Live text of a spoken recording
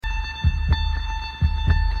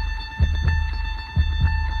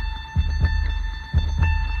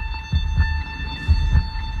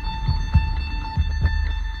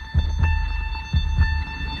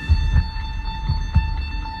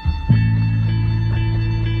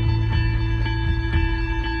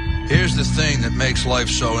Here's the thing that makes life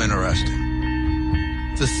so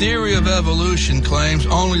interesting. The theory of evolution claims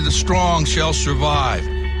only the strong shall survive.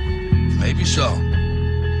 Maybe so.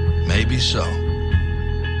 Maybe so.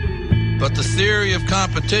 But the theory of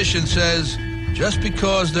competition says just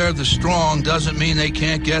because they're the strong doesn't mean they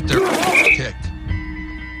can't get their kicked.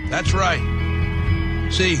 That's right.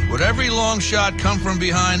 See, what every long shot come from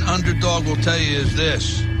behind underdog will tell you is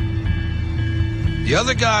this. The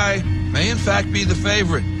other guy may in fact be the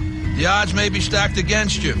favorite. The odds may be stacked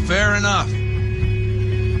against you. Fair enough.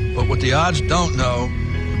 But what the odds don't know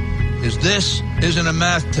is this isn't a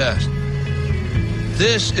math test.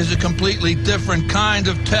 This is a completely different kind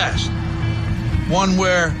of test. One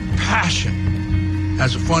where passion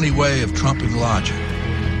has a funny way of trumping logic.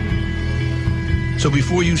 So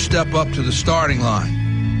before you step up to the starting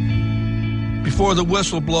line, before the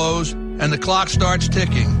whistle blows and the clock starts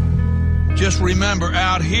ticking, just remember,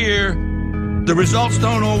 out here, the results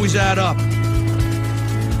don't always add up.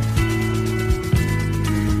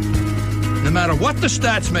 No matter what the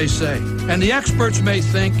stats may say, and the experts may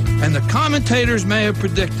think, and the commentators may have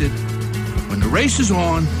predicted, when the race is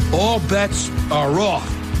on, all bets are off.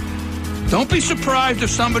 Don't be surprised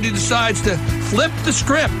if somebody decides to flip the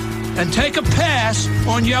script and take a pass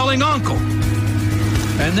on yelling uncle.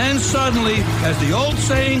 And then suddenly, as the old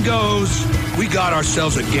saying goes, we got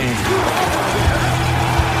ourselves a game.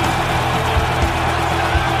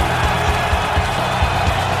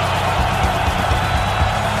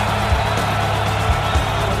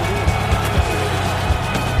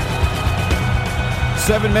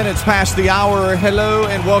 7 minutes past the hour. Hello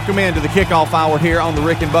and welcome into the kickoff hour here on the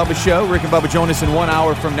Rick and Bubba Show. Rick and Bubba join us in 1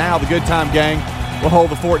 hour from now. The Good Time Gang will hold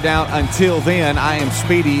the fort down until then. I am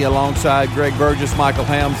Speedy alongside Greg Burgess, Michael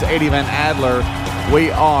Helms, Eddie Van Adler.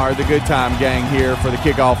 We are the Good Time Gang here for the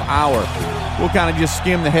kickoff hour. We'll kind of just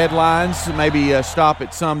skim the headlines, maybe stop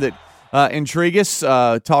at some that intrigue us,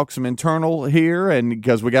 talk some internal here, and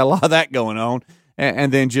because we got a lot of that going on.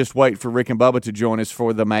 And then just wait for Rick and Bubba to join us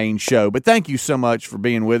for the main show. But thank you so much for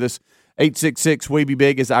being with us.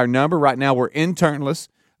 866-WE-BE-BIG is our number. Right now we're internless,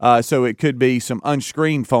 so it could be some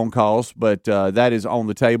unscreened phone calls, but that is on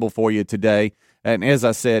the table for you today. And as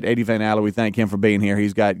I said, Eddie Van Allen, we thank him for being here.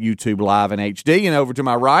 He's got YouTube Live in HD. And over to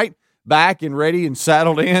my right, back and ready and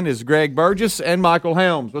saddled in, is Greg Burgess and Michael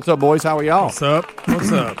Helms. What's up, boys? How are y'all? What's up?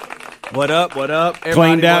 What's up? What up? What up?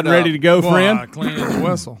 Cleaned out and ready to go, friend? Clean as a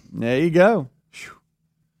whistle. There you go.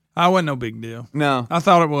 I wasn't no big deal. No. I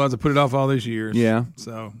thought it was. I put it off all these years. Yeah.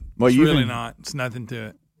 So well, it's really not. It's nothing to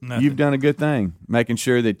it. Nothing. You've done a good thing, making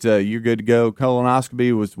sure that you're good to go.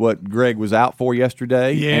 Colonoscopy was what Greg was out for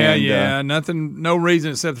yesterday. Yeah, and, yeah. Nothing, no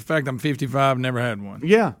reason except the fact I'm 55 and never had one.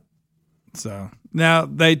 Yeah. So now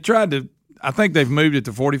they tried to, I think they've moved it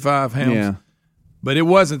to 45 Helms. Yeah. But it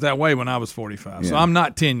wasn't that way when I was 45. Yeah. So I'm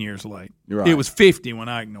not 10 years late. You're right. It was 50 when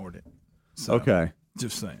I ignored it. So, okay.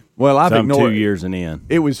 Just saying. Well, I've ignored 2 years and in.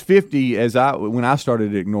 It was 50 when I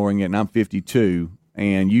started ignoring it, and I'm 52,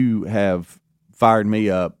 and you have fired me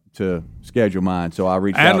up to schedule mine. So I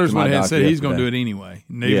reached Adler's out to my went ahead and doctor said he's going yesterday. to do it anyway,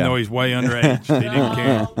 even though he's way underage. He didn't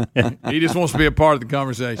care. He just wants to be a part of the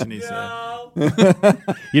conversation. He said.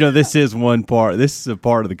 This is one part. This is a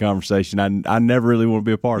part of the conversation I never really want to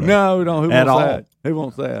be a part of. No, who at wants all. that? Who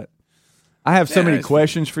wants that? I have so many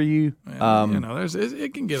questions for you.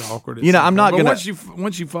 It can get awkward. I'm not going to.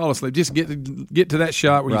 Once you fall asleep, just get to that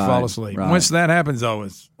shot where you fall asleep. Right. Once that happens,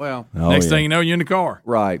 next thing you know, you're in the car.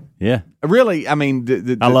 Right. Yeah. Really, I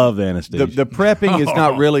mean, I love the anesthesia. The prepping is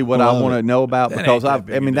not really what I want to know about because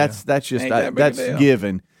that's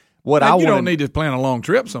given. You don't need to plan a long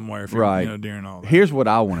trip somewhere if you're during all that. Here's what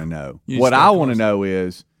I want to know. What I want to know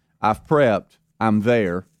is I've prepped. I'm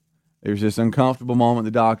there. There's this uncomfortable moment in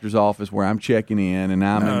the doctor's office where I'm checking in, and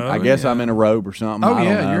I'm in a robe or something. Oh, I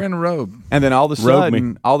don't know. You're in a robe. And then all of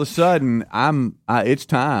a sudden, it's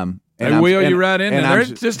time. And they wheel you right in, and they're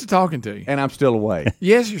just talking to you. And I'm still awake.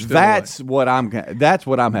 Yes, you're still awake. That's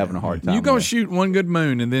what I'm having a hard time. You're going to shoot one good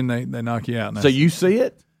moon, and then they knock you out. So you see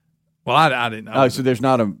it? Well, I didn't know. Oh, so there's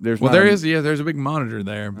not a there's. Well, there's a big monitor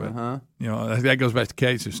there, but that goes back to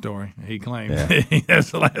Case's story. He claimed that's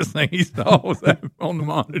the last thing he saw was that on the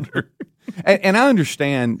monitor. And I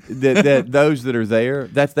understand that those that are there,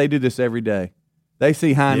 they do this every day. They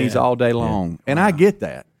see heinies all day long, and I get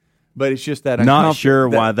that. But it's just that not sure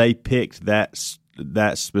why they picked that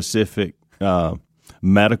specific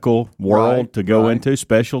medical world to go into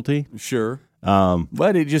specialty. Sure.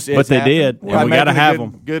 But it just but they happened. did, and we got to have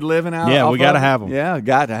them. Good living out. Yeah, we got to of have them. Yeah,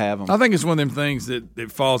 got to have them. I think it's one of them things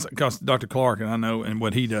that falls because Dr. Clark and I know and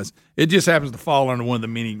what he does. It just happens to fall under one of the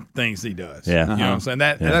many things he does. Yeah, you know what I'm saying.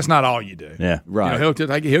 That's not all you do. Yeah, right. You know,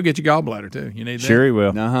 he'll get you gallbladder too. You need that. Sure he will.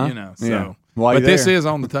 You know, so. Yeah. But this is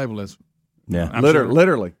on the table.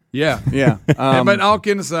 Literally. Yeah. Yeah. But all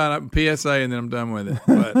kidding aside, PSA, and then I'm done with it.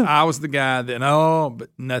 But I was the guy that, but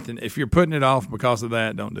nothing. If you're putting it off because of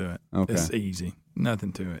that, don't do it. Okay. It's easy.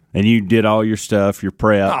 Nothing to it. And you did all your stuff, your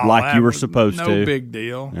prep, like you were supposed to. No big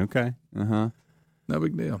deal. Okay. No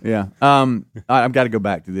big deal. Yeah. I've got to go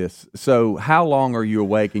back to this. So how long are you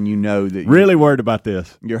awake and you know that really worried about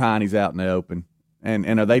this? Your hiney's out in the open.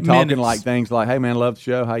 And are they talking like things like, hey, man, love the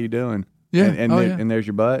show. How you doing? Yeah. And there's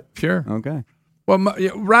your butt? Sure. Okay. Well,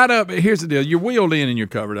 right up, here's the deal. You're wheeled in and you're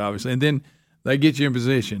covered, obviously. And then they get you in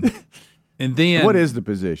position. And then. What is the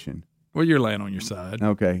position? Well, you're laying on your side.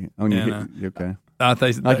 Okay. On your okay. I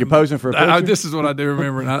think like you're posing for a picture? This is what I do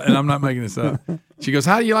remember, and I'm not making this up. She goes,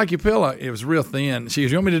 how do you like your pillow? It was real thin. She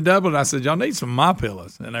goes, you want me to double it? I said, y'all need some of my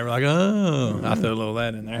pillows. And they were like, oh. I threw a little of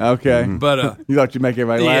that in there. Okay. But you thought you'd make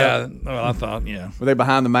everybody laugh? Yeah. Well, I thought, yeah. Were they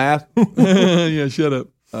behind the mask? Yeah, shut up.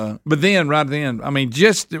 But then, right then, I mean,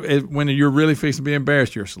 just when you're really fixing to be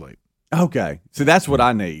embarrassed, you're asleep. Okay. So that's what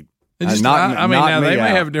I need. Just, now they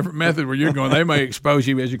may have a different method where you're going. They may expose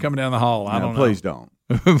you as you're coming down the hall. I don't know. Please don't.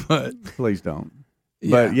 But please don't. Yeah.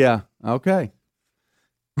 But yeah, okay.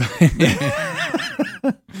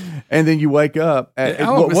 And then you wake up.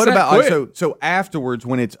 What about so afterwards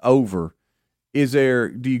when it's over?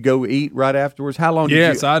 Do you go eat right afterwards? How long?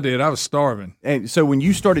 Yes, I did. I was starving. And so when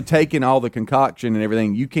you started taking all the concoction and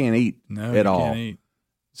everything, you can't eat at all. Can't eat.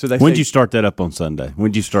 So when'd you start that up on Sunday?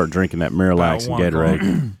 When'd you start drinking that Miralax and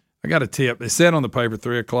Gatorade? I got a tip. It said on the paper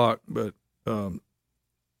 3:00, but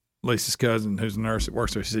Lisa's cousin, who's a nurse that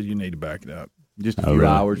works there, she said you need to back it up. Just a few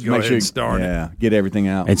hours. Go ahead and start it. Get everything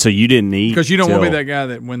out. And so you didn't eat because you don't want to be that guy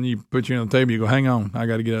that when you put you on the table, you go, "Hang on, I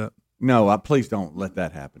got to get up." No, please don't let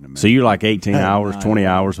that happen to me. So you're like 18 hours, 20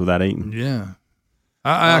 hours without eating? Yeah.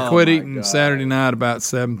 I quit eating Saturday night about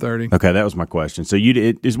 7:30. Okay, that was my question. So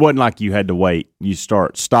it wasn't like you had to wait. You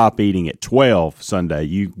stop eating at 12 Sunday.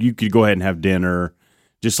 You could go ahead and have dinner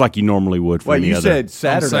just like you normally would for any other. Said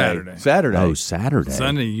Saturday. Saturday. Oh, Saturday.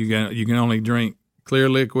 Sunday you can only drink clear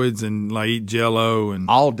liquids and like eat Jell-O and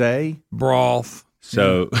all day broth.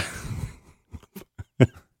 So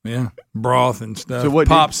yeah, broth and stuff. So what?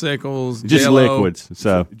 Popsicles, just Jell-O. liquids.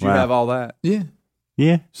 So did you have all that?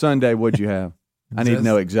 Yeah. Sunday, what'd you have? I need to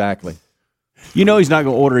know exactly. You know he's not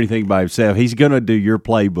going to order anything by himself. He's going to do your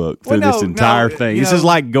playbook through this entire thing. This is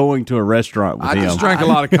like going to a restaurant with him. I just drank a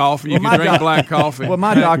lot of coffee. You can drink black coffee. Well,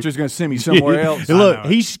 my doctor's going to send me somewhere else. Look,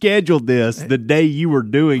 he scheduled this the day you were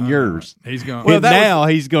doing yours. He's going. Well, now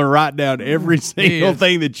he's going to write down every single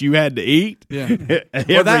thing that you had to eat. Yeah.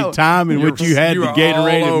 Every time in which you had the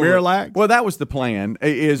Gatorade and Miralax. Well, that was the plan.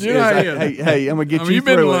 Hey, I'm going to get you you've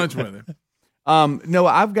through been to lunch with him. No,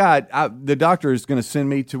 I've got the doctor is going to send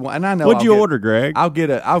me to one, and I know. What'd you order, Greg? I'll get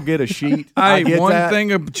a sheet. I ate one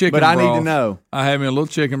thing of chicken, but broth. I need to know. I had me a little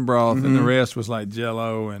chicken broth, and the rest was like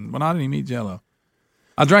Jell-O, and I didn't even eat Jell-O.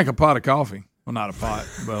 I drank a pot of coffee. Well, not a pot,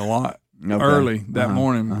 but a lot early that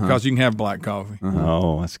morning because you can have black coffee.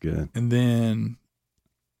 Oh, that's good. And then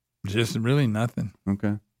just really nothing.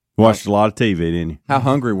 Okay. Watched a lot of TV, didn't you? How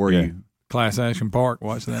hungry were you? Class Action Park.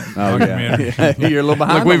 Watch that. Oh, yeah. You're a little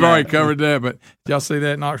behind. Look, we've already covered that, but did y'all see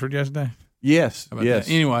that in Oxford yesterday? Yes. Yes.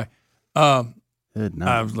 That? Anyway, Good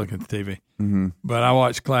night. I was looking at the TV, but I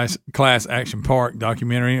watched Class Action Park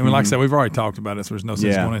documentary. I mean, like I said, we've already talked about it, so there's no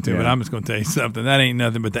sense going into it. But I'm just going to tell you something. That ain't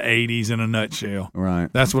nothing but the 80s in a nutshell. Right.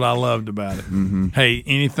 That's what I loved about it. Hey,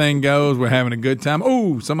 anything goes. We're having a good time.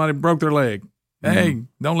 Oh, somebody broke their leg. Hey,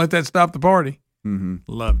 don't let that stop the party.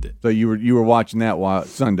 Loved it. So you were watching that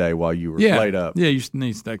Sunday while you were laid up. Yeah, you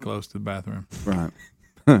need to stay close to the bathroom. Right.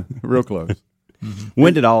 Real close.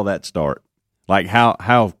 When did all that start? Like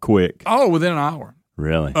how quick? Oh, within an hour.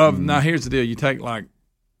 Really? Now here's the deal: you take like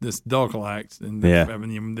this Dulcolax, and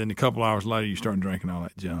then a couple hours later you start drinking all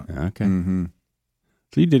that junk. Okay.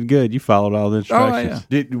 So you did good. You followed all the instructions.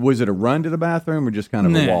 Oh, yeah. Was it a run to the bathroom or just kind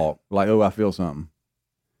of a walk? Like, I feel something.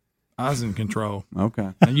 I was in control. Okay.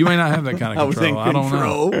 And you may not have that kind of control. I don't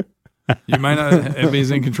know. You may not be as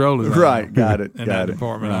in control as right. Got it. In that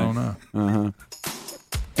department. Right. I don't know.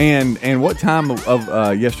 And what time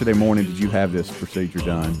of yesterday morning did you have this procedure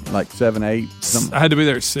done? Like 7, 8? Something? I had to be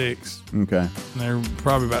there at 6. Okay. And they were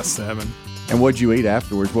probably about 7. And what did you eat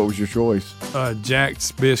afterwards? What was your choice?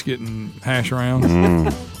 Jack's biscuit and hash browns.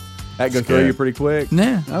 That goes through you pretty quick?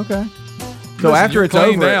 Nah. Okay. So after it's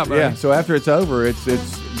over, out, So after it's over,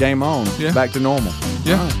 it's game on. Yeah. Back to normal.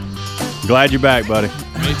 Yeah. Right. Glad you're back, buddy.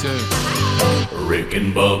 Me too. Rick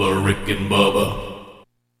and Bubba, Rick and Bubba.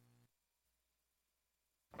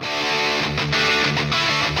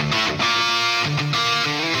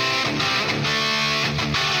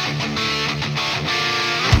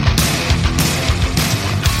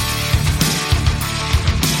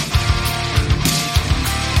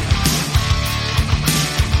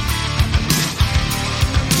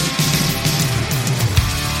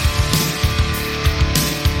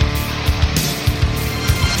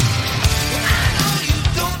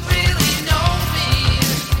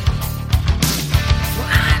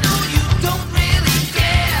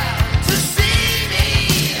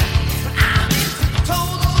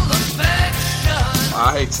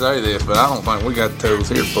 I hate to say this, but I don't think we got the tools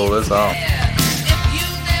here to pull this off.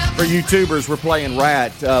 For YouTubers, we're playing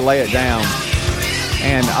Rat, Lay It Down.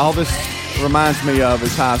 And all this reminds me of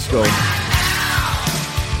is high school.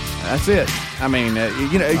 That's it. I mean,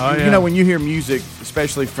 you know, when you hear music,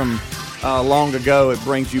 especially from long ago, it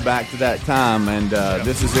brings you back to that time, and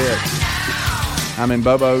this is it. I'm in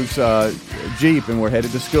Bobo's Jeep, and we're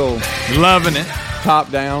headed to school. Loving it.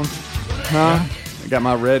 Top down. Huh? I got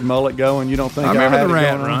my red mullet going. You don't think I remember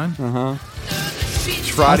had the it Rat going on? Run. It's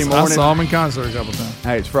Friday morning. I saw him in concert a couple times.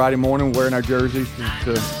 Hey, it's Friday morning. Wearing our jerseys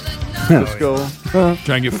to school.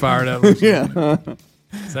 Trying to get fired up. Yeah.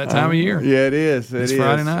 It's that time of year. Yeah, it is. It's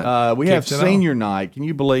Friday night. We have senior night. Can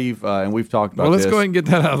you believe? And we've talked about Well, let's this. go ahead and get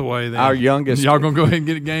that out of the way then. Our youngest. Y'all going to go ahead and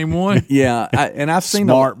get it game one? Yeah, and I've seen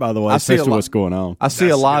Smart, by the way, especially what's going on. I see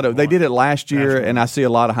a lot of. They did it last year, and I see a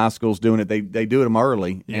lot of high schools doing it. They do them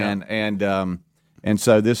early, and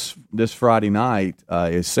so this Friday night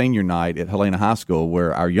is senior night at Helena High School,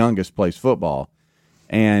 where our youngest plays football.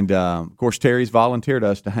 And, of course, Terry's volunteered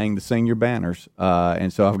us to hang the senior banners.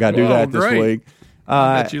 And so I've got to do that this week.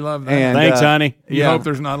 I bet you love that. And, Thanks, honey. You hope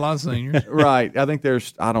there's not a lot of seniors. Right. I think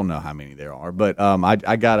I don't know how many there are, but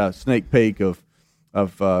I got a sneak peek of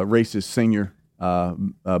Reese's senior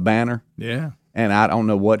banner. Yeah. And I don't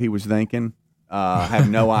know what he was thinking. I have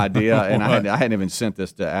no idea. And I hadn't even sent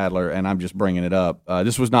this to Adler, and I'm just bringing it up.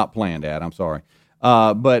 This was not planned, Ad. I'm sorry.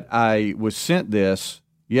 But I was sent this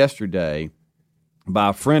yesterday by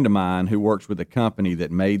a friend of mine who works with a company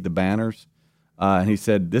that made the banners. And he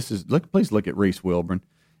said, please look at Reese Wilburn.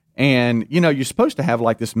 And, you're supposed to have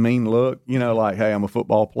like this mean look, like, hey, I'm a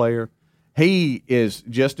football player. He is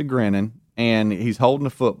just a grinning, and he's holding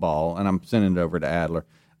a football, and I'm sending it over to Adler.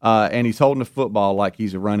 And he's holding a football like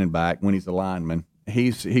he's a running back when he's a lineman.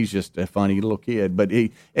 He's just a funny little kid, but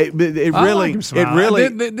it really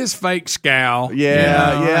this fake scowl.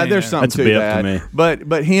 Yeah, there's something That's to a bit that. to me.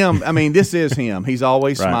 But him, I mean, this is him. He's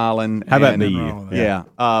always Right. smiling. How about and, me? Yeah.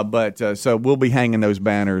 So we'll be hanging those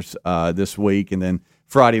banners this week, and then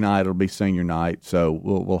Friday night it'll be senior night. So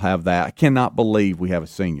we'll have that. I cannot believe we have a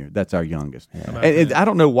senior. That's our youngest. And I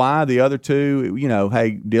don't know why the other two.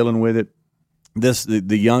 Hey, dealing with it.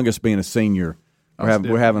 The youngest being a senior.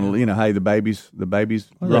 We're having, hey, the babies.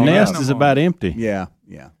 The nest is about empty. Yeah.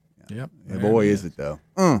 Yep. Boy, is it though.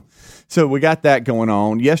 So we got that going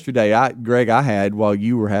on. Yesterday, Greg, I had while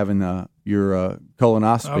you were having your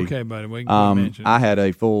colonoscopy. Okay, buddy. We can mention it. I had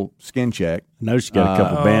a full skin check. I know she got a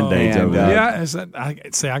couple Band-Aids over there.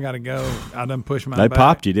 I got to go. I done pushed my They back.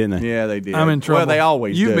 popped you, didn't they? Yeah, they did. I'm in trouble. Well, they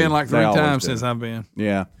always You've do. been like 3 They always times do. since I've been.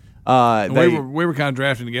 Yeah. We were kind of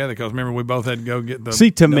drafting together because remember we both had to go get the.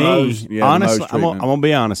 See, to the me, Mohs. honestly, I'm treatment. going to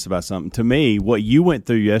be honest about something. To me, what you went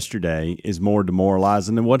through yesterday is more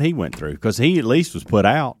demoralizing than what he went through because he at least was put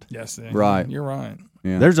out. Yes, Right. You're right.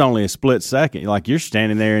 Yeah. There's only a split second. Like you're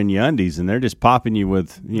standing there in your undies and they're just popping you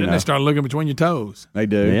with, Then they start looking between your toes. They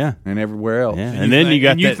do. Yeah. And everywhere else. Yeah. And then you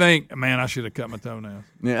got you that. think, man, I should have cut my toenails.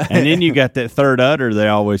 Yeah. And then you got that third udder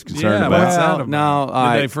they're always concerned about. what's that about?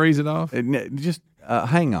 No, Did they freeze it off? Just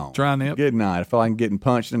hang on. Try nip. Good night. I feel like I'm getting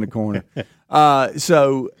punched in the corner.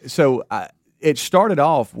 It started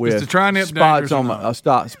off with Is the tri-nip spots dangerous or on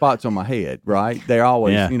not? spots on my head. Right? They're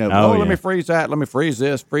always, Yeah. let Yeah. me freeze that. Let me freeze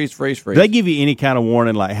this. Freeze. They give you any kind of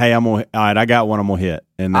warning like, hey, all right, I got one I'm going to hit.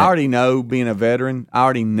 And I already know, being a veteran, I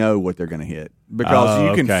already know what they're going to hit because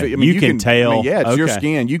you can. okay. You can tell. I mean, yeah, it's your Okay.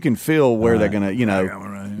 skin. You can feel where they're going to. I got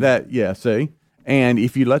one right here. That. Yeah. See. And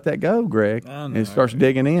if you let that go, Greg, it starts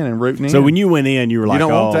digging in and rooting in. So when you went in, you were like,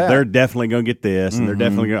 don't want that. they're definitely going to get this, and they're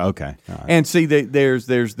definitely going to, okay. All right. And see, there's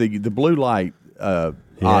the blue light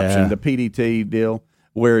option, the PDT deal,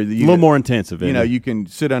 where a little more intensive. You can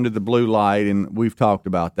sit under the blue light, and we've talked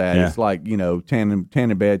about that. Yeah. It's like 10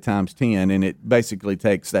 in bed times 10, and it basically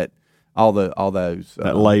takes all those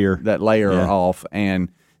That layer. off,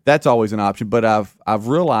 and that's always an option. But I've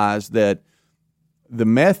realized that the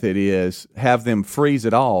method is have them freeze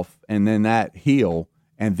it off and then that heal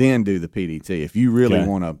and then do the PDT. If you really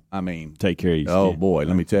want to, take care of you. Oh, boy,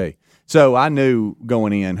 let me tell you. So I knew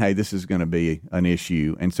going in, hey, this is going to be an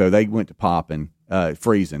issue. And so they went to popping,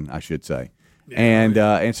 freezing, I should say.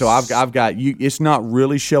 And so I've got you. It's not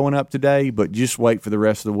really showing up today, but just wait for the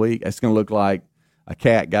rest of the week. It's going to look like a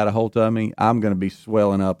cat got a hold of me. I'm going to be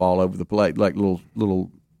swelling up all over the place, like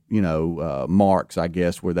little marks, I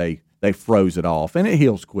guess, where they froze it off, and it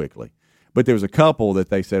heals quickly. But there was a couple that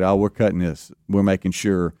they said, "Oh, we're cutting this. We're making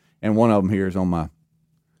sure." And one of them here is on my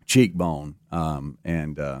cheekbone,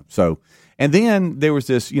 and then there was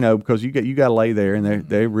this, because you got to lay there, and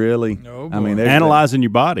they really, they're analyzing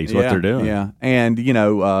your body is what they're doing. Yeah, and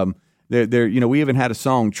they're we even had a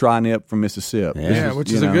song "Tri-Nip" from Mississippi. Yeah,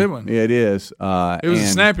 which is a good one. Yeah, it is. It was a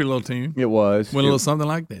snappy little tune. It was. Went a little something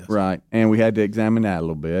like this, right? And we had to examine that a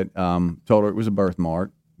little bit. Told her it was a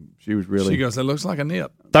birthmark. She was really. She goes, "That looks like a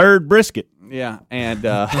nip." Third brisket. Yeah, and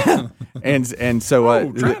so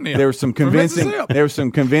there was some convincing. There was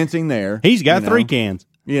some convincing there. He's got 3 cans.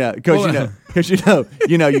 Yeah, because you got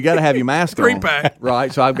to have your mask on. 3-pack,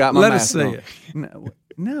 right? So I've got my Let mask us see on. it.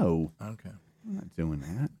 No. Okay. I'm not doing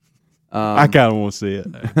that. I kind of want to see it.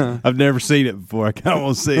 I've never seen it before. I kind of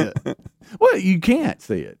want to see it. Well, you can't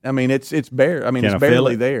see it. I mean, it's bare. I mean, it's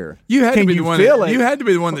barely there. You had to be the one. Feel it? You had to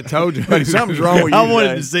be the one that told you. Something's wrong with you. I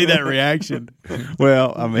wanted to see that reaction.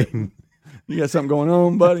 Well, I mean, you got something going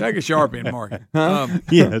on, buddy. Take a Sharpie and mark it.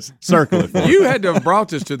 Yes, circle it. You had to have brought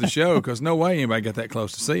this to the show because no way anybody got that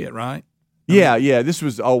close to see it, right? Yeah. This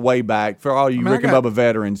was way back for all you Rick and Bubba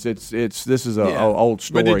veterans. This is a old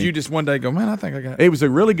story. But did you just one day go, man? I think I got it. It was a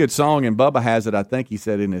really good song, and Bubba has it. I think he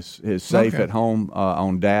said in his safe at home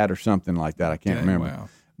on Dad or something like that. I can't remember. Wow.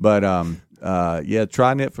 But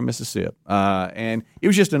Tri-Nip from Mississippi, and it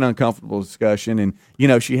was just an uncomfortable discussion. And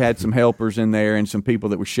she had some helpers in there and some people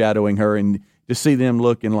that were shadowing her, and to see them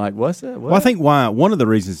looking like, what's that? What? Well, I think one of the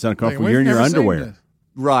reasons it's uncomfortable, you're in your underwear.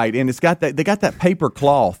 Right, and it's got that. They got that paper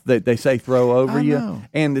cloth that they say throw over you,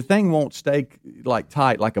 and the thing won't stay like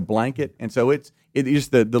tight like a blanket, and so it is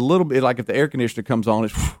the little bit like if the air conditioner comes on, it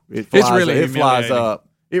flies. It flies up.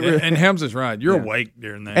 And Helms is right. You're awake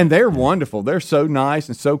during that, and they're wonderful. They're so nice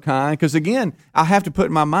and so kind. Because again, I have to put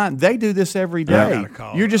in my mind they do this every day.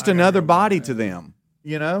 You're just another body to them.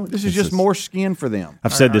 This is just more skin for them.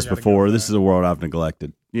 I've said this before. This is a world I've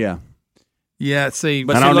neglected. Yeah. Yeah, see,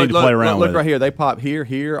 but I don't need to play around with it. Look right here. They pop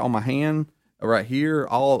here on my hand, right here,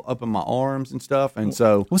 all up in my arms and stuff. And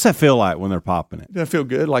so, what's that feel like when they're popping it? Does it feel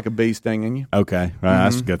good, like a bee stinging you? Okay,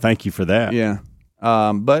 that's good. Thank you for that. Yeah.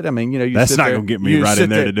 But I mean, you that's not going to get me right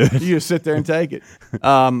in there to do it. You just sit there and take it.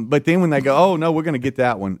 But then when they go, oh no, we're going to get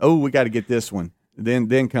that one. Oh, we got to get this one.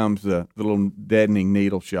 Then comes the little deadening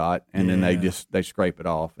needle shot, and then they scrape it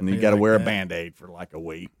off, and then you got to wear a Band-Aid for like a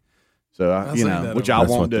week. So which I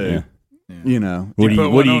won't do. Yeah. What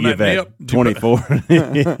do you give that? 24.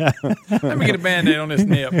 Let me get a Band-Aid on this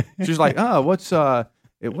nip. She's like, oh, what's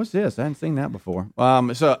this? I hadn't seen that before.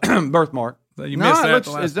 It's a birthmark. So you missed that.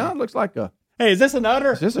 It looks like a. Hey, is this an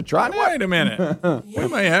udder? Is this a Tri-Nip? Wait a minute. We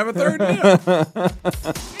may have a third nip.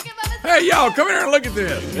 Hey, y'all, come here and look at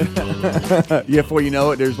this. Before you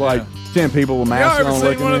know it, there's like 10 people with masks on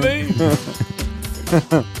looking. Y'all ever seen one of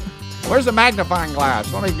these? Where's the magnifying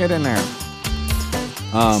glass? Let me get in there.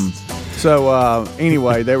 So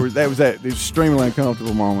anyway, there was that extremely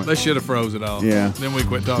uncomfortable moment. They should have froze it all. Yeah. Then we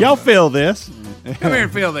quit talking. Y'all feel this? Come here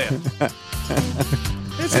and feel this.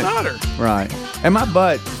 It's an udder. Right. And my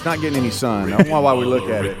butt is not getting any sun. I don't know why we look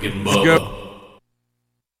at it. It's good.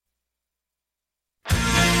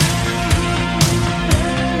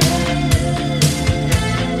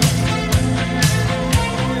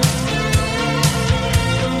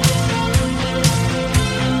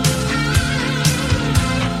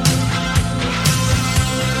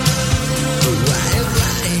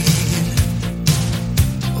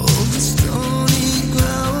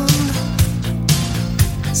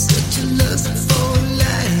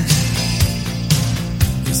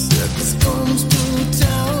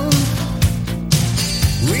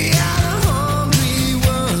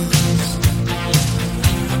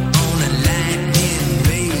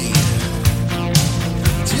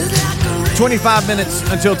 25 minutes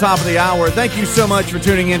until top of the hour. Thank you so much for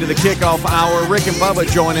tuning into the kickoff hour. Rick and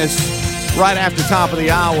Bubba join us right after top of the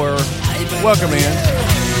hour. Welcome in.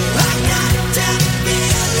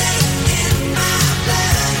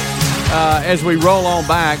 As we roll on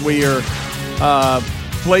back, we are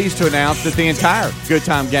pleased to announce that the entire Good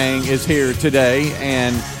Time Gang is here today,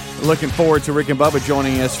 and looking forward to Rick and Bubba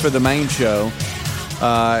joining us for the main show.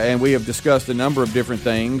 And we have discussed a number of different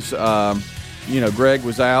things. Greg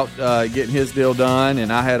was out getting his deal done,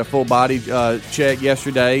 and I had a full body check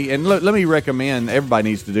yesterday. And let me recommend everybody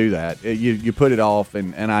needs to do that. You put it off,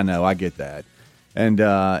 and I know I get that. And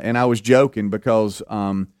I was joking because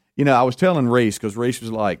I was telling Reese, because Reese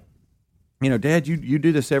was like, Dad, you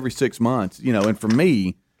do this every 6 months, and for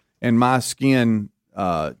me and my skin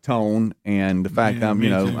tone and the fact that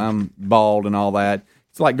I'm bald and all that,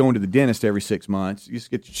 it's like going to the dentist every 6 months. You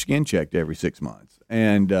just get your skin checked every 6 months,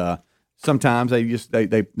 and sometimes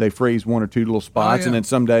they freeze one or two little spots, and then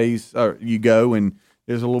some days you go and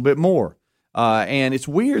there's a little bit more. And it's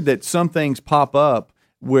weird that some things pop up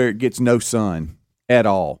where it gets no sun at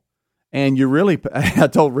all. And you really, I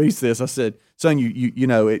told Reese this. I said, son,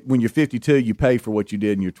 when you're 52, you pay for what you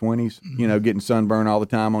did in your 20s. Getting sunburn all the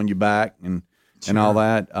time on your back and all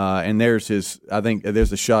that. And there's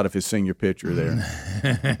there's a shot of his senior picture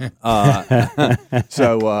there.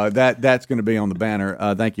 So that's going to be on the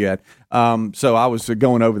banner. Thank you, Ed. So I was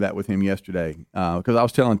going over that with him yesterday because I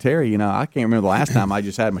was telling Terry, I can't remember the last time I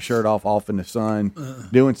just had my shirt off in the sun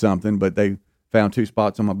doing something, but they found 2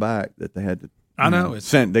 spots on my back that they had to. I know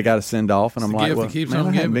they got to send off, and I'm like, well,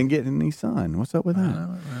 I haven't been getting any sun. What's up with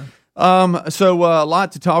that? So a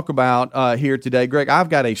lot to talk about here today, Greg. I've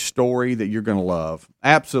got a story that you're going to love,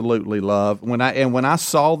 absolutely love. When I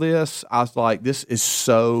saw this, I was like, this is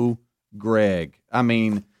so Greg. I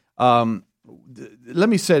mean, let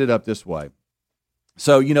me set it up this way.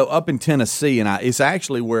 So up in Tennessee, and it's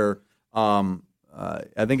actually where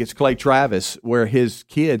I think it's Clay Travis, where his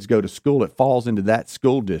kids go to school. It falls into that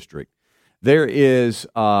school district. There is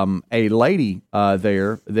a lady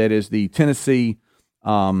there that is the Tennessee.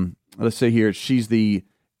 Let's see here. She's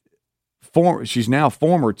now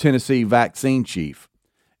former Tennessee vaccine chief.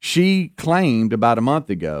 She claimed about a month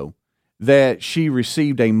ago that she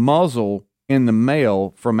received a muzzle in the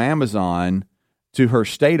mail from Amazon to her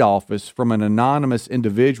state office from an anonymous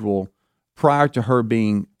individual prior to her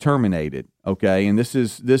being terminated. Okay, and this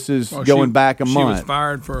is going back a month. She was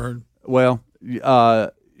fired for her. Well,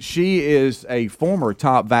 she is a former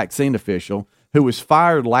top vaccine official who was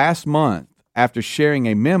fired last month after sharing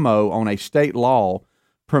a memo on a state law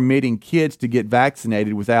permitting kids to get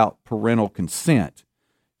vaccinated without parental consent.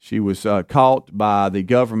 She was caught by the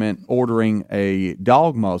government ordering a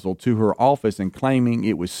dog muzzle to her office and claiming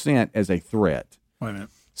it was sent as a threat. Wait a minute.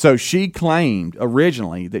 So she claimed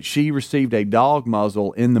originally that she received a dog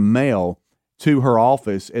muzzle in the mail to her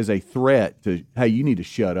office as a threat to, hey, you need to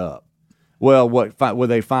shut up. Well, what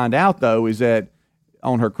they find out, though, is that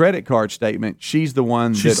on her credit card statement, she's the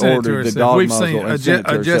one that ordered the dog muzzle and sent it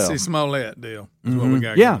to herself. Jesse Smollett deal is what we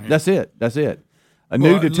got. Yeah, that's it.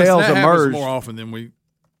 New details emerged more often than we.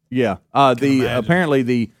 Yeah,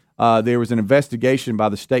 apparently there was an investigation by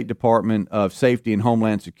the State Department of Safety and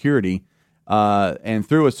Homeland Security, and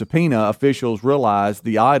through a subpoena, officials realized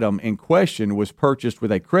the item in question was purchased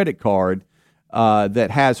with a credit card that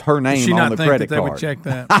has her name on the credit card. They would check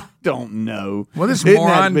that? I don't know. Well, this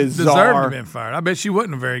moron deserved to have been fired. I bet she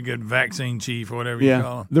wasn't a very good vaccine chief or whatever you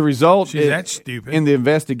call her. The result She's that stupid. In the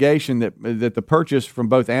investigation that the purchase from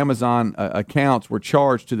both Amazon accounts were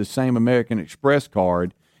charged to the same American Express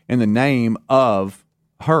card in the name of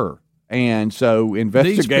her. And so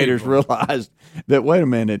investigators realized that, wait a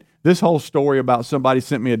minute, this whole story about somebody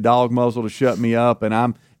sent me a dog muzzle to shut me up and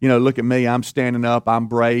I'm, look at me, I'm standing up, I'm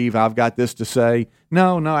brave, I've got this to say.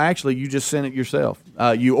 No, actually, you just sent it yourself.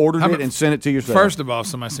 You ordered it and sent it to yourself. First of all,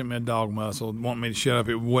 somebody sent me a dog muzzle, wanting me to shut up.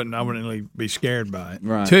 I wouldn't really be scared by it.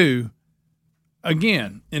 Right. 2,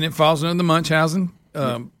 again, and it falls under the Munchausen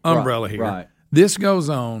umbrella here. Right. This goes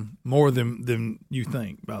on more than you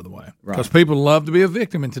think, by the way, because people love to be a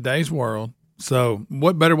victim in today's world. So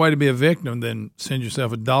what better way to be a victim than send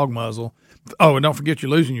yourself a dog muzzle? Oh, and don't forget you're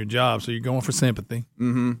losing your job, so you're going for sympathy.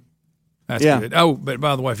 Mm-hmm. That's good. Oh, but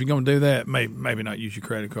by the way, if you're going to do that, maybe not use your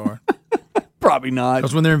credit card. Probably not.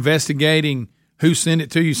 Because when they're investigating who sent it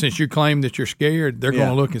to you, since you claim that you're scared, they're going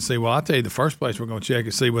to look and see, well, I'll tell you the first place we're going to check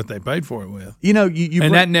and see what they paid for it with.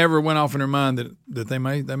 That never went off in their mind that they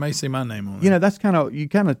may see my name on it. That's you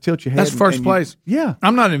kind of tilt your head. That's first place. Yeah.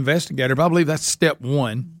 I'm not an investigator, but I believe that's step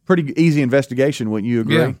 1. Pretty easy investigation, wouldn't you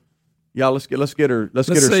agree? Yeah, let's get her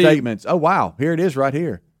statements. Oh wow, here it is right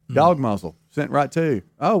here. Dog muzzle sent right to.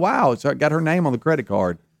 Oh wow, it's got her name on the credit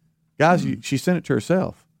card. Guys, she sent it to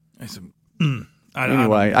herself.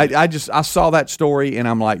 Anyway, I saw that story and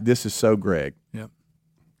I'm like, this is so Greg. Yep.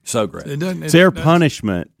 So Greg. Their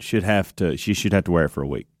punishment she should have to wear it for a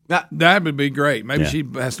week. That would be great. Maybe she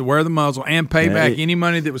has to wear the muzzle and pay back any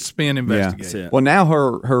money that was spent investigating. Well, now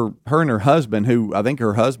her and her husband, who I think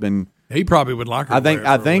her husband He probably would like her.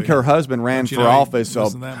 I think her husband ran for office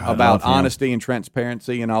about honesty and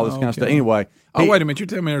transparency and all this kind of stuff. Anyway. Wait a minute! You're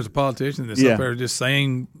telling me there's a politician that's up there just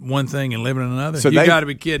saying one thing and living in another? So you got to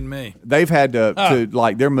be kidding me. They've had to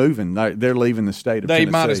like they're moving. They're leaving the state of Tennessee.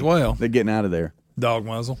 They might as well. They're getting out of there. Dog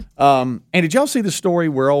muzzle. And did y'all see the story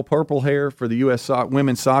where old Purple Hair for the U.S.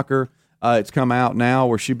 women's soccer? It's come out now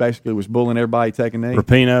where she basically was bullying everybody taking a knee.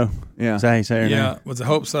 Rapinoe. Yeah. Is that how you say her name? Yeah. Was a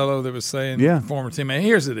Hope Solo that was saying former teammate.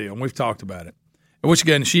 Here's the deal. And we've talked about it. Which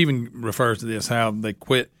again, she even refers to this how they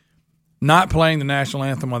quit. Not playing the national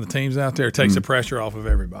anthem while the team's out there takes the pressure off of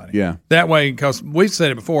everybody. Yeah. That way, because we've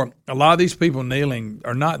said it before, a lot of these people kneeling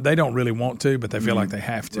are not, they don't really want to, but they feel like they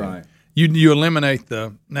have to. Right. You eliminate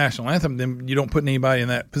the national anthem, then you don't put anybody in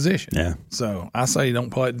that position. Yeah. So I say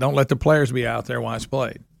don't let the players be out there while it's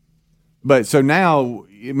played. But so now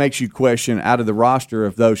it makes you question, out of the roster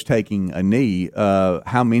of those taking a knee,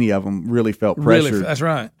 how many of them really felt pressure? Really, that's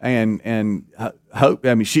right. And Hope,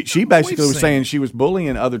 I mean, she basically was saying she was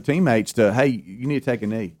bullying other teammates to, hey, you need to take a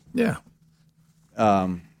knee. Yeah.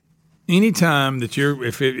 Anytime that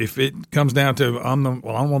if it comes down to I don't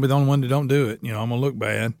want to be the only one that don't do it, I'm gonna look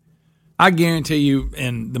bad. I guarantee you,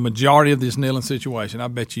 in the majority of this kneeling situation, I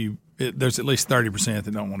bet you there's at least 30%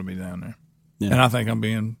 that don't want to be down there. Yeah. And I think I'm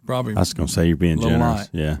being probably. I was going to say you're being generous. Light.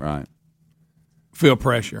 Yeah, right. Feel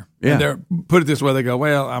pressure. Yeah. And put it this way, they go,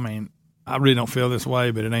 well, I mean, I really don't feel this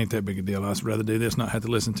way, but it ain't that big a deal. I'd rather do this, not have to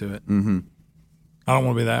listen to it. Mm-hmm. I don't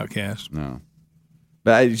want to be the outcast. No.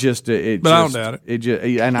 But it's just but I don't doubt it.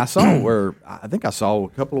 And I saw I think I saw a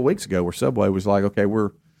couple of weeks ago where Subway was like, okay,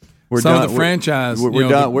 we're some done. Of the franchise, we're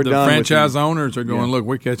done. We're the done. Franchise owners are going, look,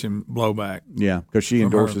 we're catching blowback. Yeah, because she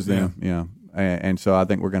endorses them. Yeah. And so I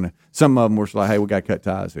think we're going to – some of them were like, hey, we got to cut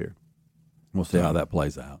ties here. We'll see how that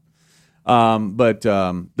plays out. But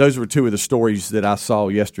those were two of the stories that I saw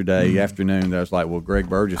yesterday afternoon that I was like, well, Greg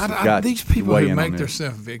Burgess has got these people who who make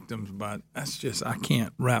themselves victims, but that's just – I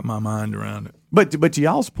can't wrap my mind around it. But to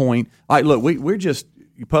y'all's point, like, look, we're just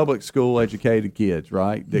public school educated kids,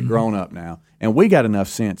 right, that grown up now. And we got enough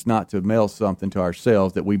sense not to mail something to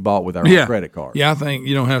ourselves that we bought with our own credit card. Yeah, I think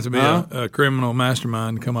you don't have to be a criminal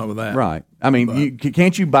mastermind to come up with that. Right. I mean,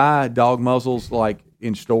 can't you buy dog muzzles like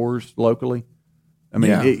in stores locally? I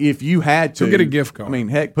mean, if you had to. Go get a gift card. I mean,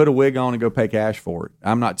 heck, put a wig on and go pay cash for it.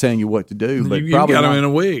 I'm not telling you what to do, but you probably got them in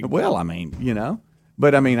a wig. Well, I mean,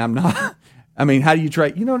 But, I mean, I'm not. I mean, how do you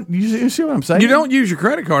trade? You see what I'm saying? You don't use your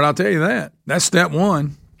credit card, I'll tell you that. That's step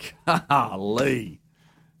one. Golly.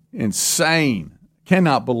 Insane.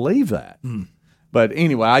 Cannot believe that. But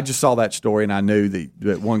anyway, I just saw that story and I knew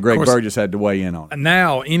that one Greg Burgess had to weigh in on it.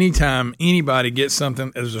 Now, anytime anybody gets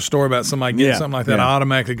something, there's a story about somebody getting something like that, I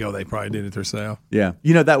automatically go, they probably did it themselves. Yeah.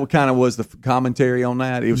 That kind of was the commentary on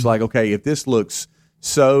that. It was like, okay, if this looks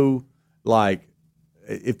so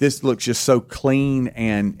if this looks just so clean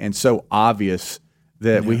and so obvious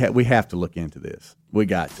that we have to look into this. We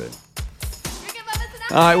got to.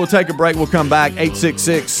 All right, we'll take a break. We'll come back.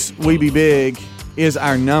 866-WE-BE-BIG is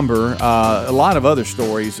our number. A lot of other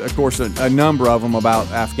stories, of course, a number of them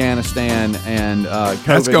about Afghanistan and COVID-19.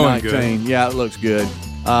 That's going good. Yeah, it looks good.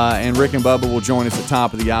 And Rick and Bubba will join us at the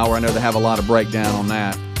top of the hour. I know they have a lot of breakdown on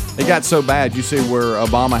that. It got so bad, you see where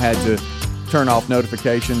Obama had to turn off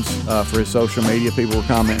notifications for his social media. People were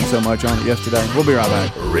commenting so much on it yesterday. We'll be right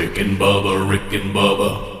back. Rick and Bubba, Rick and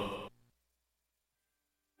Bubba.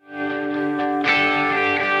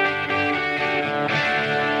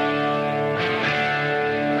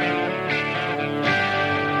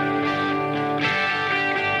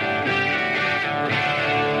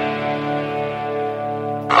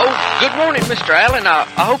 Good morning, Mr. Allen. I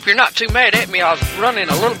hope you're not too mad at me. I was running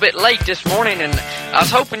a little bit late this morning, and I was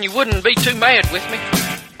hoping you wouldn't be too mad with me.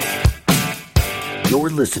 You're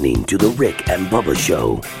listening to The Rick and Bubba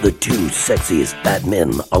Show, the two sexiest fat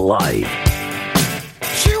men alive.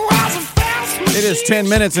 It is 10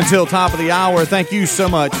 minutes until top of the hour. Thank you so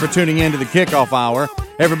much for tuning in to the kickoff hour.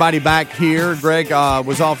 Everybody back here. Greg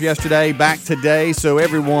was off yesterday, back today, so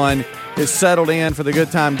everyone is settled in for the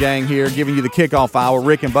Good Time Gang here, giving you the kickoff hour.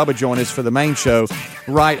 Rick and Bubba join us for the main show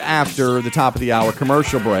right after the top of the hour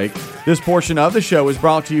commercial break. This portion of the show is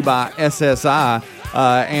brought to you by SSI.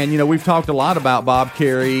 And, we've talked a lot about Bob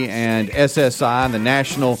Carey and SSI and the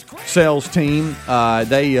national sales team.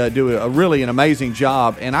 They do an amazing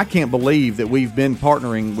job, and I can't believe that we've been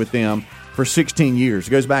partnering with them for 16 years.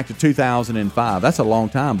 It goes back to 2005. That's a long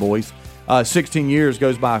time, boys. 16 years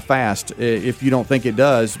goes by fast. If you don't think it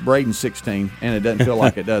does, Braden's 16, and it doesn't feel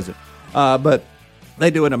like it does it. But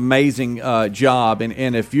they do an amazing job.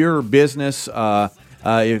 And if your business,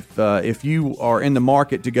 if you are in the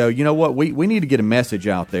market to go, you know what, we need to get a message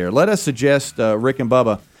out there. Let us suggest Rick and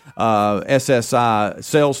Bubba SSI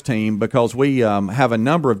sales team because we have a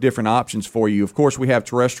number of different options for you. Of course, we have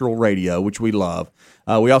terrestrial radio, which we love.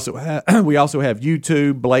 We also have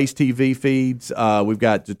YouTube, Blaze TV feeds. We've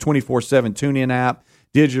got the 24/7 TuneIn app,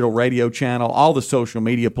 digital radio channel, all the social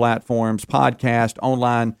media platforms, podcast,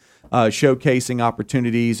 online showcasing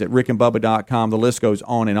opportunities at rickandbubba.com. The list goes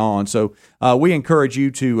on and on. So we encourage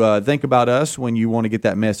you to think about us when you want to get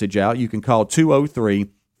that message out. You can call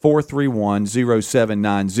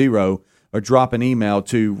 203-431-0790 or drop an email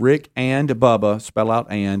to Rick and Bubba, spell out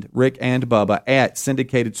and, Rick and Bubba at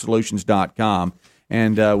syndicatedsolutions.com.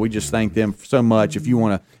 And we just thank them so much. If you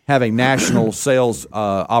want to have a national sales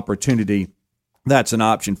opportunity, that's an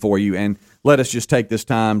option for you. And let us just take this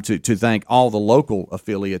time to thank all the local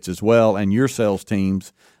affiliates as well and your sales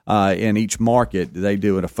teams in each market. They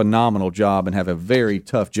do a phenomenal job and have a very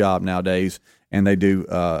tough job nowadays, and they do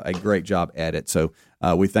a great job at it. So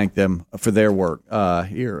we thank them for their work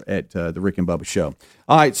here at the Rick and Bubba Show.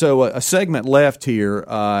 All right, so a segment left here,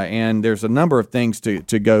 and there's a number of things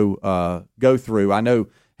to go through. I know,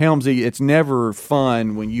 Helmsy, it's never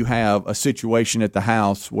fun when you have a situation at the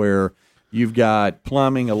house where you've got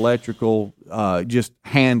plumbing, electrical, just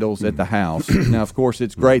handles at the house. Now, of course,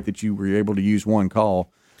 it's great that you were able to use one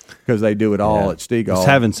call because they do it all at Stegall. Just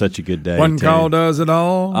having such a good day. One call does it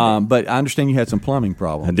all. But I understand you had some plumbing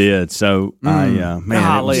problems. I did. So, you have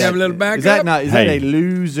a little backup. Is that a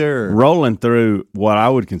loser? Rolling through what I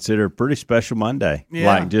would consider a pretty special Monday. Yeah.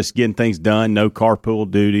 Like just getting things done, no carpool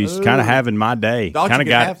duties, kind of having my day. Thought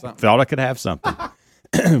I could have something.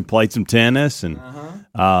 Played some tennis and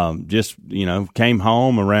just, came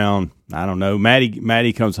home around, I don't know,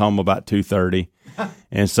 Maddie comes home about 2:30.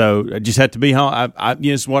 And so I just had to be home.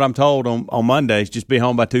 It's what I'm told on Mondays, just be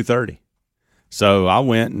home by 2:30. So I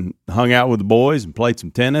went and hung out with the boys and played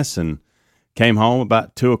some tennis and came home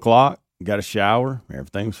about 2 o'clock, got a shower.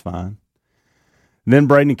 Everything was fine. And then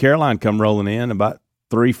Braden and Caroline come rolling in about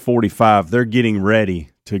 3:45. They're getting ready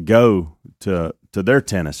to go to their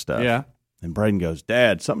tennis stuff. Yeah. And Braden goes,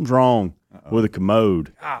 Dad, something's wrong with a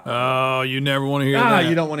commode. Oh, you never want to hear that.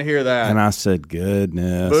 You don't want to hear that. And I said,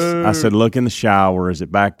 goodness. I said, look in the shower. Is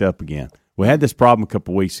it backed up again? We had this problem a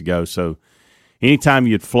couple weeks ago. So anytime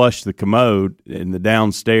you'd flush the commode in the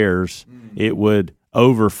downstairs, it would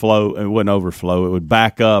overflow. It wouldn't overflow. It would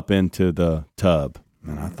back up into the tub.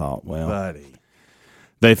 And I thought,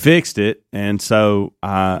 they fixed it. And so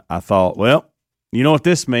I thought, you know what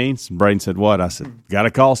this means? And Braden said, what? I said, got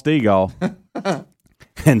to call Stegall.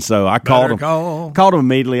 And so I called him. Called him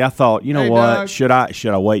immediately. I thought, what? Doug. Should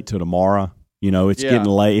I wait till tomorrow? It's getting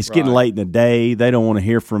late. It's getting late in the day. They don't want to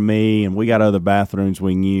hear from me, and we got other bathrooms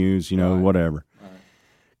we can use, whatever. Right.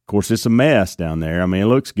 Of course, it's a mess down there. I mean, it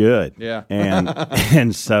looks good. Yeah.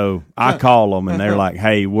 And so I call them, and they're like,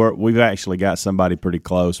 hey, we've actually got somebody pretty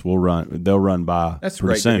close. They'll run by. That's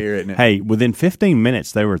pretty great soon. to hear, isn't it? Hey, within 15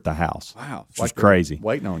 minutes, they were at the house. Wow. Which was crazy.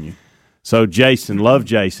 Waiting on you. So Jason, love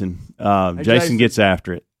Jason. Jason gets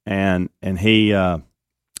after it, and he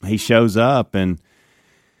shows up, and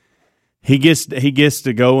he gets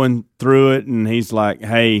to going through it, and he's like,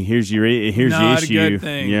 "Hey, here's your issue. Good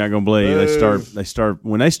thing. You're not gonna believe they start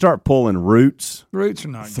when they start pulling roots are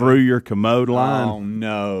not through your commode line. Oh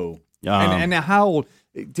no! And now how old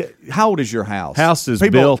is your house? House is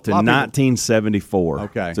built in 1974.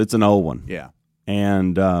 Okay, so it's an old one. Yeah,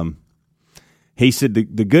 and he said the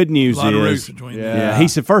good news is, he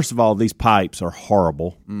said, first of all, these pipes are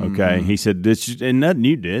horrible. Mm-hmm. Okay, he said and nothing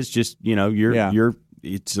you did. It's just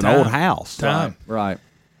it's an old house. Right.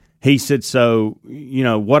 He said, so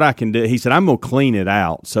what I can do. He said, I'm gonna clean it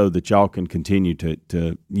out so that y'all can continue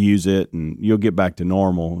to use it and you'll get back to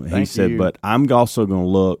normal. He said, but I'm also gonna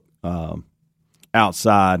look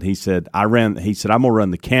outside. He said, I'm gonna run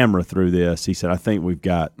the camera through this. He said, I think we've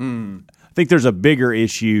got. I think there's a bigger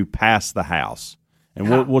issue past the house,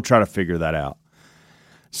 and we'll try to figure that out.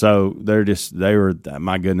 So they were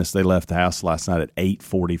my goodness, they left the house last night at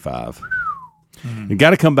 8:45. You got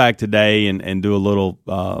to come back today and do a little.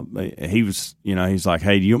 He was, he's like,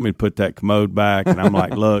 hey, do you want me to put that commode back? And I'm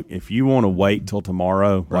like, look, if you want to wait till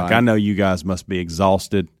tomorrow, like I know you guys must be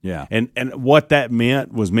exhausted. Yeah. And what that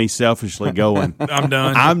meant was me selfishly going, I'm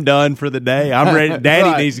done. I'm done for the day. I'm ready.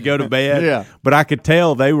 Daddy needs to go to bed. Yeah. But I could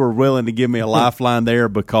tell they were willing to give me a lifeline there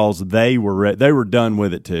because they were done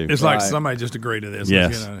with it too. It's like somebody just agreed to this. Yes.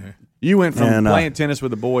 Let's get out of here. You went from playing tennis with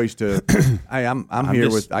the boys to, hey,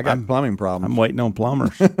 I got plumbing problems. I'm waiting on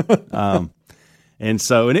plumbers. And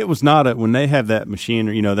it was not when they have that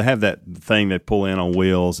machinery, they have that thing they pull in on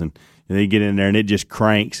wheels and they get in there and it just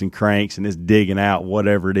cranks and it's digging out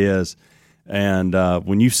whatever it is. And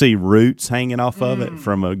when you see roots hanging off of it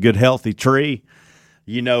from a good healthy tree,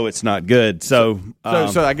 you know it's not good. So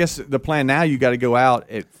I guess the plan now, you got to go out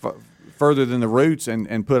further than the roots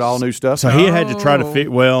and put all new stuff. So he had to try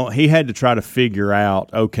to figure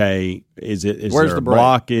out, okay, is there a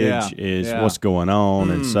blockage? What's going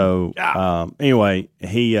on? And so anyway,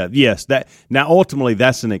 he now ultimately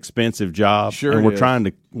that's an expensive job, and we're trying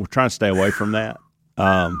to stay away from that.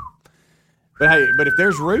 But if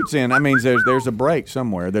there's roots in, that means there's a break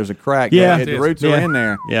somewhere. There's a crack. Yeah, the roots are in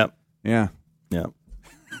there. Yep. Yeah. Yep.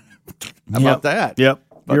 How about that? Yep.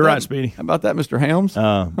 You're right, Speedy. How about that, Mr. Helms?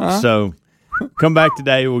 So come back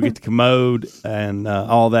today. We'll get the commode and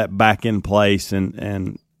all that back in place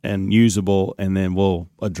and usable, and then we'll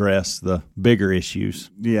address the bigger issues.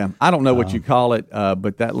 Yeah, I don't know what you call it,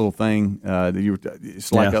 but that little thing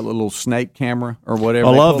it's like a little snake camera or whatever.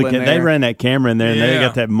 I love they ran that camera in there, and they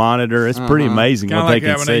got that monitor. It's pretty amazing Kinda what like they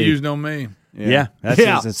can see. They used on me. Yeah,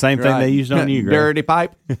 that's the same thing they used on you, Greg. Dirty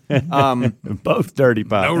pipe. Both dirty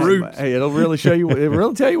pipes. No roots. Hey, it'll really show you. It'll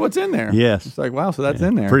really tell you what's in there. Yes. It's like, wow, so that's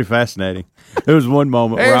in there. Pretty fascinating. There was one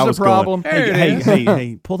moment where I was a problem. going,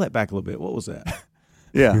 hey, pull that back a little bit. What was that?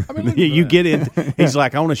 Yeah. You get in. He's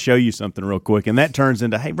like, I want to show you something real quick, and that turns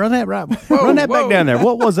into, hey, run that back down there.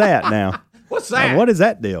 What was that now? What's that? What is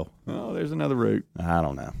that deal? Oh, there's another root. I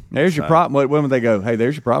don't know. There's your problem. When would they go? Hey,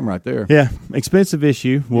 there's your problem right there. Yeah, expensive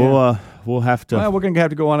issue. We'll have to. Well, we're going to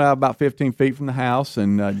have to go on out about 15 feet from the house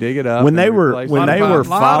and dig it up. When they were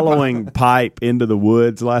following pipe into the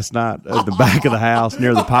woods last night at the back of the house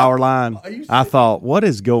near the power line, I thought, what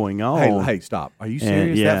is going on? Hey, stop! Are you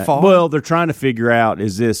serious? That far? Well, they're trying to figure out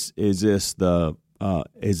is this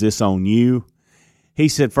on you? He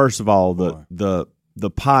said, first of all,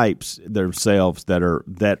 the pipes themselves that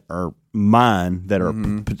are mine, that are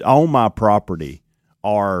on my property,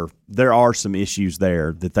 there are some issues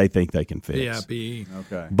there that they think they can fix. Yeah,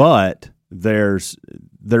 okay. But there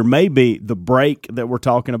may be the break that we're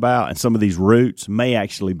talking about, and some of these roots may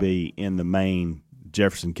actually be in the main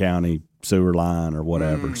Jefferson County sewer line or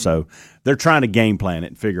whatever. So they're trying to game plan it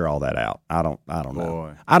and figure all that out. I don't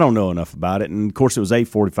know. I don't know enough about it. And of course it was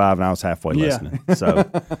 8:45 and I was halfway listening. So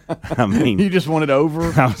I mean, you just wanted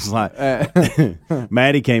over. I was like,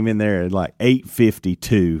 Maddie came in there at like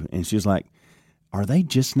 8:52 and she was like, are they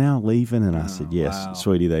just now leaving? And I said, yes,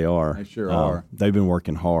 sweetie, they are. They sure are. They've been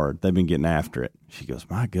working hard. They've been getting after it. She goes,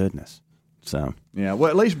 my goodness. So yeah, well,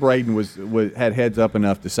 at least Braden had heads up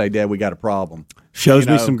enough to say, Dad, we got a problem. Shows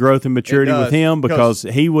me some growth and maturity with him, because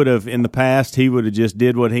he would have, in the past, just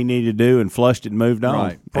did what he needed to do and flushed it and moved on.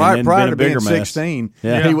 Right. Prior to being 16,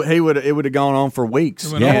 it would have gone on for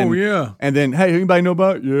weeks. And then, hey, anybody know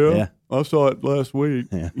about it? Yeah. I saw it last week.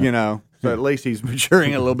 Yeah. So at least he's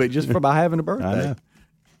maturing a little bit just by having a birthday.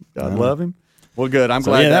 God love him. Well, good. I'm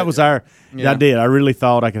glad. That was our. I did. I really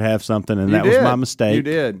thought I could have something, and that was my mistake. You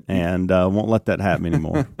did, and won't let that happen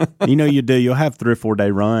anymore. You do. You'll have 3 or 4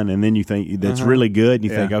 day run, and then you think that's really good. And you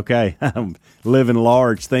think, okay, I'm living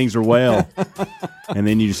large, things are well, and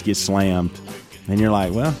then you just get slammed, and you're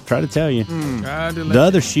like, well, try to tell you, the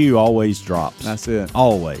other shoe always drops. That's it.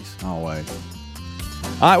 Always. All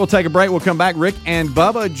right, we'll take a break. We'll come back. Rick and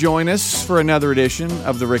Bubba join us for another edition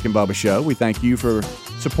of the Rick and Bubba Show. We thank you for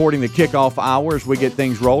supporting the kickoff hour as we get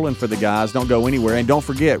things rolling for the guys. Don't go anywhere. And don't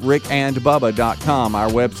forget, rickandbubba.com, our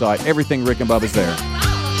website. Everything Rick and Bubba's there.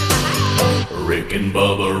 Rick and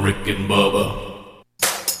Bubba, Rick and Bubba.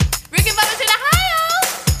 Rick and Bubba's in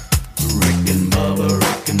Ohio. Rick and Bubba,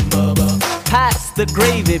 Rick and Bubba. Pass the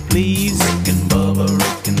gravy, please. Rick and Bubba,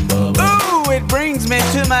 Rick and Bubba. Ooh, it brings me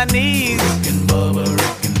to my knees. Rick and Bubba,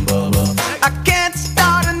 Rick and Bubba. I can't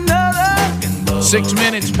start another. 6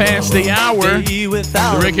 minutes past the hour. The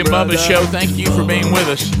Rick and Bubba Show. Thank you for being with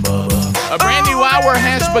us. A brand new hour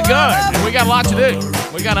has begun, and we got a lot to do.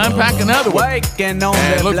 We got to unpack another one. And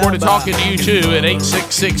look forward to talking to you, too, at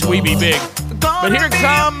 866-WE-BE-BIG. But here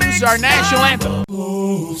comes our national anthem.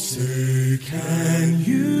 Oh, say, can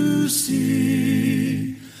you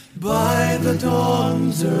see by the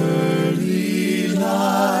dawn's early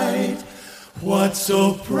light what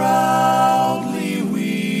so proudly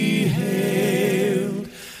we hailed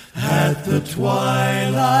at the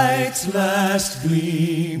twilight's last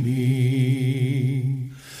gleaming,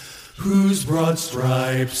 whose broad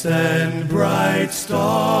stripes and bright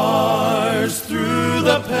stars through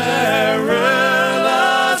the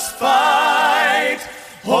perilous fight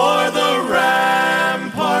o'er the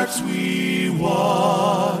ramparts we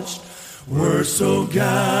watched were so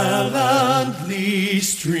gallantly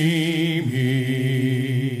streaming,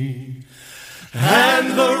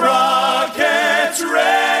 and the rocket's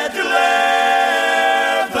red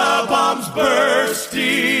glare, the bombs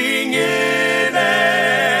bursting in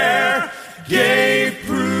air, gave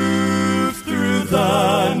proof through the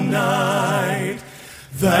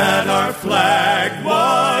flag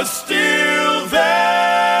was still there.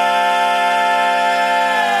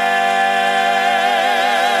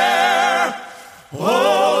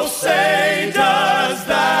 Oh, say does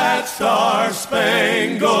that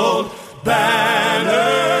star-spangled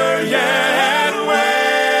banner yet wave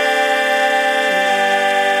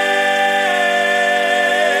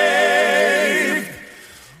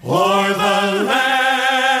o'er the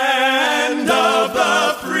land of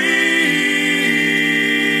the free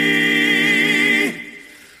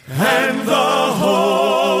and the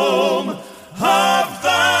home of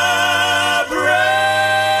the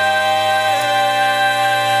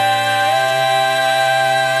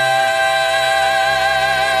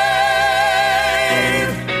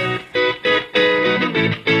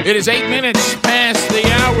It is 8 minutes past the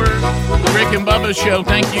hour. The Rick and Bubba Show.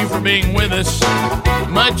 Thank you for being with us.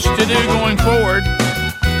 Much to do going forward.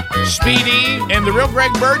 Speedy and the real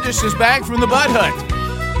Greg Burgess is back from the Bud Hut.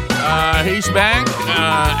 He's back.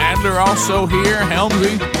 Adler also here.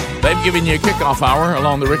 Helmsy. They've given you a kickoff hour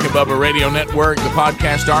along the Rick and Bubba Radio Network, the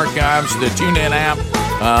podcast archives, the TuneIn app,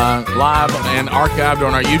 live and archived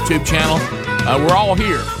on our YouTube channel. We're all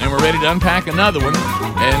here, and we're ready to unpack another one,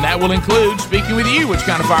 and that will include speaking with you, which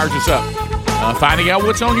kind of fires us up, finding out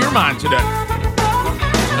what's on your mind today.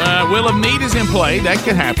 Will of Need is in play. That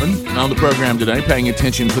could happen on the program today, paying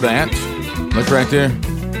attention for that. Look right there.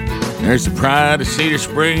 There's the pride of Cedar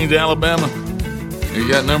Springs, Alabama. He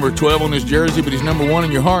got number 12 on his jersey, but he's number 1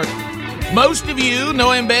 in your heart. Most of you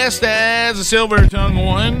know him best as the silver-tongued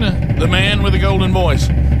one, the man with the golden voice,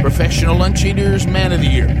 professional lunch eater's man of the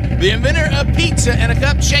year, the inventor of pizza and a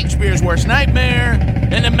cup, Shakespeare's worst nightmare,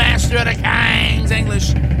 and the master of the King's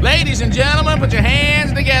English. Ladies and gentlemen, put your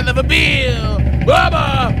hands together for Bill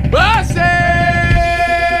Bubba Bussey!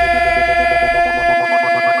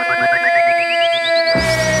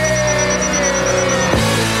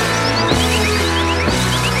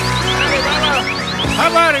 How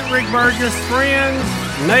about it, Rick Burgess? Friends,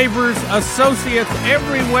 neighbors, associates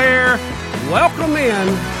everywhere, welcome in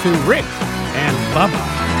to Rick and Bubba.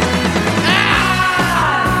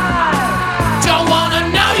 Don't wanna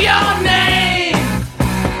know your name,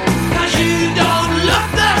 'cause you don't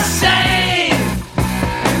look the same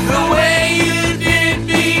the way you did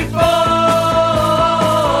before.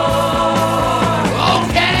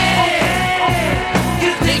 Okay,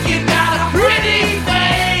 you think you got a pretty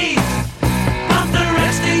face, but the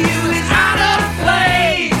rest of you is out of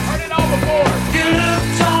place. Heard it all before. You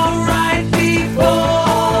looked alright before.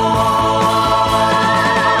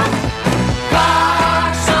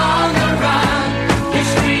 Fox on the run, you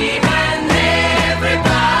scream and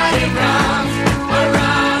everybody runs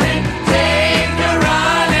around and take a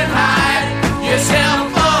run and hide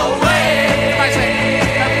yourself away.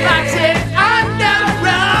 The fox said, I'm gonna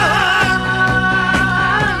run.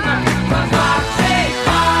 The fox said,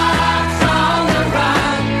 fox on the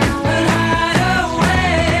run and hide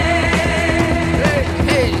away.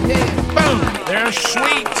 Hey, boom! There's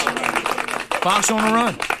Sweet. Fox on the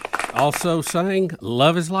Run. Also sang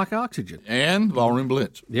Love is Like Oxygen. And Ballroom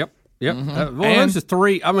Blitz. Yep. Well, And- those are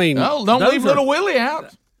three. I mean, No, don't those leave are- Little Willie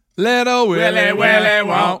out. Little Willie, Willie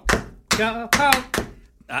won't.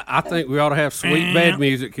 I think we ought to have sweet bed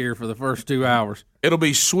music here for the first 2 hours. It'll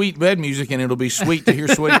be sweet bed music, and it'll be sweet to hear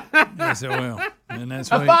Sweet. Yes, it will. And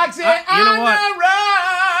that's A what fox said, you know "On what? the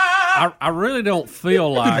run." I really don't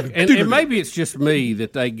feel like, and maybe it's just me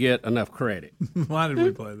that they get enough credit. Why did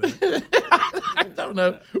we play that? I don't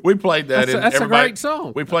know. We played that. That's a great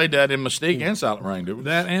song. We played that in Mystique and Silent Rain, didn't we?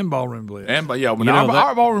 That and Ballroom Blitz. And but yeah, You know,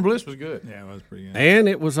 our Ballroom Bliss was good. Yeah, it was pretty good. And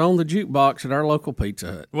it was on the jukebox at our local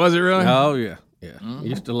Pizza Hut. Was it really? Oh, yeah.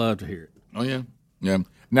 Used to love to hear it. Oh yeah, yeah.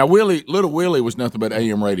 Now Little Willie was nothing but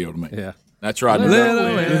AM radio to me. Yeah. That's right. Little I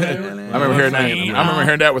remember hearing that. I remember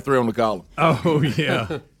hearing that with Three on the Column. Oh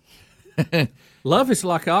yeah. Love is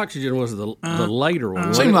Like Oxygen was the later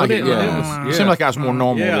one. Seemed like it. Yeah. Seemed like I was more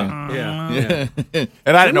normal then. Yeah.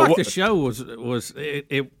 And I didn't know like what the show was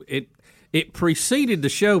it preceded the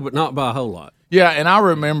show, but not by a whole lot. Yeah, and I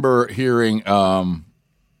remember hearing when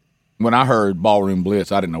I heard Ballroom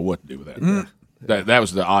Blitz, I didn't know what to do with that. That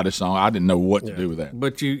was the oddest song. I didn't know what to do with that.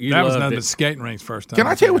 But you That was loved none it. but skating rinks first time. Can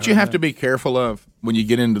I tell you what you have to be careful of when you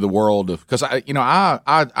get into the world of? Because I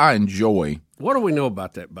enjoy. What do we know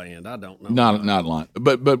about that band? I don't know. Not a lot,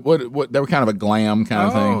 but what they were kind of a glam kind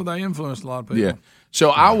of thing. Oh, they influenced a lot of people. Yeah. So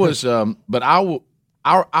I was, but I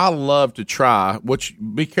love to try. Which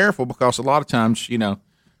be careful because a lot of times, we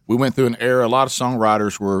went through an era. A lot of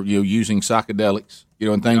songwriters were using psychedelics,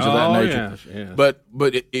 and things of that nature. Yeah.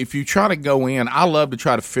 But if you try to go in, I love to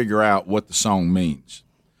try to figure out what the song means.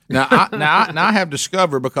 Now I have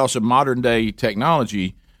discovered because of modern day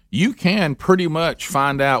technology, you can pretty much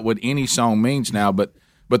find out what any song means now. But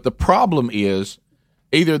the problem is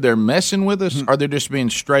either they're messing with us or they're just being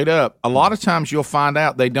straight up. A lot of times you'll find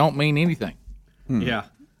out they don't mean anything. Yeah.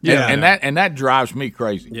 And that drives me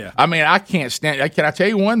crazy. Yeah. I mean, I can't stand. Can I tell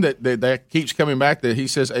you one that keeps coming back that he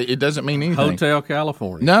says it doesn't mean anything? Hotel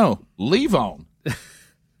California. No, Leave On.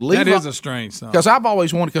 That is a strange song. Because I've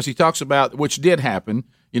always wanted, because he talks about, which did happen,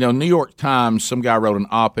 New York Times, some guy wrote an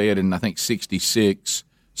op-ed in, I think, 1966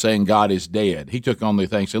 saying God is dead. He took on the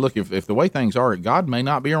thing, said, look, if the way things are, God may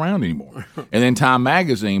not be around anymore. And then Time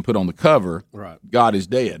Magazine put on the cover, God is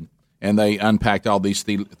dead. And they unpacked all these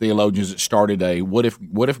theologians that started what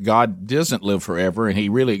if God doesn't live forever and he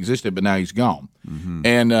really existed, but now he's gone? Mm-hmm.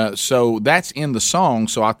 And so that's in the song.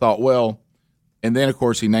 So I thought, well, and then, of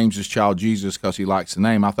course, he names his child Jesus because he likes the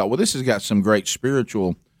name. I thought, well, this has got some great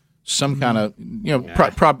spiritual, some kind of,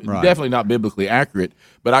 definitely not biblically accurate.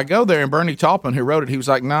 But I go there, and Bernie Taupin, who wrote it, he was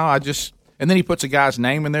like, no, and then he puts a guy's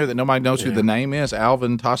name in there that nobody knows who the name is.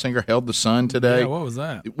 Alvin Tossinger held the Sun today. Yeah, what was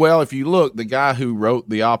that? Well, if you look, the guy who wrote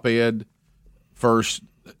the op-ed first,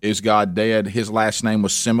 Is God Dead? His last name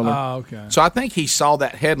was similar. Oh, okay. So I think he saw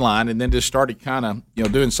that headline and then just started kind of,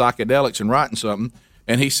 doing psychedelics and writing something.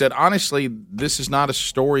 And he said, honestly, this is not a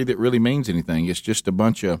story that really means anything. It's just a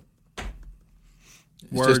bunch of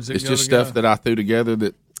words. It's just stuff that I threw together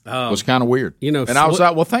that was kind of weird. And I was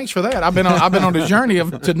like, well, thanks for that. I've been on a journey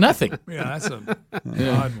to nothing. Yeah, that's an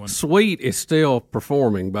odd one. Sweet is still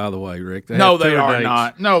performing, by the way, Rick. They are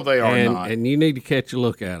not. No, they are not. And you need to catch a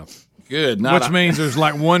look at them. Good. Which means there's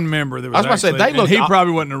like one member that was. I was about to say they looked. He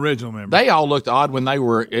probably wasn't an original member. They all looked odd when they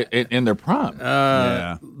were in their prime.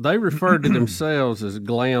 They referred to themselves as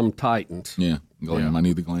Glam Titans. Yeah, Glam. I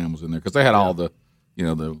knew the glam was in there because they had all the,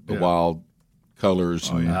 the wild colors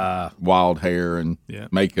and wild hair and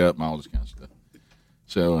makeup and all this kind of stuff.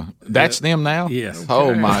 So that's them now? Yes.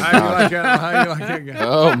 Oh, my God. How you like that guy?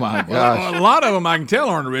 Oh, my gosh. Well, a lot of them I can tell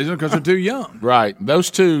aren't original because they're too young. Right.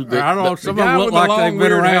 Those two. I don't know. Some of them look like they've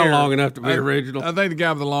been around long enough to be original. I think the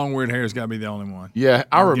guy with the long, weird hair has got to be the only one. Yeah,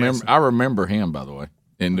 I remember him, by the way,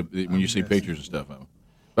 when you see pictures and stuff of him.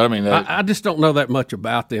 But I mean, I just don't know that much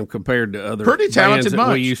about them compared to other pretty talented bands bunch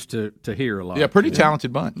that we used to hear a lot. Yeah, pretty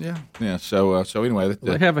talented bunch. Yeah. So anyway,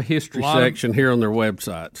 they have a history section here on their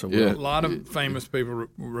website. So a lot of famous people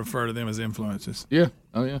refer to them as influences. Yeah.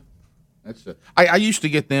 Oh yeah. That's I used to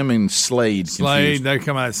get them in Slade. Slade, they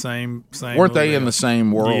come out the same. Weren't they in the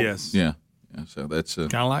same world? Yes. Yeah. So that's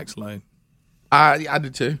kind of like Slade. I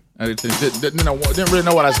did too. Didn't really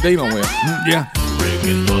know what I was dealing with. Yeah.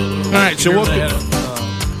 All right. So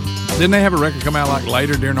didn't they have a record come out like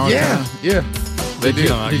later during our time? Yeah, they did.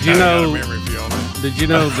 Did you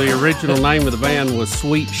know the original name of the band was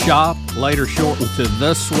Sweet Shop, later shortened to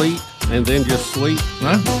The Sweet, and then just Sweet?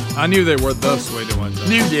 Huh? I knew they were The Sweet at one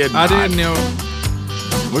time. You did. I didn't know.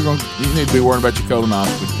 You need to be worrying about your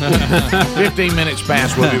colonoscopy. 15 minutes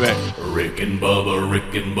past. We'll be back. Rick and Bubba,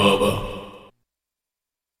 Rick and Bubba.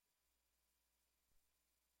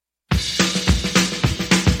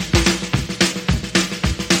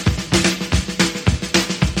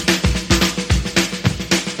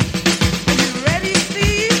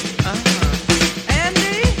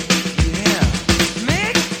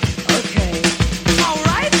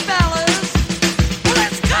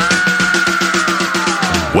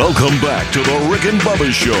 Welcome back to the Rick and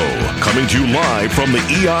Bubba Show, coming to you live from the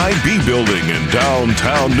EIB building in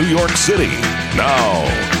downtown New York City. Now,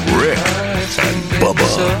 Rick and Bubba.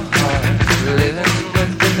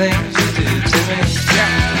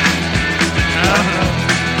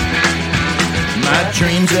 My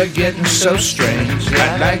dreams are getting so strange.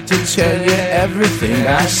 I'd like to tell you everything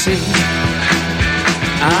I see.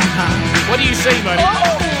 What do you see, buddy?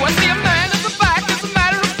 Oh, I see a man in the back. As a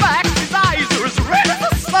matter of fact, his eyes are as red as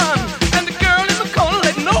the sun. And the girl in the corner,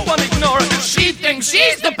 let no one ignore her. She thinks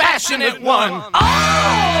she's the passionate one. Oh,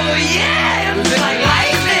 yeah, it was like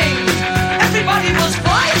lightning. Everybody was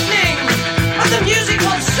frightening, but the music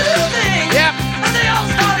was soothing. Yep. And they all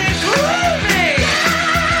started grooving.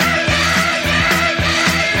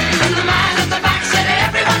 And the man at the back said,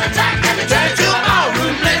 everyone attack, and they turned to a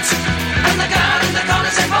ballroom blitz. And the girl in the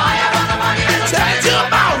corner said, fire on the money, and it'll turn to a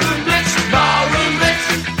ballroom blitz. Ballroom blitz.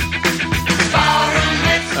 Ballroom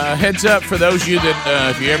blitz. Heads up for those of you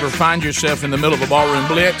that, if you ever find yourself in the middle of a ballroom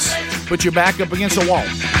blitz, put your back up against the wall.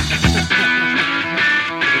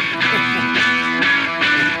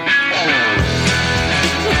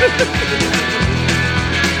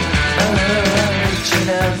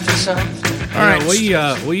 All right,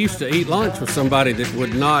 We used to eat lunch with somebody that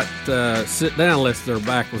would not sit down unless their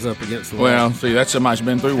back was up against the wall. Well, see, that's somebody's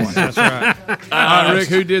been through one. That's right. Rick,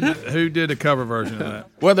 who did the cover version of that?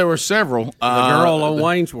 Well, there were several. The girl on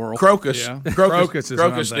Wayne's World. Crocus. Yeah. Crocus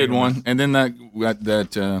did one, and then that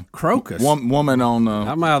Crocus. woman on.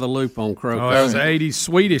 I'm out of the loop on Crocus. Oh, that was 80s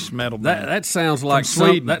Swedish metal band. That sounds like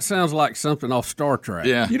Sweden. that sounds like something off Star Trek.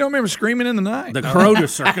 Yeah. You don't remember Screaming in the Night? The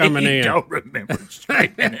Crotus are coming in. I don't remember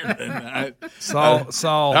Screaming in the Night.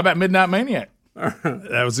 Saw. How about Midnight Maniac?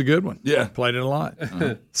 That was a good one. Yeah. Played it a lot.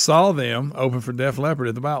 Saw them open for Def Leppard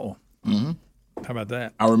at the Bowl. Mm-hmm. How about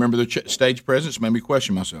that? I remember the stage presence. Made me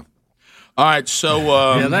question myself. All right, so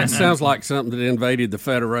yeah, that sounds like something that invaded the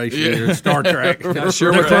Federation or Star Trek.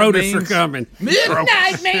 Sure, the Crotus are coming.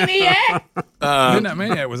 Midnight Maniac. Midnight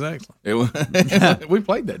Maniac was excellent. We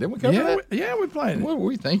played that, didn't we? Cover that? Yeah, we played it. What were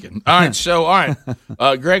we thinking? All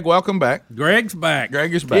right, Greg, welcome back. Greg's back.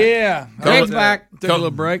 Greg is back. Yeah, Greg's back. Took a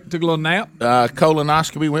little break. Took a little nap.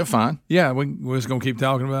 Colonoscopy went fine. Yeah, we're just gonna keep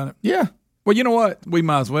talking about it. Yeah. Well, you know what? We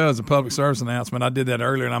might as well as a public service announcement. I did that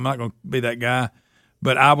earlier, and I'm not going to be that guy.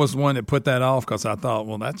 But I was one that put that off because I thought,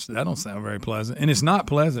 well, that don't sound very pleasant. And it's not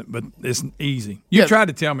pleasant, but it's easy. You tried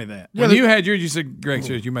to tell me that. When you had yours, you said, Greg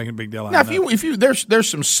says you're making a big deal out of it. Now, if you there's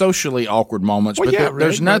some socially awkward moments, but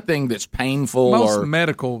there's nothing that's painful. Most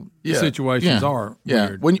medical situations are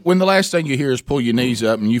weird. When the last thing you hear is pull your knees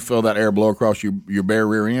up and you feel that air blow across your bare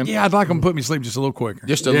rear end. Yeah, I'd like them to put me to sleep just a little quicker.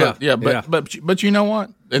 Just a little, but you know what?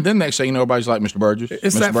 And then next thing you know, everybody's like, Mr. Burgess.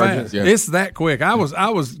 It's Mr. that Burgess. fast. Yeah. It's that quick. I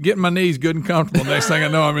was getting my knees good and comfortable. Next thing I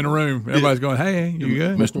know, I'm in a room. Everybody's going, "Hey, you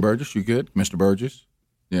good, Mr. Burgess? You good, Mr. Burgess?"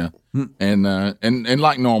 Yeah, and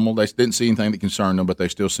like normal, they didn't see anything that concerned them, but they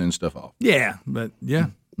still send stuff off. Yeah, but yeah.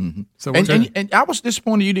 Mm-hmm. So and I was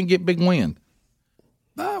disappointed you didn't get big wind.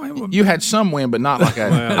 You had some wind, but not like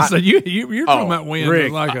a. So you're talking about wind,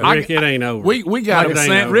 Rick. like Rick, it ain't over. We got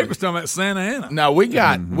Rick was talking about Santa Ana. No, we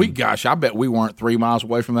gosh, I bet we weren't 3 miles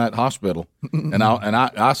away from that hospital, and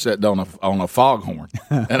I sat on a foghorn,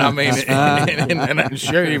 and I mean, and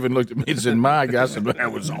Sherry even looked at me and said, "My God," I said,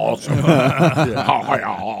 "That was awesome."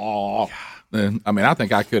 I mean, I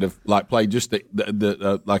think I could have played just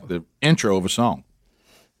the intro of a song.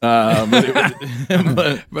 But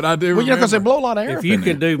I do. Well, because they blow a lot of air. If you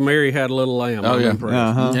can do "Mary Had a Little Lamb," I'm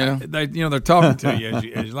impressed. Yeah, they're talking to you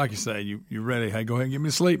as you like you say. You're ready. Hey, go ahead and get me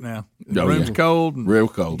to sleep now. The room's cold, and real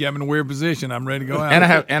cold. You got me in a weird position. I'm ready to go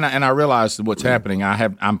out. And I realized what's happening.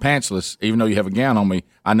 I'm pantsless, even though you have a gown on me.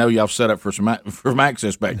 I know y'all set up for some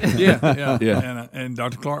access back there. Yeah. And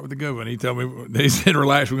Dr. Clark with the good one. He told me, he said,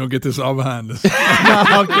 "Relax, we're gonna get this all behind us."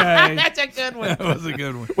 Okay, that's a good one. That was a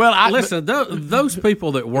good one. Well, listen, those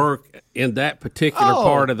people that work in that particular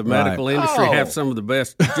part of the medical industry have some of the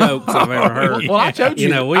best jokes I've ever heard. Well, I told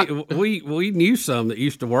you, we knew some that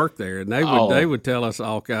used to work there, and they would tell us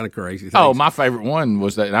all kind of crazy things. Oh, my favorite one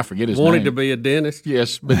was that, and I forget his name. Wanted to be a dentist.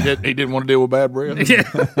 Yes, but he didn't want to deal with bad breath. Yeah,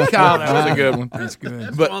 God, that was a good one. That's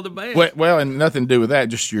good. That's one of the best. Well, and nothing to do with that.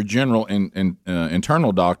 Just your general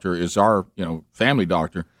internal doctor is our family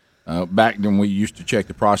doctor. Back when we used to check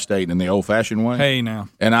the prostate in the old-fashioned way. Hey, now.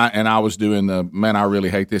 And I was doing man, I really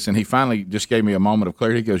hate this. And he finally just gave me a moment of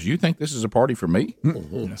clarity. He goes, "You think this is a party for me?"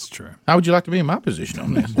 That's true. How would you like to be in my position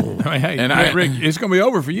on this? Hey, Rick, it's going to be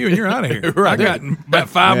over for you, and you're out of here. Right. I got about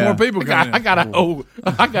 5 more people coming. I got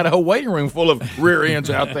a whole waiting room full of rear ends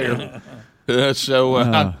out there.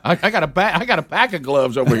 I got a pack of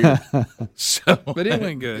gloves over here. But it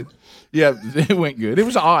went good. Yeah, it went good. It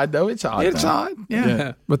was odd though. It's odd. It's odd.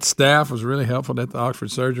 Yeah. But the staff was really helpful at the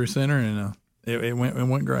Oxford Surgery Center, and it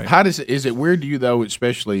went great. How is it weird to you though,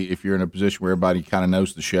 especially if you're in a position where everybody kind of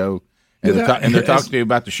knows the show? And they're talking to you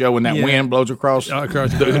about the show when that wind blows across.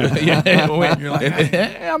 Across You're like,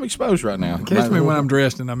 I'm exposed right now. Catch me when I'm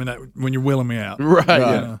dressed, and when you're willing me out. Right.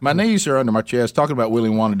 Yeah. My knees are under my chest. Talking about Willy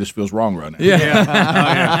Wonka just feels wrong right now.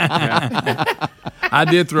 Yeah. I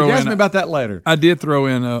did throw in. Ask me about that later. I did throw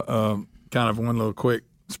in a kind of one little quick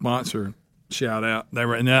sponsor shout out. They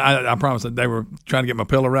were, and I promise that they were trying to get my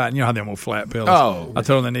pillow right. And you know how them old flat pillows. Oh, I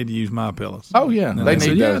told them they need to use my pillows. Oh yeah, they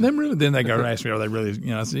need. Yeah, them really. Then they go ask me, are they really?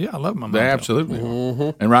 I said, yeah, I love them. They absolutely.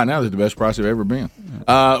 And right now they're the best price they've ever been.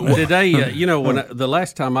 Did they? When the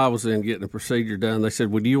last time I was in getting a procedure done, they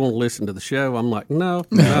said, "Well, do you want to listen to the show?" I'm like, "No,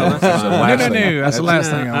 that's the last thing. That's the last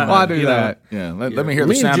thing I want. Well, I do that. Yeah, let me hear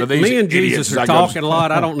the sound of these. Me and Jesus are talking a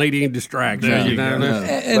lot. I don't need any distractions.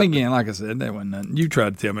 And again, like I said, that wasn't nothing. You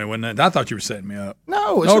tried to tell me it wasn't nothing. I thought you were setting me up.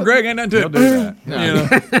 No, Greg, ain't nothing to it. Do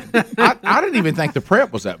that. I didn't even think the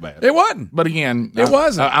prep was that bad. It wasn't. But again, it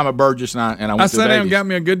wasn't. I'm a Burgess, and I sat down and got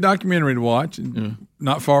me a good documentary to watch. And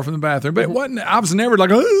not far from the bathroom, but it wasn't. I was never like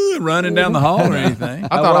running down the hall or anything.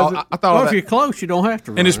 I thought Well, if you're close, you don't have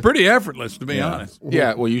to run. And it's pretty effortless, to be honest.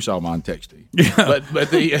 Yeah, well, you saw mine text to you. Yeah. But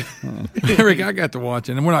the Rick, I got to watch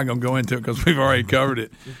it, and we're not going to go into it because we've already covered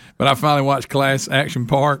it. But I finally watched Class Action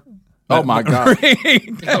Park. Oh, my God.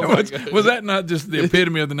 Was that not just the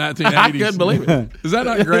epitome of the 1980s? I couldn't believe it. Is that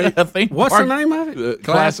not great? What's the name of it?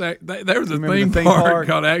 There was a theme park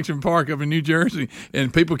called Action Park up in New Jersey,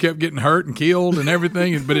 and people kept getting hurt and killed and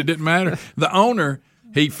everything, but it didn't matter. The owner,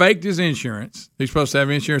 he faked his insurance. He's supposed to have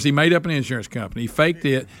insurance. He made up an insurance company. He faked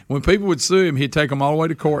it. When people would sue him, he'd take them all the way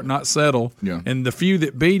to court, not settle. Yeah. And the few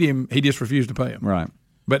that beat him, he just refused to pay them. Right.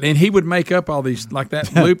 And he would make up all these, like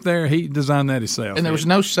that loop there. He designed that himself. And there was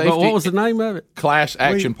no safety. But what was the name of it? Class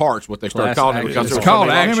Action Parks, what they started calling it. Because It's called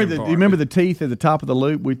Action Do Park. you remember the teeth at the top of the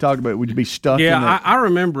loop we talked about? Would you be stuck in Yeah, I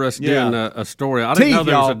remember us doing a story. I didn't Teeth, know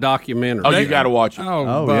there was y'all. a documentary. Oh, you got to watch it.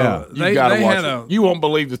 Oh, yeah. You got to watch it. You won't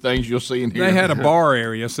believe the things you'll see in here. They had a bar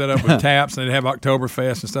area set up with taps, and they'd have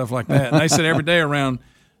Oktoberfest and stuff like that. And they said every day around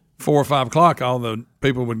 4 or 5 o'clock, all the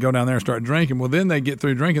people would go down there and start drinking. Well, then they get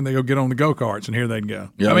through drinking, they go get on the go-karts, and here they'd go.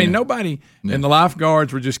 Yeah, I mean, nobody, and the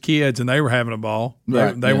lifeguards were just kids, and they were having a ball.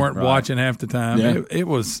 They weren't watching half the time. Yeah. It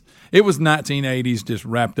was 1980s just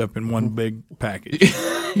wrapped up in one big package.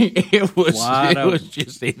 it was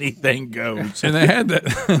just anything goes. And they had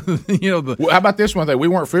that, How about this one thing? We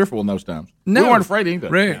weren't fearful in those times. No. We weren't afraid of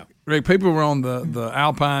anything. Rick, people were on the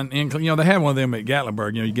Alpine incline. They had one of them at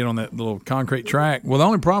Gatlinburg. You get on that little concrete track. Well, the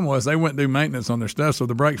only problem was they wouldn't do maintenance on their stuff, so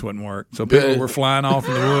the brakes wouldn't work. So people were flying off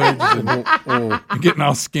in the woods and getting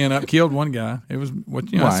all skin up. Killed one guy. It was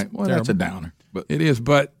Right. Well, that's a downer. But it is.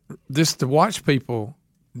 But just to watch people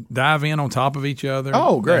dive in on top of each other.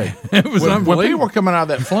 Oh, great! It was unbelievable. When people were coming out of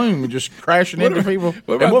that flume and just crashing into people.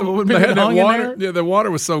 What about they had that water? Yeah, the water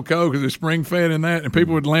was so cold because it was spring fed in that, and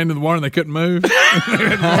people would land in the water and they couldn't move. It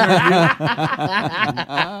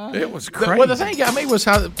was crazy. Well, the thing got me was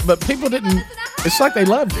how, but people didn't. It's like they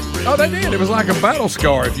loved it. Oh, they did. It was like a battle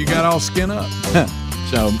scar if you got all skin up.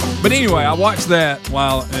 So, but anyway, I watched that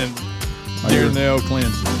during the old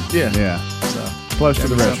cleansing. Yeah, Yeah. So Close to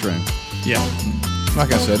the restroom. yeah.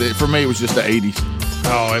 like I said, for me it was just the 80s.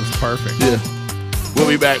 Oh, it was perfect. Yeah. We'll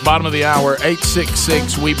be back. Bottom of the hour,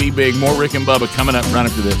 866 We Be Big. More Rick and Bubba coming up right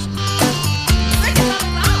after this.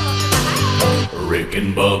 Rick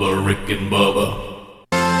and Bubba, Rick and Bubba.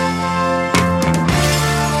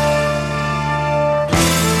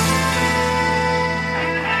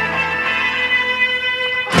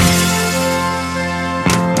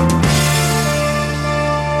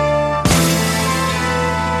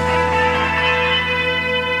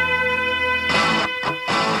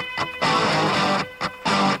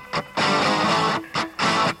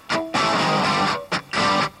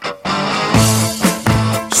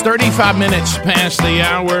 It's 35 minutes past the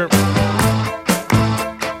hour.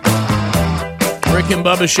 Rick and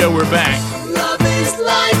Bubba Show, we're back. Love is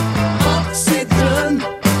like oxygen.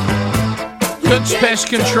 Cook's Pest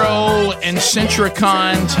Control and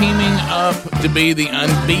Centricon teaming up to be the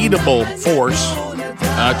unbeatable force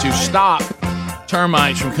to stop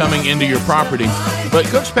termites from coming into your property. But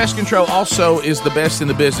Cook's Pest Control also is the best in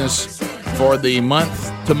the business for the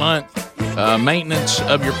month-to-month maintenance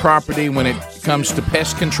of your property when it comes to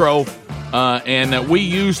pest control. And we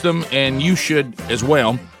use them, and you should as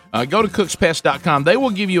well. Go to cookspest.com. They will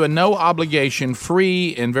give you a no-obligation,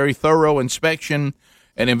 free and very thorough inspection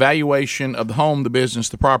and evaluation of the home, the business,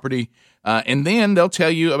 the property. And then they'll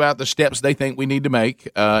tell you about the steps they think we need to make.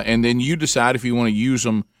 And then you decide if you want to use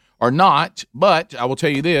them or not. But I will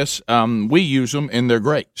tell you this, we use them, and they're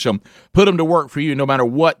great. So put them to work for you no matter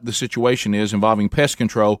what the situation is involving pest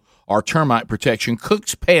control or termite protection.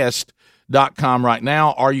 Cookspest.com right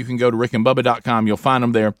now, or you can go to rickandbubba.com. You'll find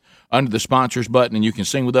them there under the sponsors button, and you can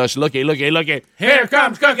sing with us. Looky, looky, looky. Here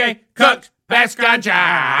comes Cookie. Cook's Pest Control. All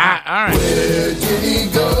right. Where did he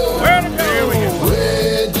go? Where did we go?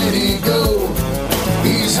 Where did he go?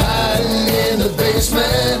 He's hiding in the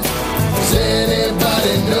basement. Does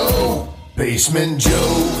anybody know? Basement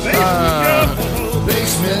Joe.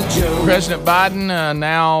 Basement Joe. President Biden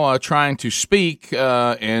now trying to speak,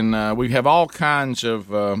 and we have all kinds of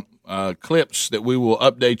clips that we will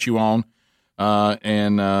update you on.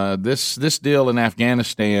 And this deal in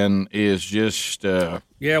Afghanistan is just yeah.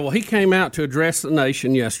 Well, he came out to address the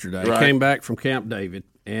nation yesterday. Right. He came back from Camp David,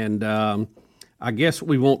 and I guess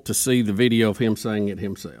we want to see the video of him saying it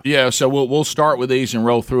himself. yeah. So we'll start with these and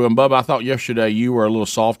roll through them. Bubba, I thought yesterday you were a little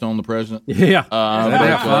soft on the president. Yeah, isn't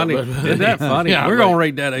that funny? Isn't that funny? Yeah, We're gonna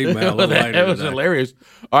read that email later. That was today. hilarious.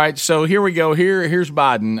 All right, so here we go. Here's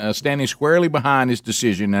Biden standing squarely behind his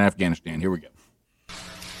decision in Afghanistan. Here we go.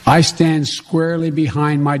 I stand squarely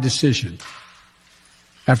behind my decision.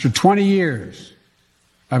 After 20 years,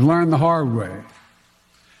 I've learned the hard way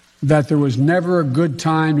that there was never a good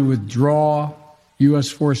time to withdraw U.S.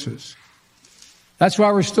 forces. That's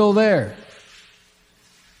why we're still there.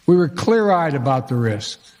 We were clear-eyed about the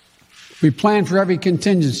risks. We planned for every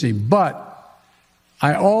contingency, but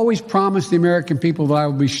I always promised the American people that I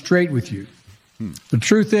would be straight with you. The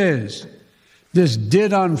truth is, this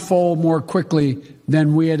did unfold more quickly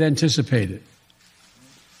than we had anticipated.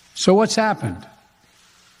 So what's happened?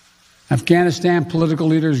 Afghanistan political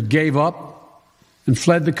leaders gave up and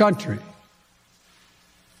fled the country.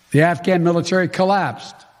 The Afghan military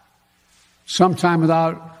collapsed, sometime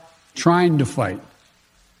without trying to fight.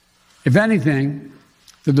 If anything,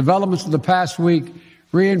 the developments of the past week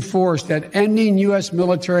reinforced that ending U.S.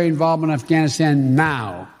 military involvement in Afghanistan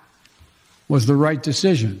now was the right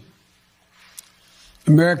decision.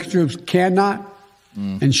 American troops cannot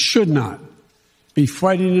and should not be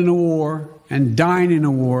fighting in a war and dying in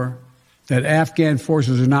a war that Afghan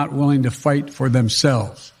forces are not willing to fight for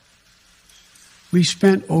themselves. We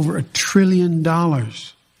spent over $1 trillion.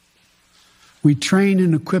 We trained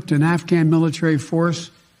and equipped an Afghan military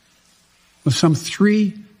force of some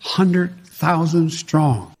 300,000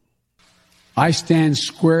 strong. I stand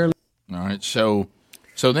squarely. All right, so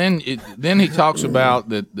then he talks about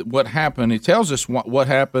that what happened. He tells us what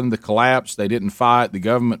happened, the collapse. They didn't fight. The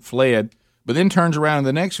government fled, but then turns around in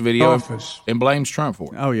the next video and blames Trump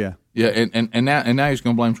for it. Oh yeah, yeah, and now he's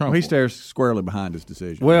going to blame Trump. Well, he for stares squarely behind his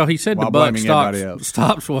decision. Well, he said the buck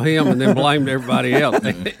stops with him, and then blamed everybody else.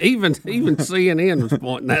 even CNN was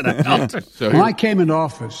pointing that out. When I came into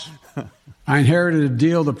office, I inherited a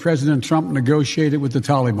deal that President Trump negotiated with the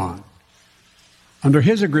Taliban. Under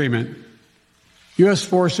his agreement, U.S.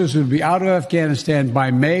 forces would be out of Afghanistan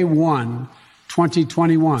by May 1,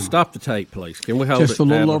 2021. Stop the tape, please. Can we hold Just a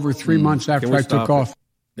little over 3 months after I took off.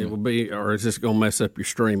 It will be, or is this going to mess up your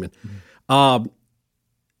streaming?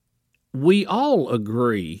 We all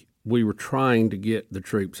agree we were trying to get the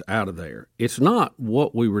troops out of there. It's not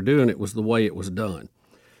what we were doing, it was the way it was done.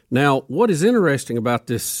 Now, what is interesting about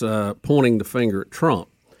this pointing the finger at Trump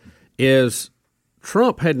is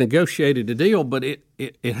Trump had negotiated a deal, but it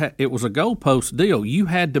was a goalpost deal. You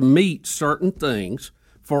had to meet certain things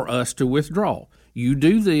for us to withdraw. You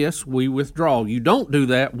do this, we withdraw. You don't do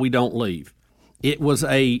that, we don't leave. It was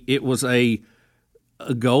a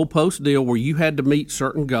goalpost deal where you had to meet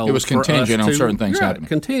certain goals. It was contingent on certain things happening.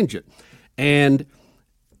 Contingent. And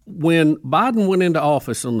when Biden went into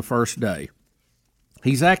office on the first day,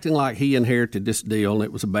 he's acting like he inherited this deal and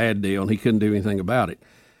it was a bad deal and he couldn't do anything about it.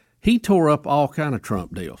 He tore up all kind of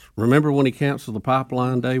Trump deals. Remember when he canceled the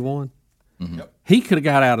pipeline day one? Mm-hmm. Yep. He could have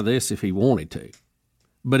got out of this if he wanted to,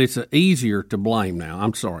 but it's easier to blame now.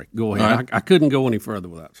 I'm sorry. Go ahead. Right. I couldn't go any further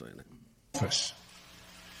without saying it.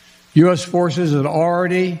 U.S. forces had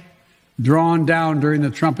already drawn down during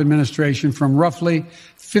the Trump administration from roughly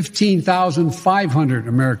 15,500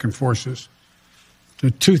 American forces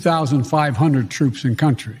to 2,500 troops in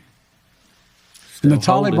country. And the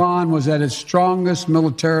Taliban was at its strongest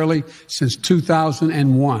militarily since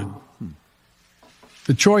 2001.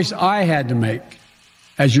 The choice I had to make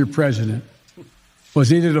as your president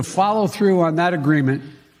was either to follow through on that agreement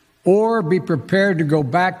or be prepared to go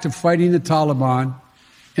back to fighting the Taliban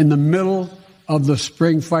in the middle of the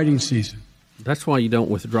spring fighting season. That's why you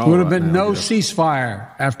don't withdraw. There would have been no ceasefire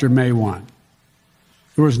after May 1.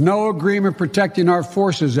 There was no agreement protecting our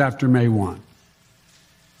forces after May 1.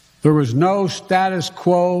 There was no status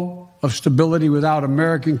quo of stability without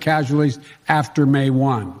American casualties after May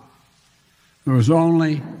 1. There was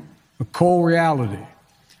only a cold reality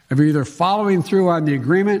of either following through on the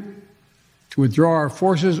agreement to withdraw our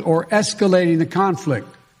forces or escalating the conflict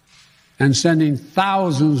and sending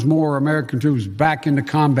thousands more American troops back into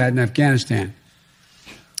combat in Afghanistan,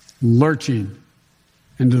 lurching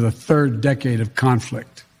into the third decade of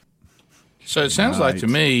conflict. So it sounds like to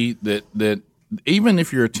me that even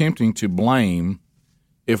if you're attempting to blame,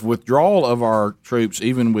 if withdrawal of our troops,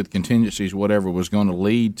 even with contingencies, whatever, was going to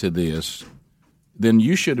lead to this, then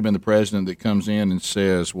you should have been the president that comes in and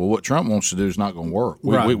says, well, what Trump wants to do is not going to work.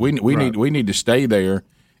 We need to stay there.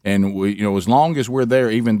 And we, as long as we're there,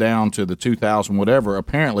 even down to the 2,000, whatever,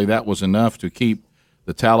 apparently that was enough to keep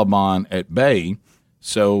the Taliban at bay.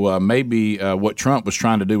 So maybe what Trump was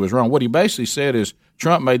trying to do was wrong. What he basically said is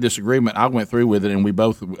Trump made this agreement, I went through with it, and we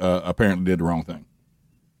both apparently did the wrong thing.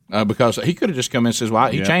 Because he could have just come in and says,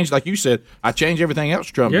 well, he changed, like you said, I changed everything else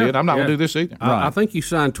Trump did. I'm not going to do this either. I think you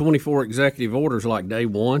signed 24 executive orders like day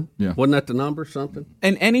one. Yeah. Wasn't that the number, something?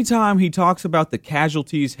 And anytime he talks about the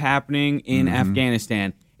casualties happening in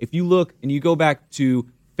Afghanistan, if you look and you go back to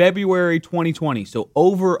February 2020, so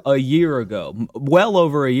over a year ago, well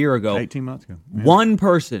over a year ago. 18 months ago. Yeah. One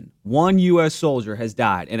person, one U.S. soldier has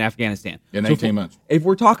died in Afghanistan. In 18 months. If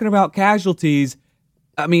we're talking about casualties,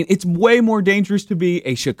 I mean, it's way more dangerous to be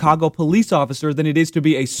a Chicago police officer than it is to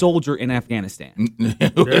be a soldier in Afghanistan.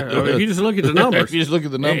 If you just look at the numbers.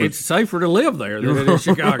 It's safer to live there than it is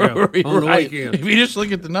Chicago on the weekend. If you just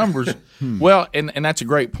look at the numbers. Well, and that's a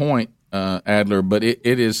great point, Adler, but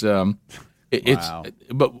it is Wow.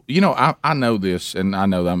 But, I know this, and I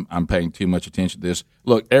know that I'm paying too much attention to this.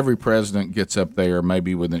 Look, every president gets up there,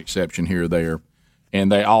 maybe with an exception here or there,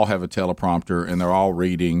 and they all have a teleprompter, and they're all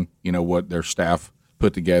reading, what their staff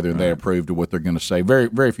put together, and they approve of what they're going to say. Very,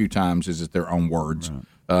 very few times is it their own words,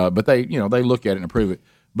 but they look at it and approve it.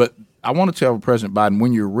 But I want to tell President Biden,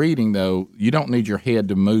 when you're reading, though, you don't need your head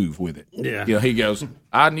to move with it. Yeah. He goes,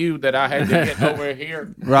 I knew that I had to get over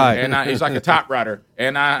here. Right. And he's like a typewriter,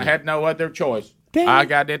 and I had no other choice. Ding. I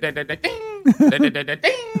got ding.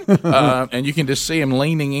 And you can just see him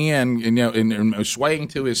leaning in, and swaying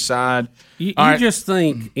to his side. You just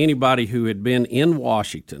think anybody who had been in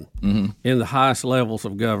Washington in the highest levels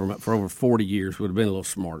of government for over 40 years would have been a little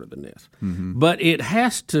smarter than this. But it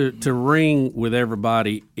has to ring with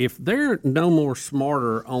everybody. If they're no more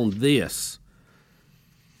smarter on this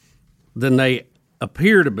than they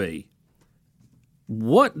appear to be,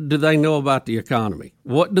 what do they know about the economy?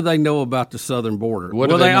 What do they know about the southern border?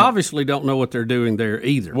 They obviously don't know what they're doing there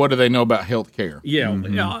either. What do they know about health care? Yeah,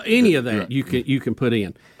 any of that you can put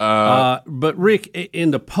in. But Rick,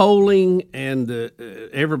 in the polling and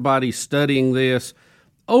everybody studying this,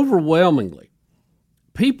 overwhelmingly,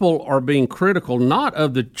 people are being critical not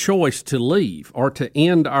of the choice to leave or to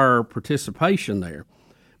end our participation there,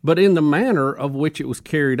 but in the manner of which it was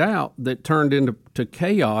carried out that turned into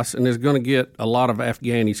chaos and is going to get a lot of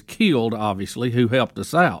Afghanis killed, obviously, who helped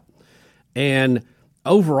us out. And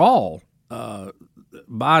overall,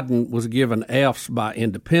 Biden was given Fs by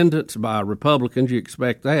independents, by Republicans, you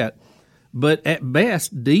expect that, but at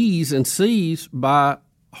best Ds and Cs by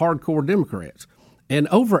hardcore Democrats. And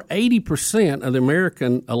over 80% of the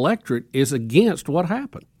American electorate is against what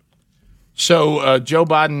happened. So Joe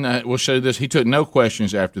Biden will show this. He took no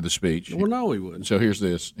questions after the speech. Well, no, he wouldn't. So here's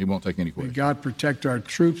this. He won't take any questions. May God protect our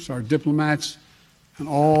troops, our diplomats, and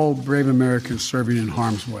all brave Americans serving in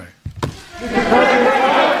harm's way.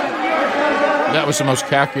 That was the most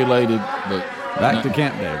calculated. Back to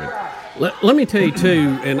Camp David. Let me tell you,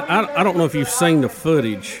 too, and I don't know if you've seen the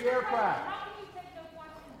footage,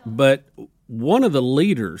 but one of the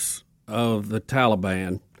leaders of the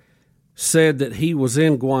Taliban said that he was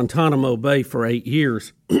in Guantanamo Bay for 8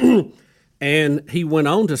 years, and he went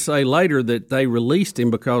on to say later that they released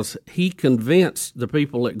him because he convinced the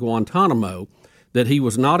people at Guantanamo that he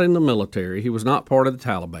was not in the military, he was not part of the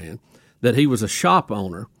Taliban, that he was a shop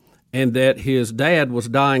owner, and that his dad was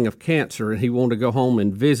dying of cancer, and he wanted to go home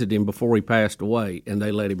and visit him before he passed away, and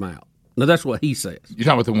they let him out. Now, that's what he says. You're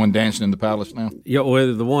talking about the one dancing in the palace now? Yeah,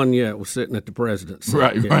 well, the one, was sitting at the president's seat.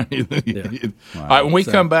 Right. Yeah. All right, when we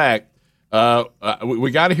come back,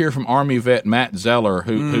 we got to hear from Army vet Matt Zeller,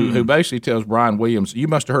 who basically tells Brian Williams, you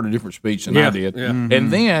must have heard a different speech than I did. Yeah.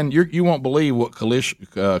 And then you won't believe what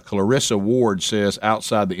Clarissa Ward says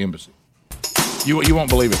outside the embassy. You won't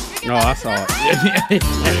believe it. No, I saw it.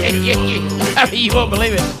 You won't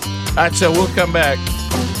believe it. All right, so we'll come back,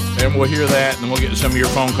 and we'll hear that, and we'll get to some of your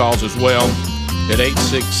phone calls as well at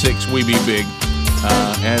 866-WE-BE-BIG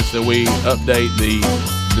as we update the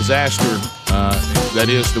disaster that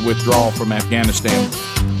is the withdrawal from Afghanistan.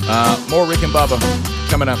 More Rick and Bubba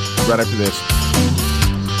coming up right after this.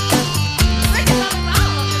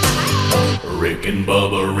 Rick and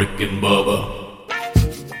Bubba, Rick and Bubba.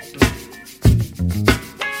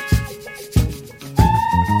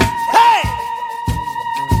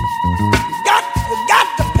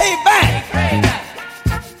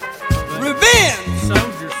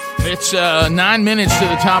 It's 9 minutes to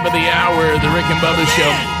the top of the hour, the Rick and Bubba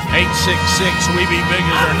Show. 866-WE-BE-BIG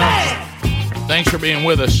is our number. Thanks for being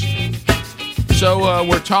with us. So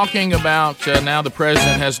we're talking about now the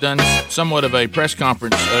president has done somewhat of a press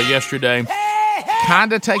conference yesterday,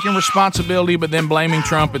 kind of taking responsibility, but then blaming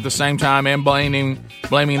Trump at the same time and blaming the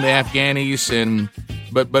Afghanis.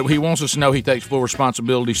 But he wants us to know he takes full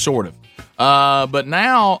responsibility, sort of. But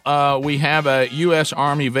now we have a U.S.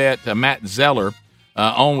 Army vet, Matt Zeller,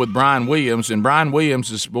 on with Brian Williams, and Brian Williams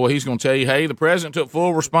is he's going to tell you, hey, the president took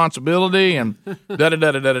full responsibility, and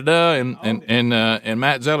and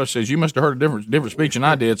Matt Zeller says you must have heard a different speech than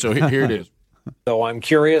I did, so here it is. So I'm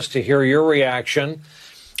curious to hear your reaction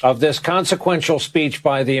of this consequential speech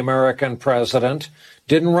by the American president.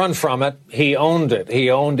 Didn't run from it. He owned it. He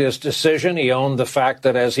owned his decision. He owned the fact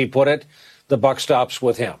that, as he put it, the buck stops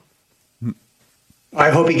with him. I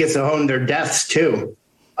hope he gets to own their deaths too.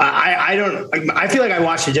 I feel like I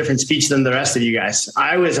watched a different speech than the rest of you guys.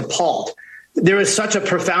 I was appalled. There was such a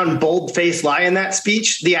profound, bold-faced lie in that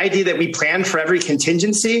speech. The idea that we planned for every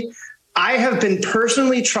contingency. I have been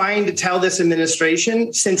personally trying to tell this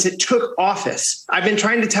administration since it took office. I've been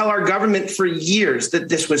trying to tell our government for years that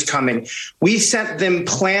this was coming. We sent them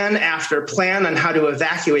plan after plan on how to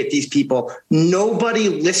evacuate these people. Nobody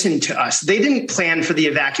listened to us. They didn't plan for the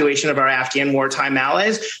evacuation of our Afghan wartime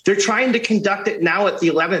allies. They're trying to conduct it now at the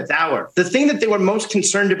 11th hour. The thing that they were most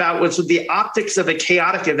concerned about was the optics of a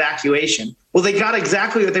chaotic evacuation. Well, they got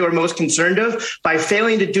exactly what they were most concerned of by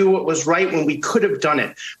failing to do what was right when we could have done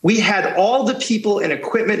it. We had all the people and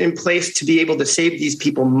equipment in place to be able to save these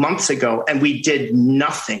people months ago, and we did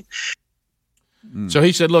nothing. So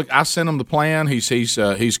he said, look, I sent him the plan.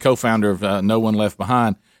 He's co-founder of No One Left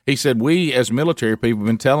Behind. He said, we as military people have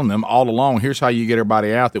been telling them all along, here's how you get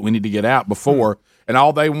everybody out that we need to get out before. And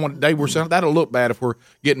all they were saying, that'll look bad if we're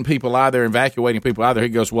getting people out there, evacuating people out there. He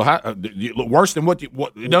goes, well, how, you look worse than what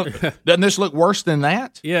doesn't this look worse than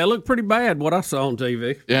that? Yeah, it looked pretty bad what I saw on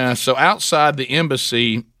TV. Yeah, so outside the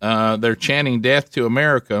embassy, they're chanting death to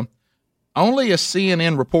America. Only a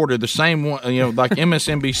CNN reporter, the same one, like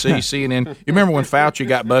MSNBC, CNN. You remember when Fauci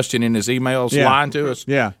got busted in his emails lying to us?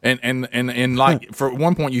 Yeah. And like for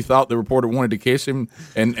one point you thought the reporter wanted to kiss him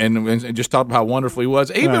and just talked about how wonderful he was.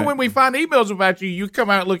 Even when we find emails about you, you come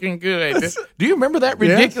out looking good. Do you remember that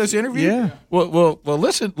ridiculous interview? Yeah. Well,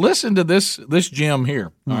 listen to this gem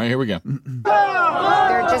here. All right, here we go.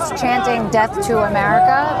 They're just chanting death to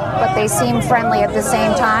America, but they seem friendly at the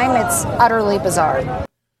same time. It's utterly bizarre.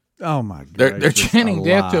 Oh, my God. They're chanting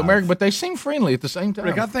death to America, but they seem friendly at the same time.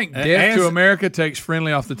 Rick, I think death to America takes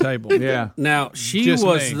friendly off the table. Yeah. Now, she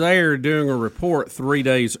was there doing a report 3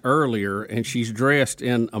 days earlier, and she's dressed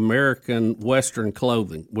in American Western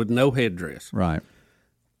clothing with no headdress. Right.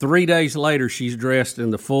 3 days later, she's dressed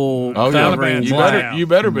in the full Taliban. You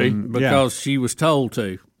better be. Because she was told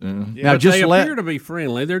to. Now, they appear to be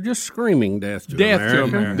friendly. They're just screaming death to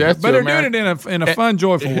America. But they're doing it in a fun,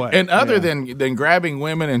 joyful way. And other than grabbing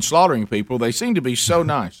women and slaughtering people, they seem to be so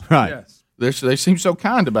nice. Right. Yes. They seem so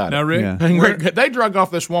kind about it. Now, Rick, they drug off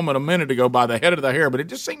this woman a minute ago by the head of the hair, but it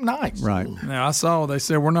just seemed nice. Right. Now, they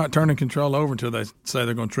said we're not turning control over until they say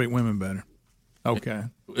they're going to treat women better. Okay.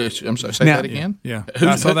 I'm sorry, say that again? Yeah.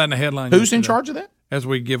 I saw that in the headline. Who's in charge of that? As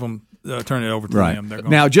we give them, turn it over to them. They're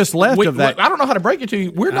now, just left of that. I don't know how to break it to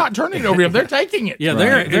you. We're not turning it over to them. They're taking it. Yeah,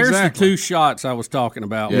 there's the two shots I was talking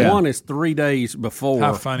about. Yeah. One is 3 days before.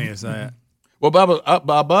 How funny is that? Well, Bubba, up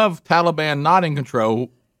above Taliban not in control,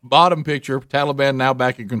 bottom picture, Taliban now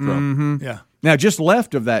back in control. Mm-hmm. Yeah. Now, just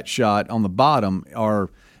left of that shot on the bottom are,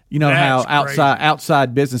 That's how great.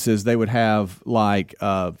 outside businesses, they would have like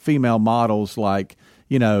female models, like,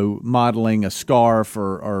 modeling a scarf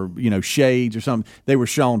or shades or something. They were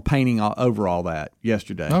shown painting over all that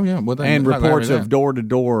yesterday. Oh, yeah. Well, and reports of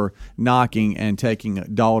door-to-door knocking and taking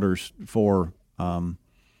daughters for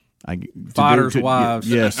fighters' wives.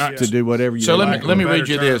 Yes, to do whatever you So like. let me read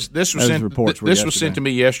you this. This was sent to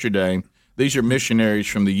me yesterday. These are missionaries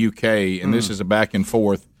from the UK, and this is a back and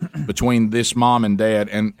forth between this mom and dad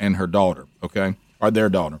and her daughter, okay, or their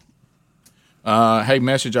daughter. Hey,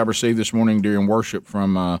 message I received this morning during worship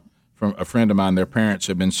from a friend of mine. Their parents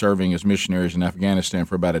have been serving as missionaries in Afghanistan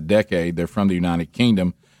for about a decade. They're from the United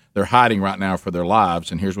Kingdom. They're hiding right now for their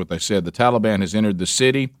lives, and here's what they said. The Taliban has entered the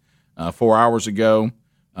city 4 hours ago.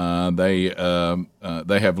 They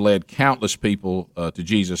have led countless people to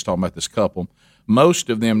Jesus, talking about this couple. Most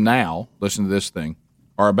of them now, listen to this thing,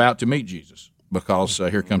 are about to meet Jesus because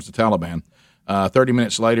here comes the Taliban. 30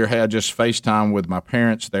 minutes later, I just FaceTime with my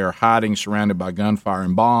parents. They are hiding, surrounded by gunfire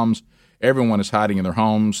and bombs. Everyone is hiding in their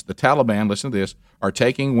homes. The Taliban, listen to this, are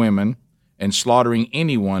taking women and slaughtering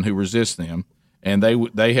anyone who resists them. And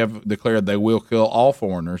they have declared they will kill all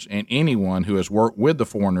foreigners and anyone who has worked with the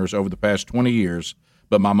foreigners over the past 20 years.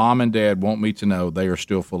 But my mom and dad want me to know they are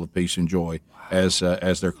still full of peace and joy as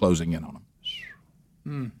they're closing in on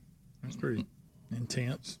them. That's pretty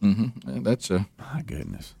intense. Mm-hmm. That's my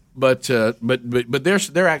goodness. But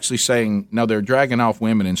they're actually saying no. They're dragging off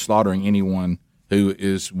women and slaughtering anyone who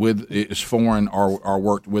is foreign or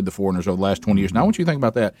worked with the foreigners over the last 20 years. Now I want you to think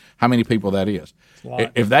about that. How many people that is?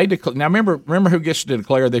 If they now remember who gets to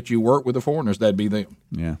declare that you work with the foreigners? That'd be them.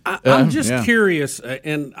 Yeah. I'm just curious,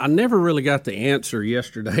 and I never really got the answer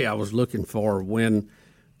yesterday. I was looking for when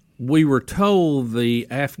we were told the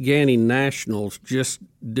Afghani nationals just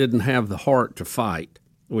didn't have the heart to fight.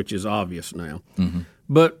 which is obvious now.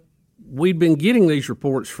 But we'd been getting these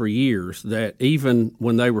reports for years that even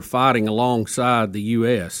when they were fighting alongside the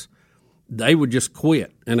U.S., they would just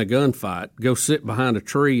quit in a gunfight, go sit behind a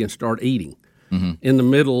tree and start eating in the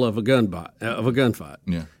middle of a gunfight.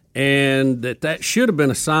 Yeah. And that should have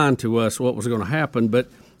been a sign to us what was going to happen. But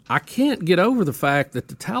I can't get over the fact that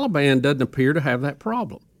the Taliban doesn't appear to have that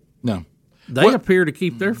problem. No. They appear to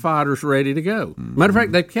keep their fighters ready to go. Matter of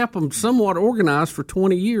fact, they've kept them somewhat organized for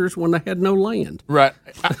 20 years when they had no land. Right.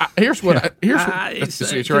 Here's what. Can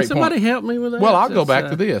somebody help me with that? Well, I'll go back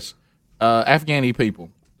to this. Afghani people.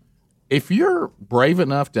 If you're brave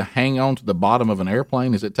enough to hang on to the bottom of an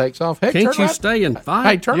airplane as it takes off, heck, can't you stay and fight?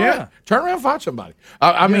 Hey, turn around and fight somebody.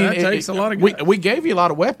 I mean, that takes a lot of guts. we gave you a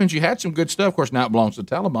lot of weapons. You had some good stuff. Of course, now it belongs to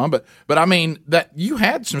the Taliban. But I mean, that you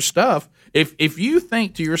had some stuff. If you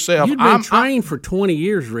think to yourself, you've been trained for 20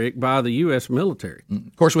 years, Rick, by the U.S. military.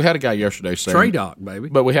 Of course, we had a guy yesterday saying TRADOC, baby.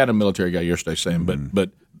 But we had a military guy yesterday saying, but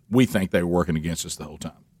we think they were working against us the whole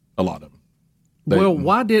time. A lot of them. Well,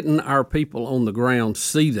 why didn't our people on the ground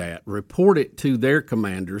see that, report it to their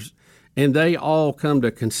commanders, and they all come to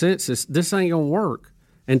a consensus, this ain't going to work,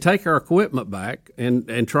 and take our equipment back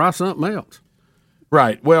and try something else?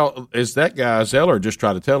 Right. Well, as that guy Zeller just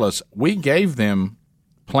tried to tell us, we gave them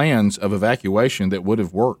plans of evacuation that would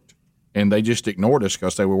have worked, and they just ignored us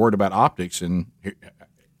because they were worried about optics. And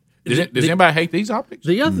does anybody hate these optics?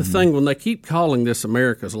 The other thing, when they keep calling this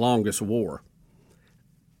America's longest war,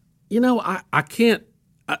 you know, I can't.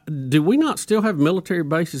 Do we not still have military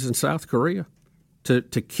bases in South Korea to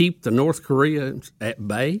keep the North Koreans at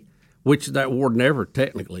bay? Which that war never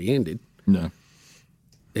technically ended. No,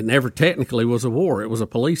 it never technically was a war. It was a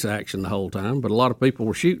police action the whole time. But a lot of people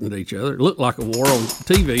were shooting at each other. It looked like a war on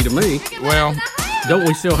TV to me. Well, don't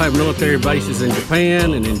we still have military bases in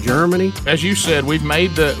Japan and in Germany? As you said, we've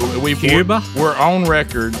made Cuba. We're on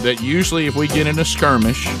record that usually if we get in a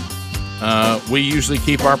skirmish. We usually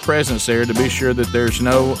keep our presence there to be sure that there's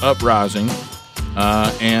no uprising.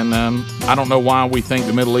 And I don't know why we think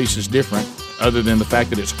the Middle East is different, other than the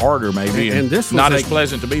fact that it's harder maybe and this was not as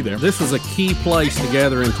pleasant to be there. Irgendwie was a key place to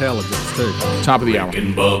gather intelligence, too. Top of the hour. Rick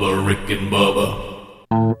and Bubba, Rick and Bubba.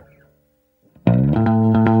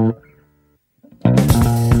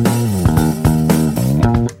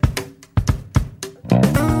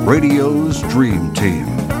 Radio's Dream Team.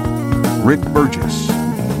 Rick Burgess,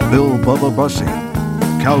 Bill Bubba Bussey,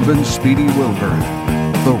 Calvin Speedy Wilbur,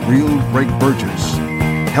 The Real Greg Burgess,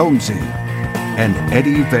 Helmsy, and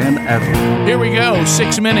Eddie Van Adel. Here we go,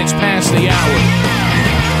 6 minutes past the hour.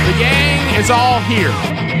 The gang is all here.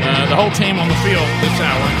 The whole team on the field this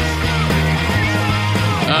hour.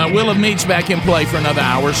 We'll have Meats back in play for another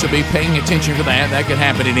hour, so be paying attention for that. That could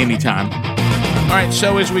happen at any time. All right,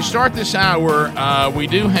 so as we start this hour, we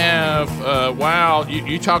do have,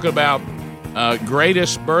 you talk about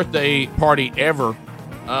greatest birthday party ever,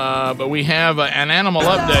 but we have an animal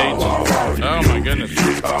update. Oh, my goodness.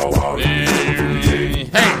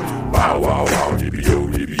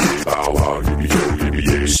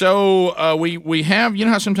 So we have, you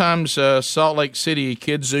know how sometimes Salt Lake City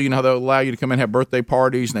Kids Zoo, you know how they'll allow you to come in and have birthday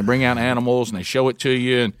parties, and they bring out animals, and they show it to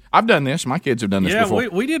you. And I've done this. My kids have done this before. Yeah,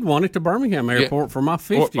 we did one at the Birmingham airport for my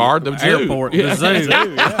 50th. The airport, zoo. The zoo.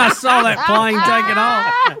 I saw that plane taking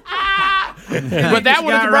off. But that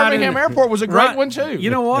one at the Birmingham airport was a great one, too. You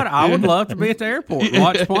know what? I would love to be at the airport and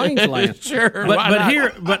watch planes land. Sure.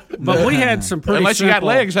 But we had some pretty Unless simple, you got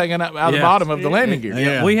legs hanging out the bottom of the landing gear.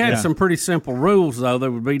 Yeah, we had some pretty simple rules, though.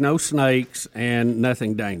 There would be no snakes and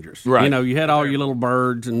nothing dangerous. Right. You know, you had all your little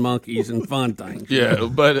birds and monkeys and fun things. Yeah,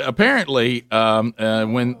 but apparently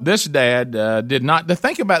when this dad did not –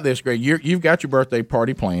 think about this, Greg. You've got your birthday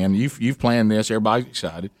party planned. You've planned this. Everybody's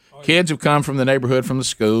excited. Kids have come from the neighborhood, from the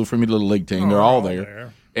school, from your little league team. They're all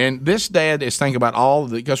there. And this dad is thinking about all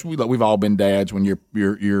of the, because we've all been dads when your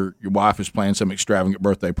wife is planning some extravagant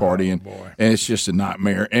birthday party, and it's just a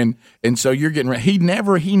nightmare. And so you're getting ready. He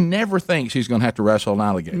never thinks he's going to have to wrestle an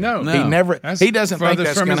alligator. No. He never. He doesn't think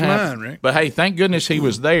that's going to happen. Rick. But hey, thank goodness he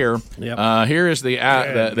was there. Yep. Here is the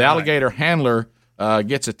alligator handler.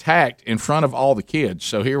 Gets attacked in front of all the kids.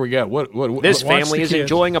 So here we go. This family is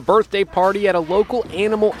enjoying a birthday party at a local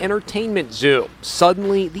animal entertainment zoo.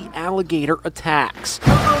 Suddenly, the alligator attacks.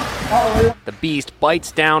 The beast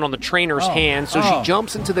bites down on the trainer's hand, so she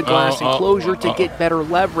jumps into the glass enclosure to get better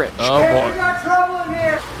leverage. Oh,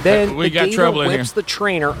 boy. Then We the got gator trouble in whips here. the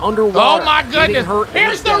trainer underwater. Oh, my goodness.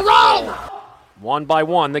 Here's the roll. One by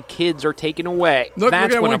one, the kids are taken away. Look, That's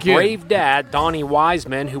we got when one a kid. brave dad, Donnie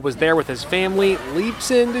Wiseman, who was there with his family, leaps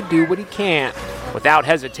in to do what he can. Without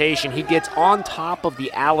hesitation, he gets on top of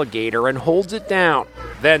the alligator and holds it down.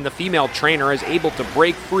 Then the female trainer is able to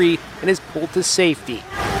break free and is pulled to safety.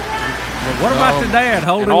 What about the dad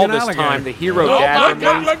holding and all an this alligator? time, the hero dad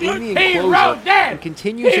remains in the enclosure and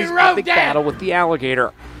continues his epic battle with the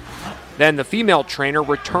alligator. Then the female trainer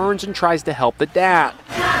returns and tries to help the dad.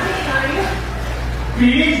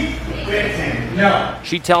 No.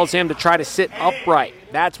 She tells him to try to sit upright.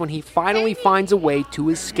 That's when he finally finds a way to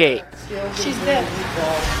escape. She's dead.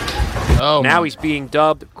 Now he's being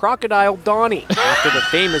dubbed Crocodile Donnie after the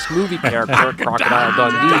famous movie character Crocodile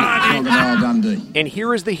Dundee. And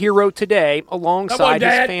here is the hero today alongside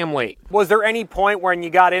his family. Was there any point when you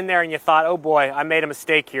got in there and you thought, oh boy, I made a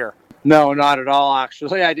mistake here? No, not at all,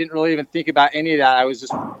 actually. I didn't really even think about any of that.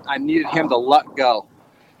 I needed him to let go.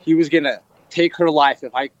 He was going to take her life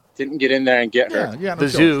if I didn't get in there and get her. The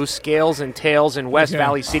zoo, Scales and Tails in West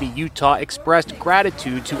Valley City, Utah, expressed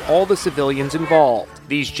gratitude to all the civilians involved.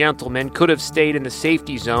 These gentlemen could have stayed in the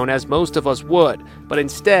safety zone, as most of us would, but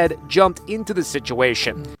instead jumped into the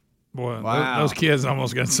situation. Boy, those kids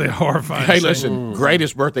almost got to say horrifying. Hey, listen,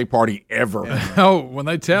 greatest birthday party ever. Oh, when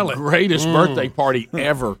they tell it. Greatest birthday party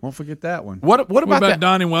ever. Won't forget that one. What about that?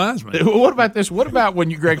 Donnie Wiseman? What about this? What about when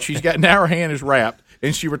Greg, she's got, now her hand is wrapped,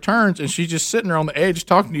 and she returns, and she's just sitting there on the edge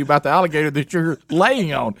talking to you about the alligator that you're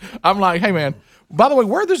laying on. I'm like, hey, man, by the way,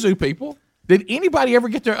 where are the zoo people? Did anybody ever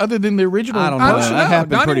get there other than the original? I don't know. That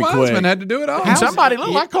happened Donnie pretty Wiseman quick. had to do it all. And somebody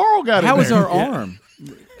looked like Carl got in there. How was her arm?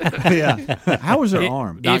 Yeah. How was her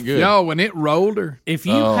arm? Not good. Yo, when it rolled her. If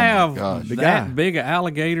you have that big of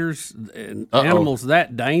alligators and animals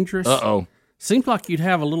that dangerous, seems like you'd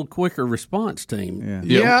have a little quicker response team.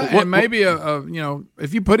 Yeah, and maybe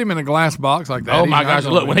if you put him in a glass box like that. Oh my gosh!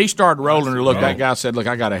 Look, when he started rolling, that guy said, "Look,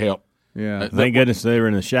 I got to help." Yeah, thank goodness they were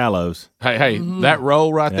in the shallows. Hey, that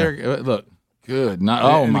roll right there. Look, good.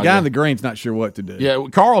 The guy in the green's not sure what to do. Yeah,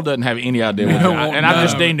 Carl doesn't have any idea what to do. And I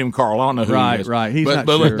just named him Carl. I don't know who he is. Right, he's not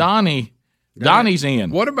but sure. With Donnie's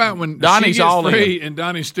in. What about when Donnie's she gets all free in. and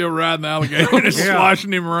Donnie's still riding the alligator and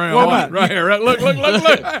sloshing him around? Well, right here. Right, look.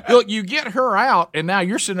 Look, you get her out, and now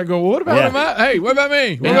you're sitting there going, what about him? Hey, what about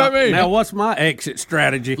me? What about me? Now, what's my exit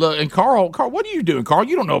strategy? Look, and Carl, what are you doing, Carl?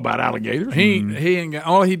 You don't know about alligators. He ain't got,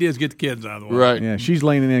 all he did is get the kids out of the way. Right. Yeah, she's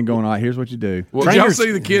leaning in going, all right, here's what you do. Well, did y'all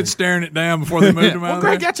see the kids staring it down before they moved him out of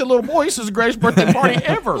Greg, there? that's a little boy. This is the greatest birthday party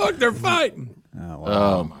ever. Look, they're fighting.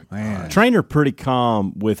 Oh my man! Trainer pretty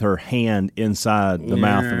calm with her hand inside the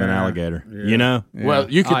mouth of an alligator. You know. Well,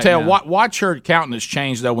 you can tell. Watch her countenance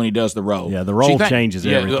change though when he does the roll. Yeah, the roll changes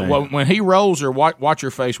everything. When he rolls her, watch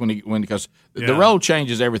her face because the roll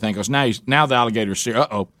changes everything. Because now the alligator's serious.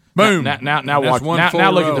 Boom! Now watch.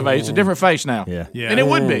 Now look at the face. It's a different face now. Yeah. And it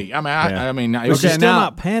would be. I mean, but she's still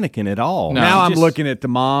not panicking at all. No, now I'm looking at the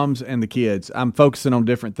moms and the kids. I'm focusing on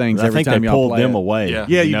different things every time y'all play. I think they pulled them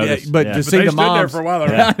away. But to see the moms there for a while.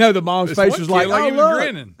 I know the mom's face was like, he was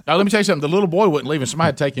grinning. Now, let me tell you something. The little boy wouldn't leave him. Somebody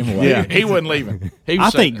had to take him away. Yeah. He wasn't leaving. I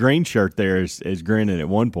think Green Shirt there is grinning at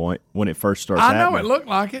one point when it first starts happening. I know, it looked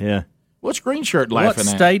like it. Yeah. What's Green Shirt laughing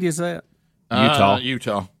What at? state is that?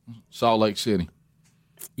 Utah. Salt Lake City.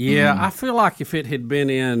 Yeah, I feel like if it had been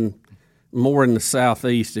in more in the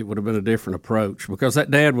southeast, it would have been a different approach because that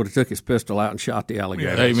dad would have took his pistol out and shot the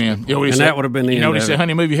alligator. Yeah, amen. You know and said, that would have been the You end know what he of said? it.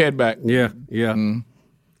 Honey, move your head back. Yeah.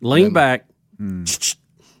 Lean back.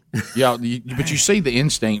 Yeah, but you see the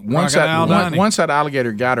instinct. Once that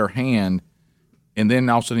alligator got her hand, and then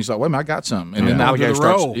all of a sudden he's like, wait a minute, I got something. And then the alligator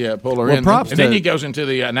starts, pull her in. And then he goes into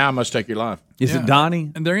the, now I must take your life. Is it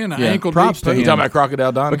Donnie? And they're in an ankle props deep. to him. You talking about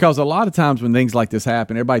Crocodile Donnie? Because a lot of times when things like this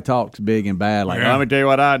happen, everybody talks big and bad, like, let me tell you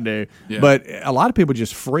what I do. Yeah. But a lot of people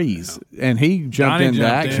just freeze, and he jumped into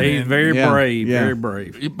action. He's very brave, very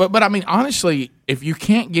brave. But I mean, honestly, if you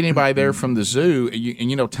can't get anybody there from the zoo,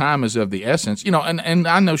 and time is of the essence, and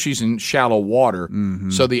I know she's in shallow water,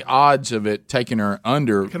 so the odds of it taking her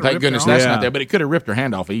under, thank goodness that's not there, but it could have ripped her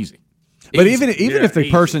hand off easy. But even if the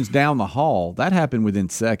person's down the hall, that happened within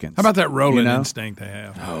seconds. How about that rolling instinct they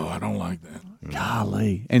have? Oh, I don't like that.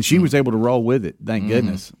 Golly. And she was able to roll with it, thank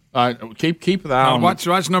goodness. All right, keep the eye on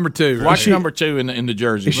watch number 2. Watch number 2 in the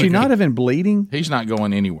jersey. Is she not even bleeding? He's not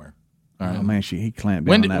going anywhere. All right. Oh, man, he clamped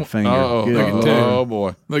down on that finger. Oh,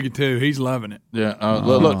 boy. Look at 2. He's loving it. Yeah.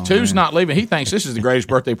 Look, 2's not leaving. He thinks this is the greatest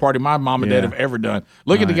birthday party my mom and dad have ever done.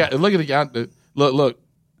 Look at the guy. Look at the guy. Look.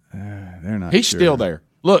 They're not He's sure. still there.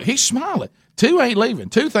 Look, he's smiling. 2 ain't leaving.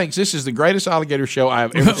 2 thinks this is the greatest alligator show I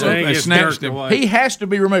have ever seen. They snatched him. He has to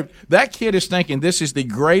be removed. That kid is thinking this is the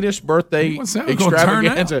greatest birthday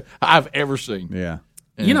extravaganza I've ever seen. Yeah.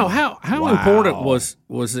 You know how important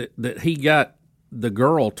was it that he got the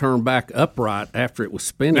girl turned back upright after it was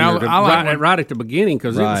spinning Now, her I like right at the beginning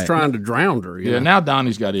because it was Right. trying to drown her. Yeah, now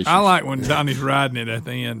Donnie's got issues. I like when Donnie's riding it at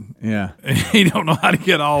the end. Yeah. He don't know how to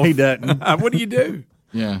get off. He doesn't. What do you do?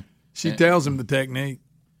 Yeah. She tells him the technique.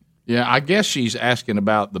 Yeah, I guess she's asking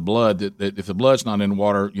about the blood. That if the blood's not in the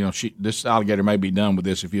water, this alligator may be done with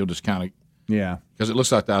this if he'll just kind of. Yeah. Because it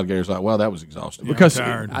looks like the alligator's like, well, that was exhausting. Because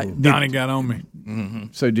Donnie got on me. Mm-hmm.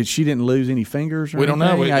 So she didn't lose any fingers or We don't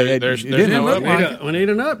know. anything? There's It didn't no look like update. it. We need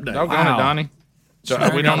an update. Doggone it, Donnie.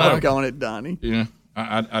 So we don't know. Doggone it, Donnie. Yeah,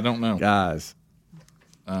 I don't know. Guys.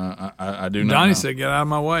 I do not Donnie know. said, "Get out of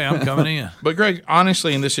my way! I'm coming in." But Greg,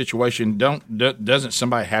 honestly, in this situation, doesn't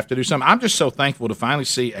somebody have to do something? I'm just so thankful to finally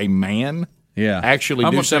see a man actually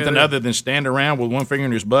I'm do gonna say something that. other than stand around with one finger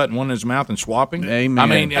in his butt and one in his mouth and swapping. Amen. I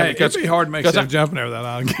mean, Hey, because it'd be hard to make yourself jump in there without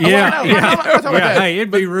alligator. Hey,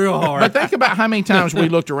 it'd be real hard. But think about how many times we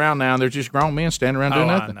looked around now and there's just grown men standing around doing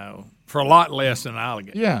Oh, nothing. I know. For a lot less than an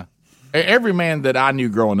alligator. Yeah. Every man that I knew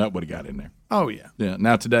growing up would have got in there. Oh yeah. Yeah.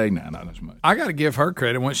 Now today, not as much. I got to give her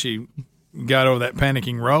credit. Once she got over that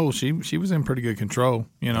panicking roll, she was in pretty good control.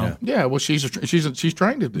 Yeah. Well, she's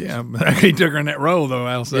trained at this. Yeah. He took her in that roll though.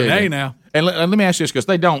 Al said, Yeah, "Hey yeah. now." And let me ask you this, because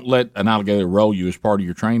they don't let an alligator roll you as part of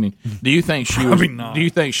your training. Do you think she was? Probably not. Do you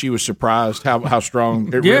think she was surprised how strong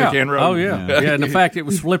it really can roll? Oh yeah. And the fact it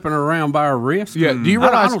was flipping her around by her wrist. Yeah. Do you I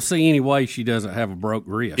realize? don't see any way she doesn't have a broke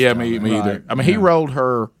wrist. Yeah, me either. I mean, he rolled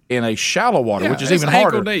her in a shallow water, Yeah, which is it's even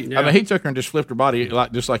ankle harder. deep. I mean, he took her and just flipped her body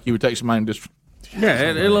just like you would take somebody and just. Yeah,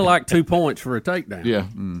 it looked like 2 points for a takedown. Yeah.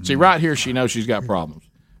 See, right here, she knows she's got problems.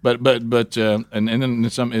 But and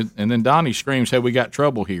then Donnie screams, "Hey, we got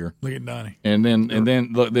trouble here!" Look at Donnie. And then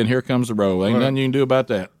look, then here comes the roll. Ain't nothing you can do about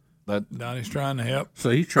that. Donnie's trying to help. So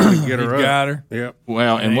he's trying to get her He's up. got her. Yep.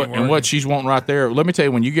 Well, It and ain't what she's wanting right there. Let me tell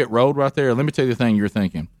you, when you get rolled right there, let me tell you the thing you're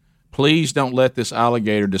thinking. Please don't let this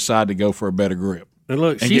alligator decide to go for a better grip. And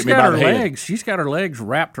look, And she's get me got by her the head. legs. She's got her legs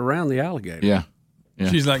wrapped around the alligator. Yeah.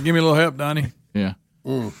 She's like, "Give me a little help, Donnie." Yeah.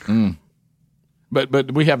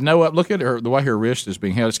 But we have no look at her, the way her wrist is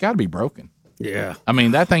being held. It's got to be broken. Yeah. I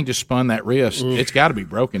mean, that thing just spun that wrist. It's got to be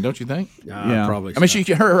broken, don't you think? Yeah. Probably. I mean,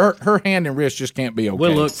 her hand and wrist just can't be okay.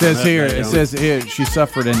 Well, look, It says here she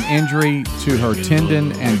suffered an injury to her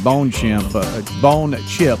tendon and bone chip,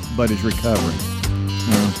 but is recovering.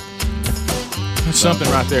 That's something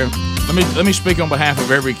right there. Let me speak on behalf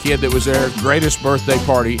of every kid that was there. Greatest birthday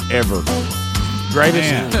party ever.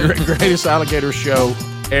 Greatest alligator show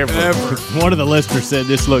ever. One of the listeners said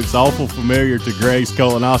this looks awful familiar to Gray's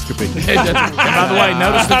colonoscopy. And by the way,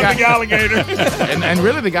 notice the guy. The alligator. and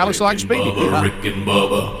really, the guy looks like Speedy. Bubba, Rick and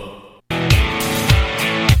Bubba.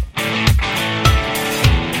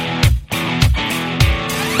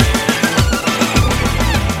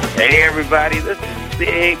 Hey everybody, this is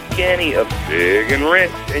Big Kenny of Big and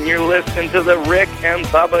Rich, and you're listening to the Rick and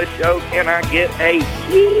Bubba Show. Can I get a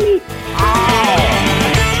yee?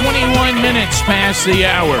 21 minutes past the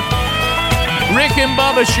hour. Rick and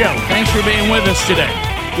Bubba Show. Thanks for being with us today.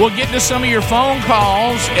 We'll get to some of your phone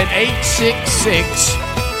calls at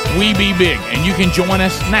 866-WE-BE-BIG, and you can join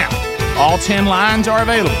us now. All 10 lines are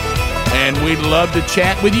available, and we'd love to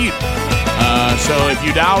chat with you. So if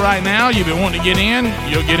you dial right now, you've been wanting to get in,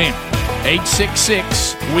 you'll get in.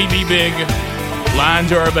 866-WE-BE-BIG.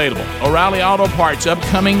 Lines are available. O'Reilly Auto Parts,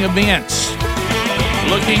 upcoming events.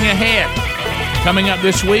 Looking ahead. Coming up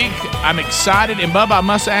this week, I'm excited. And, Bubba, I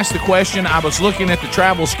must ask the question. I was looking at the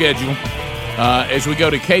travel schedule as we go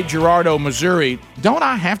to Cape Girardeau, Missouri. Don't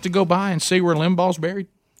I have to go by and see where Limbaugh's buried?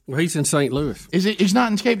 Well, he's in St. Louis. He's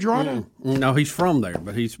not in Cape Girardeau? No, he's from there,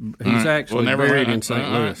 but he's actually never buried mind. in St.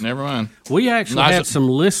 All right, Louis. never mind. We actually Nice. had some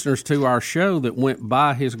listeners to our show that went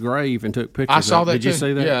by his grave and took pictures. I saw of that it. Did you too.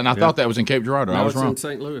 see that? Yeah, and I thought that was in Cape Girardeau. No, I was it's wrong. in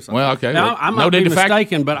St. Louis. Well, okay. Now, I might no be need to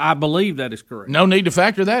mistaken, but I believe that is correct. No need to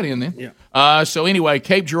factor that in then. Yeah. So anyway,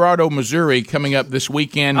 Cape Girardeau, Missouri, coming up this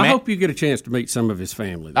weekend. I hope you get a chance to meet some of his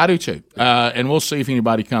family. I do too. And we'll see if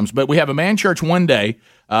anybody comes. But we have a Man Church one day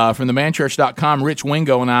from themanchurch.com. Rich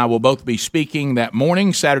Wingo and I will both be speaking that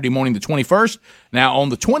morning, Saturday morning, the 21st. Now, on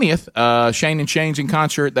the 20th, Shane and Shane's in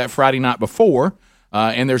concert that Friday night before.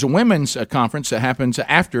 And there's a women's conference that happens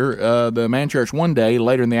after the Man Church one day,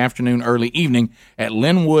 later in the afternoon, early evening at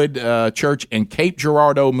Linwood Church in Cape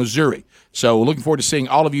Girardeau, Missouri. So looking forward to seeing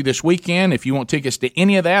all of you this weekend. If you want tickets to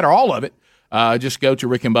any of that or all of it, just go to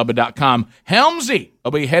rickandbubba.com. Helmsy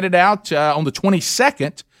will be headed out on the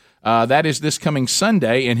 22nd. That is this coming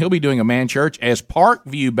Sunday, and he'll be doing a Man Church as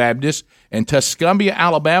Parkview Baptist in Tuscumbia,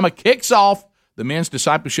 Alabama. Kicks off the men's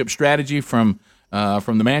discipleship strategy from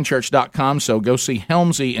themanchurch.com. So go see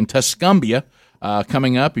Helmsy in Tuscumbia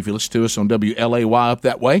coming up. If you listen to us on WLAY up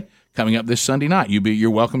that way, coming up this Sunday night.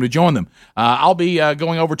 You're welcome to join them. I'll be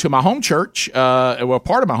going over to my home church, part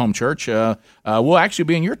of my home church. We'll actually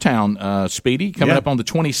be in your town, Speedy, coming up on the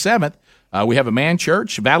 27th. We have a man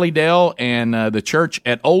church, Valleydale, and the church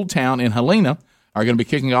at Old Town in Helena are going to be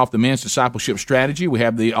kicking off the men's discipleship strategy. We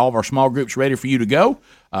have all of our small groups ready for you to go.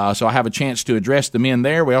 So I have a chance to address the men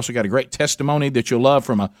there. We also got a great testimony that you'll love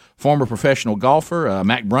from a former professional golfer,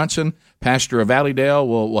 Mac Brunson, pastor of Valleydale.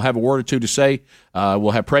 We'll have a word or two to say.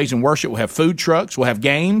 We'll have praise and worship. We'll have food trucks. We'll have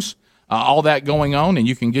games, all that going on. And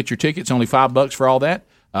you can get your tickets, only $5 for all that,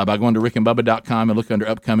 by going to rickandbubba.com and look under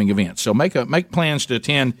upcoming events. So make plans to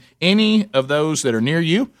attend any of those that are near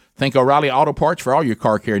you. Think O'Reilly Auto Parts for all your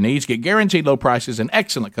car care needs. Get guaranteed low prices and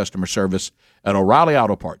excellent customer service at O'Reilly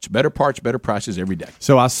Auto Parts. Better parts, better prices every day.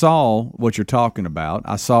 So I saw what you're talking about.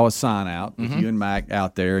 I saw a sign out with you and Mac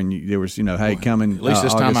out there, and there was, hey, coming. At least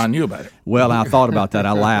this time August. I knew about it. Well, I thought about that.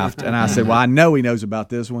 I laughed, and I said, well, I know he knows about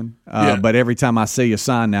this one, but every time I see a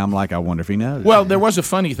sign now, I'm like, I wonder if he knows. Well, there was a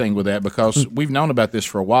funny thing with that because we've known about this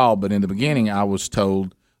for a while, but in the beginning I was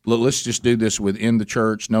told, look, let's just do this within the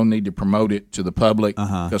church. No need to promote it to the public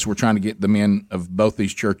because we're trying to get the men of both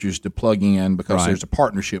these churches to plug in because there's a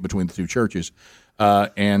partnership between the two churches.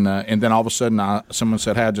 And then all of a sudden, someone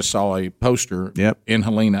said, "Hey, I just saw a poster in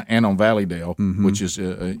Helena and on Valleydale, which is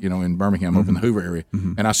in Birmingham, over in the Hoover area."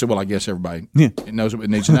 And I said, "Well, I guess everybody knows what it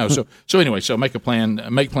needs to know." So anyway,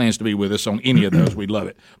 make plans to be with us on any of those. We'd love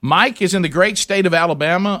it. Mike is in the great state of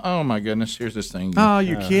Alabama. Oh my goodness, here's this thing. Oh,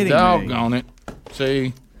 you're kidding me. Doggone it.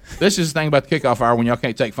 See. This is the thing about the kickoff hour when y'all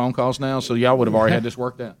can't take phone calls now, so y'all would have already had this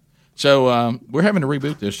worked out. So we're having to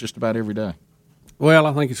reboot this just about every day. Well,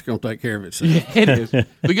 I think it's going to take care of itself. Yeah, it is.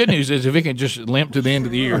 The good news is if it can just limp to the end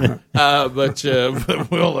of the year. But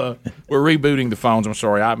we're rebooting the phones. I'm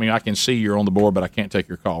sorry. I mean, I can see you're on the board, but I can't take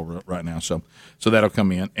your call right now. So that'll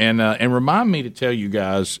come in. And remind me to tell you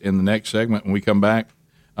guys in the next segment when we come back,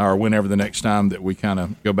 or whenever the next time that we kind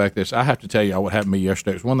of go back this, I have to tell you what happened to me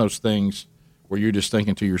yesterday. It was one of those things where you're just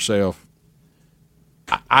thinking to yourself,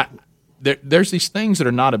 there's these things that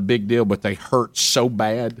are not a big deal, but they hurt so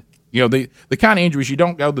bad. The kind of injuries you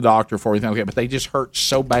don't go to the doctor for, anything like that, but they just hurt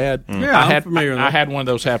so bad. Yeah, I'm familiar with that. I had one of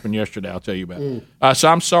those happen yesterday. I'll tell you about it. So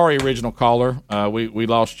I'm sorry, original caller. We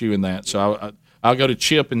lost you in that. So I'll go to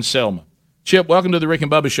Chip in Selma. Chip, welcome to the Rick and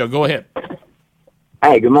Bubba Show. Go ahead.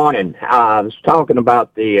 Hey, good morning. I was talking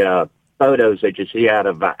about the photos that you see out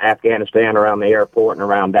of Afghanistan around the airport and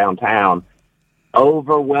around downtown.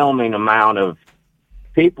 Overwhelming amount of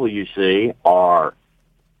people you see are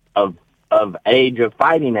of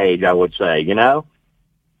fighting age, I would say,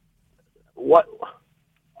 What?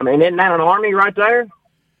 I mean, isn't that an army right there?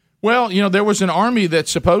 Well, there was an army that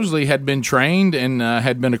supposedly had been trained and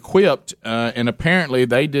had been equipped, and apparently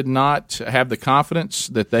they did not have the confidence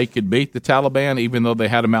that they could beat the Taliban, even though they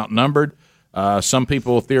had them outnumbered. Some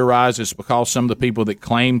people theorize it's because some of the people that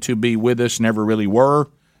claimed to be with us never really were.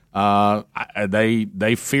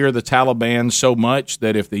 They fear the Taliban so much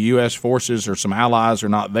that if the U.S. forces or some allies are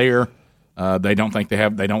not there, they don't think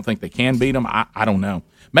they can beat them. I don't know.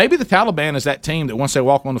 Maybe the Taliban is that team that once they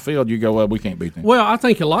walk on the field, you go, well, we can't beat them. Well, I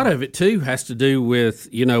think a lot of it too has to do with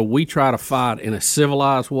we try to fight in a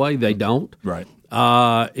civilized way. They don't. Right.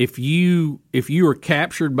 If you are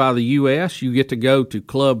captured by the U.S., you get to go to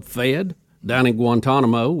Club Fed down in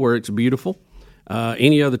Guantanamo, where it's beautiful.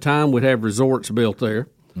 Any other time, we'd have resorts built there.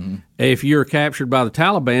 Mm-hmm. If you're captured by the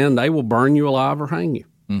Taliban, they will burn you alive or hang you.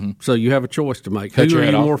 Mm-hmm. So you have a choice to make. Who are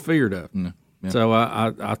you more feared of? Mm-hmm. Yeah. So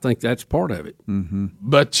I think that's part of it. Mm-hmm.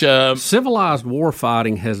 But civilized war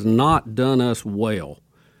fighting has not done us well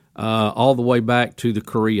all the way back to the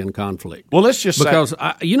Korean conflict. Well, let's just because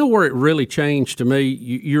where it really changed to me.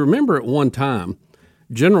 You remember at one time,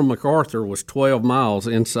 General MacArthur was 12 miles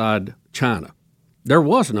inside China. There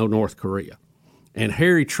was no North Korea, and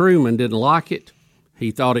Harry Truman didn't like it.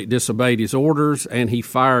 He thought it disobeyed his orders, and he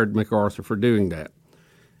fired MacArthur for doing that.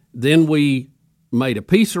 Then we made a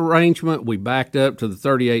peace arrangement. We backed up to the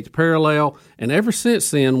 38th parallel, and ever since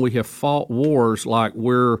then we have fought wars like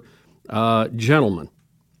we're gentlemen.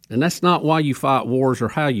 And that's not why you fight wars or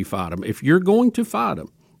how you fight them. If you're going to fight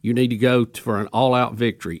them, you need to go for an all-out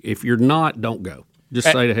victory. If you're not, don't go.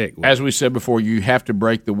 Just say the heck with it. As we said before, you have to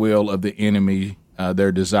break the will of the enemy,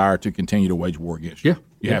 their desire to continue to wage war against you.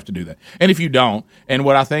 Yeah. You have to do that. And if you don't, and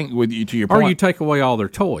what I think with you to your point, or you take away all their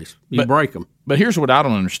toys, you break them. But here's what I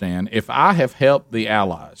don't understand: if I have helped the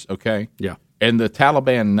allies, okay, and the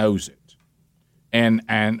Taliban knows it, and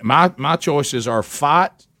my choices are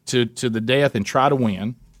fight to the death and try to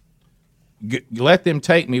win, let them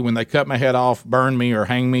take me when they cut my head off, burn me, or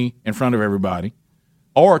hang me in front of everybody,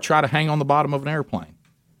 or try to hang on the bottom of an airplane.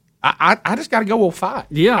 I just got to go. We'll fight.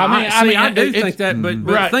 Yeah, I do it- think that,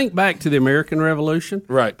 but think back to the American Revolution.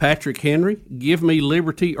 Right. Patrick Henry, give me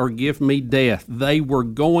liberty or give me death. They were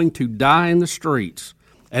going to die in the streets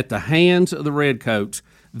at the hands of the redcoats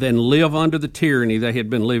than live under the tyranny they had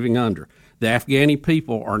been living under. The Afghani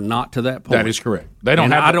people are not to that point. That is correct. They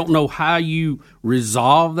don't. I don't know how you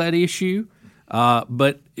resolve that issue,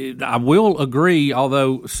 but I will agree.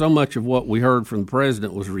 Although so much of what we heard from the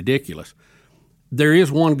president was ridiculous, there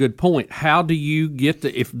is one good point. How do you get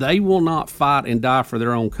if they will not fight and die for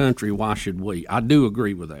their own country? Why should we? I do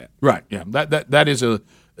agree with that. Right. Yeah. That is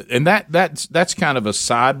that's kind of a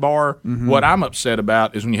sidebar. Mm-hmm. What I'm upset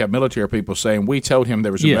about is when you have military people saying we told him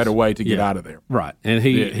there was a better way to get out of there. Right, and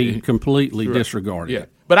he completely disregarded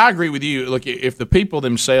it. But I agree with you. Look, if the people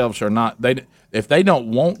themselves are not if they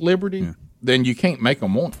don't want liberty, then you can't make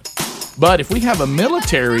them want it. But if we have a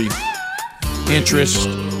military interest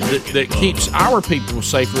that keeps our people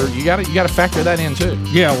safer, you got to factor that in too.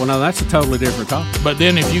 Yeah, well, no, that's a totally different topic. But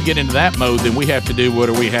then if you get into that mode, then we have to do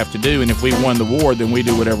whatever we have to do, and if we won the war, then we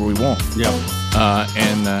do whatever we want. Yeah,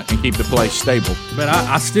 and keep the place stable. But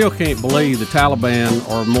I still can't believe the Taliban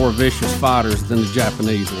are more vicious fighters than the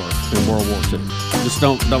Japanese were in World War II. Just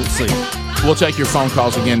don't see it. We'll take your phone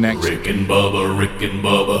calls again next. Rick and Bubba, Rick and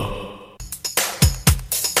Bubba.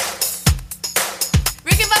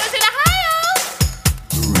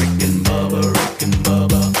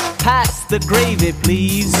 Pass the gravy,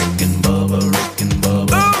 please. Rick and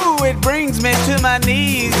Bubba, Ooh, it brings me to my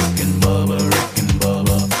knees. Rick and Bubba,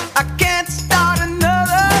 I can't start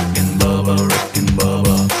another. Rick and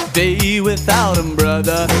Bubba, day without 'em,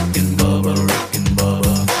 brother. Rick and Bubba,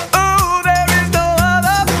 Ooh, there is no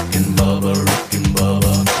other. Rick and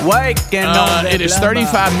Bubba, waking on It is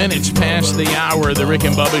 35 minutes past the hour of the Rick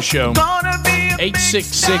and Bubba Show.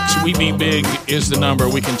 866-WE-BE-BIG is the number.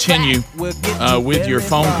 We continue with your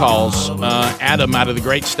phone calls. Adam out of the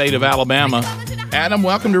great state of Alabama. Adam,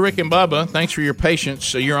 welcome to Rick and Bubba. Thanks for your patience.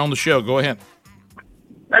 So you're on the show. Go ahead.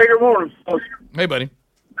 Hey, good morning. Hey, buddy.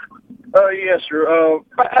 Yes, sir.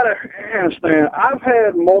 Out of Afghanistan, I've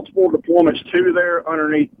had multiple deployments to there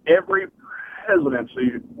underneath every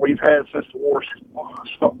presidency we've had since the war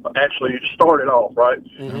actually started off, right?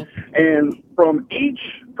 Mm-hmm. And from each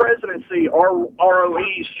presidency, our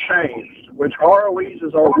ROEs changed, which ROEs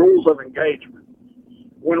is our rules of engagement.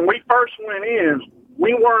 When we first went in,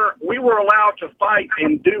 we were allowed to fight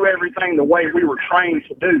and do everything the way we were trained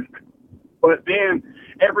to do. But then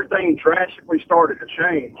everything drastically started to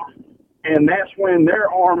change. And that's when their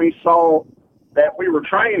army saw that we were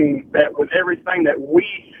training, that with everything that we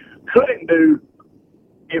couldn't do,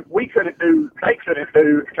 if we couldn't do, they couldn't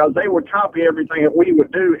do, because they would copy everything that we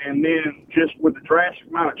would do. And then just with the drastic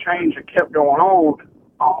amount of change that kept going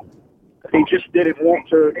on, they just didn't want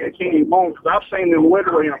to continue on. Because I've seen them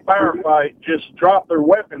literally in a firefight just drop their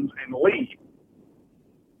weapons and leave.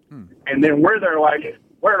 And then we're there like,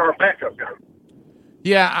 where'd our backup go?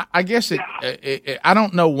 Yeah, I guess I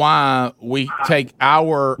don't know why we take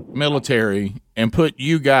our military and put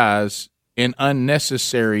you guys in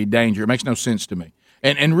unnecessary danger. It makes no sense to me.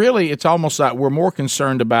 And really, it's almost like we're more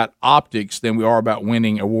concerned about optics than we are about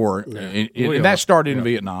winning a war. Yeah, and that started in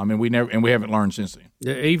Vietnam, and we haven't learned since then.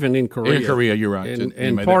 Yeah, even in Korea. In Korea, you're right.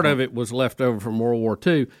 And part of it was left over from World War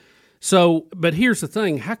II. So, but here's the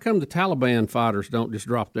thing: how come the Taliban fighters don't just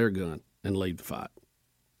drop their gun and leave the fight?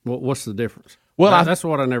 What's the difference? Well, that's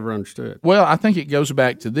what I never understood. Well, I think it goes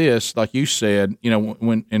back to this, like you said,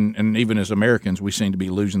 when and even as Americans, we seem to be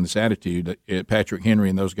losing this attitude. Patrick Henry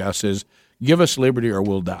and those guys says, "Give us liberty or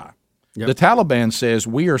we'll die." Yep. The Taliban says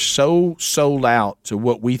we are so sold out to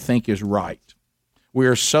what we think is right. We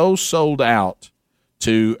are so sold out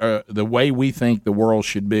to the way we think the world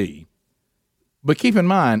should be. But keep in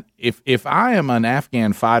mind, if I am an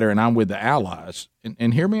Afghan fighter and I'm with the Allies,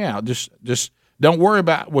 and hear me out, just don't worry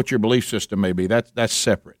about what your belief system may be. That's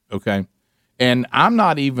separate, okay? And I'm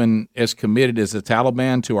not even as committed as the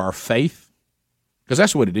Taliban to our faith, because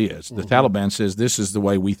that's what it is. The Taliban says this is the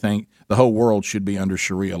way we think the whole world should be under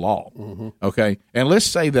Sharia law, okay? And let's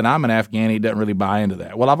say that I'm an Afghani who doesn't really buy into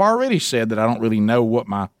that. Well, I've already said that I don't really know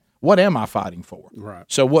what am I fighting for? Right.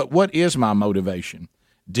 So what is my motivation?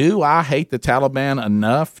 Do I hate the Taliban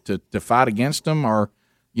enough to fight against them, or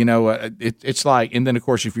it's like, and then of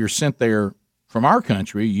course if you're sent there from our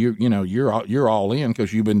country, you're all in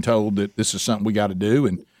because you've been told that this is something we got to do,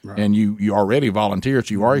 and you already volunteered,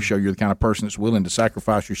 so you already show you're the kind of person that's willing to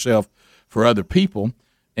sacrifice yourself for other people.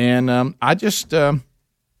 And I just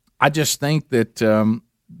think that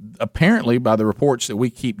apparently by the reports that we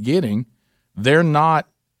keep getting, they're not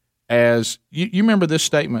as you remember this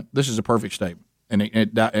statement. This is a perfect statement, and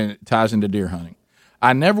it ties into deer hunting.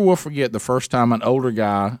 I never will forget the first time an older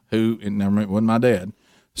guy who, it wasn't my dad,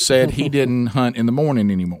 said he didn't hunt in the morning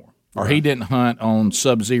anymore, or he didn't hunt on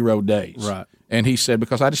sub-zero days. Right. And he said,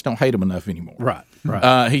 because I just don't hate them enough anymore. Right.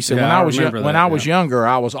 Right. He said, Yeah, when I was younger,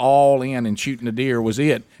 I was all in, and shooting a deer was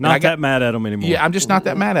it. Not that mad at them anymore. Yeah, I'm just not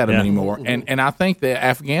that mad at them anymore. And I think the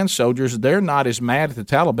Afghan soldiers, they're not as mad at the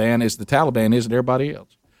Taliban as the Taliban is at everybody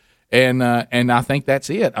else. And I think that's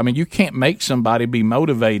it. I mean, you can't make somebody be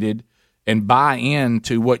motivated and buy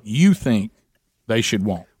into what you think they should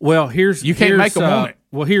want. Well, you can't make them want it.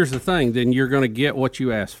 Well, here's the thing. Then you're going to get what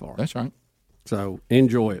you ask for. That's right. So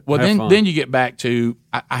enjoy it. Well, Have fun. then you get back to,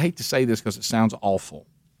 I hate to say this because it sounds awful,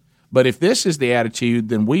 but if this is the attitude,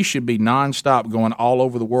 then we should be nonstop going all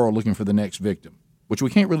over the world looking for the next victim, which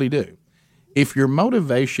we can't really do. If your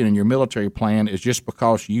motivation and your military plan is just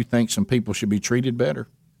because you think some people should be treated better,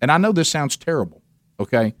 and I know this sounds terrible,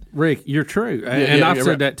 okay? Rick, you're true, and I've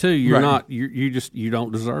said that too. You're right. not. You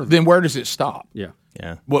don't deserve it. Then where does it stop? Yeah.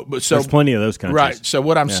 Yeah. So there's plenty of those countries. Right. So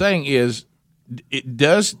what I'm saying is,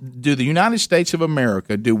 do the United States of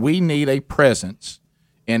America, do we need a presence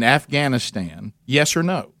in Afghanistan? Yes or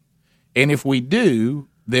no? And if we do,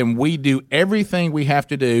 then we do everything we have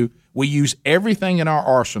to do. We use everything in our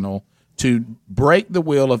arsenal to break the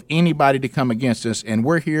will of anybody to come against us. And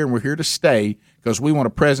we're here to stay because we want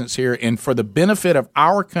a presence here. And for the benefit of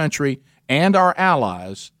our country and our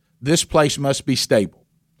allies, this place must be stable.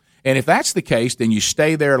 And if that's the case, then you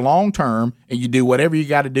stay there long term and you do whatever you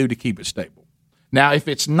got to do to keep it stable. Now, if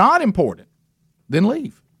it's not important, then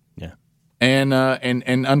leave. Yeah. And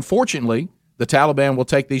unfortunately, the Taliban will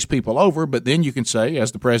take these people over. But then you can say,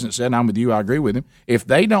 as the president said, and I'm with you, I agree with him, if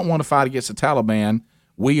they don't want to fight against the Taliban,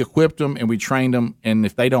 we equipped them and we trained them. And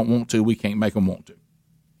if they don't want to, we can't make them want to.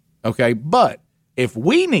 Okay. But if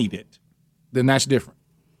we need it, then that's different.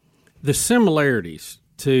 The similarities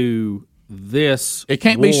to this, it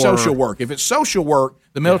can't be social work. If it's social work,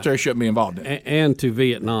 the military shouldn't be involved in it. And to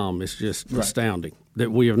Vietnam, it's just astounding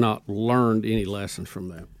that we have not learned any lessons from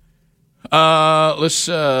that.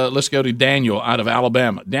 Let's go to Daniel out of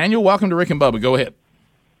Alabama. Daniel, welcome to Rick and Bubba. Go ahead.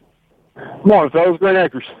 Morning, fellas. Great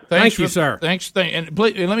actors. Thank you, sir. Thanks. And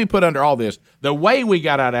let me put under all this, the way we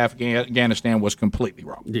got out of Afghanistan was completely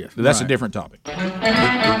wrong. Yes, that's a different topic.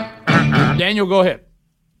 Daniel, go ahead.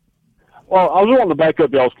 Well, I was wanting to back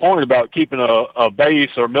up y'all's point about keeping a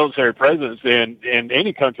base or military presence in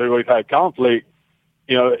any country where we've had conflict.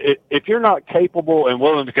 You know, if you're not capable and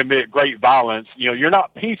willing to commit great violence, you know, you're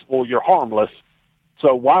not peaceful, you're harmless.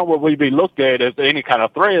 So why would we be looked at as any kind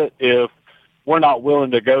of threat if we're not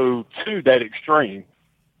willing to go to that extreme?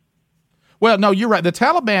 Well, no, you're right. The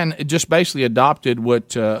Taliban just basically adopted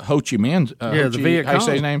what Ho Chi Minh, the Viet how you say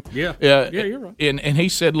Cong. his name? Yeah, you're right. And he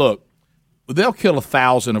said, look, they'll kill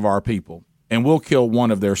 1,000 of our people, and we'll kill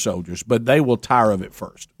one of their soldiers, but they will tire of it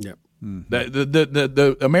first. Yep.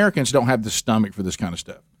 The Americans don't have the stomach for this kind of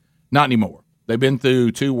stuff. Not anymore. They've been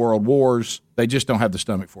through 2 world wars. They just don't have the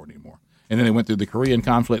stomach for it anymore. And then they went through the Korean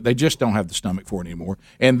conflict. They just don't have the stomach for it anymore.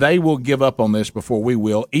 And they will give up on this before we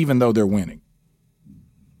will, even though they're winning.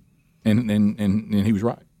 And he was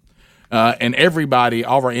right. And everybody,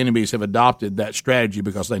 all of our enemies have adopted that strategy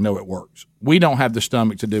because they know it works. We don't have the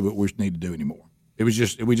stomach to do what we need to do anymore. We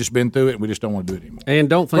just been through it, and we just don't want to do it anymore. And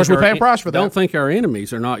don't think of course, we pay a price for that. Don't think our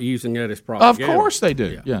enemies are not using it as propaganda. Of course they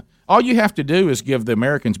do. Yeah. All you have to do is give the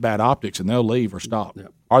Americans bad optics, and they'll leave or stop,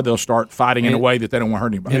 or they'll start fighting in a way that they don't want to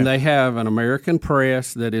hurt anybody. And they have an American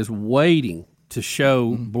press that is waiting to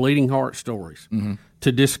show bleeding heart stories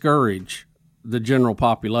to discourage the general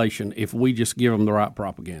population if we just give them the right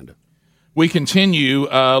propaganda. We continue.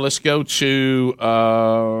 Let's go to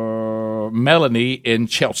Melanie in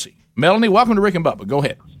Chelsea. Melanie, welcome to Rick and Bubba. Go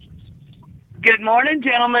ahead. Good morning,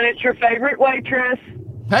 gentlemen. It's your favorite waitress.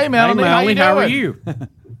 Hey, Melanie. How are you?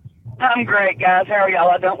 I'm great, guys. How are y'all?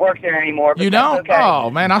 I don't work there anymore. But You don't? Okay. Oh,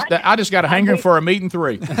 man, I just got a hankering for a meat and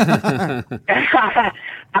 3.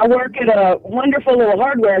 I work at a wonderful little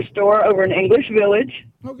hardware store over in English Village.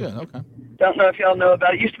 Oh, good. Okay. Don't know if y'all know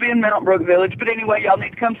about it. It used to be in Mountain Brook Village, but anyway, y'all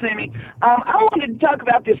need to come see me. I wanted to talk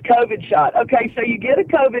about this COVID shot. Okay, so you get a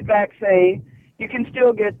COVID vaccine, you can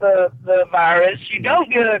still get the virus. You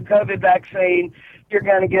don't get a COVID vaccine, you're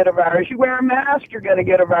going to get a virus. You wear a mask, you're going to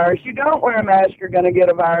get a virus. You don't wear a mask, you're going to get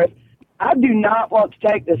a virus. I do not want to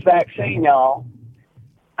take this vaccine, y'all.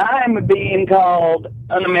 I am being called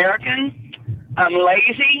an American. I'm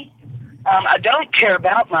lazy. I don't care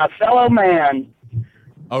about my fellow man.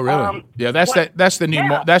 Oh, really? Yeah, that's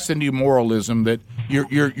the new moralism that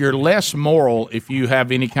you're less moral if you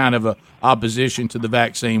have any kind of a opposition to the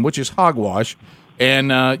vaccine, which is hogwash.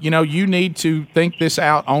 And, you need to think this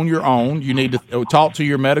out on your own. You need to talk to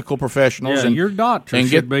your medical professionals. Yeah, and your doctor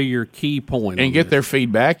should be your key point. And get their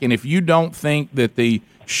feedback. And if you don't think that the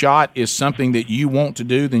shot is something that you want to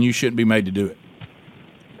do, then you shouldn't be made to do it.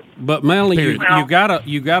 But Melanie, you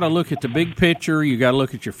gotta look at the big picture. You gotta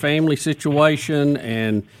look at your family situation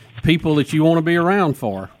and people that you want to be around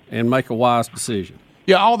for, and make a wise decision.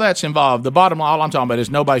 Yeah, all that's involved. The bottom line, all I'm talking about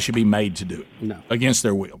is nobody should be made to do it against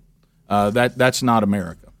their will. That's not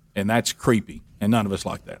America, and that's creepy, and none of us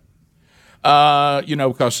like that.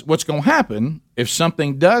 Because what's going to happen if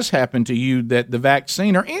something does happen to you that the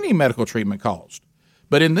vaccine or any medical treatment caused?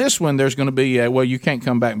 But in this one, there's going to be you can't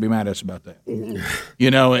come back and be mad at us about that.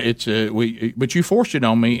 But you forced it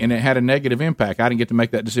on me, and it had a negative impact. I didn't get to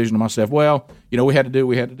make that decision myself. Well, we had to do what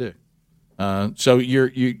we had to do. So you're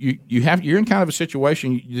in kind of a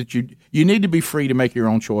situation that you need to be free to make your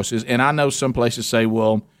own choices. And I know some places say,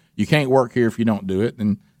 well, you can't work here if you don't do it,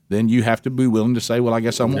 and then you have to be willing to say, well, I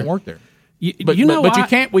guess I won't work there. But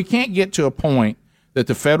we can't get to a point that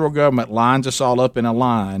the federal government lines us all up in a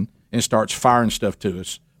line and starts firing stuff to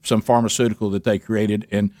us, some pharmaceutical that they created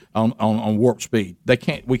and on warp speed.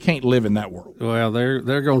 We can't live in that world. Well, they're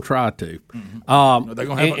going to try to. They're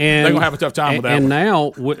going to have a tough time with that. And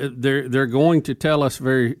now they're going to tell us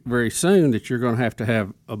very, very soon that you're going to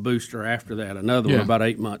have a booster after that, another one about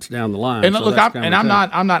 8 months down the line. And look, I'm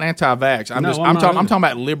not anti-vax. I'm talking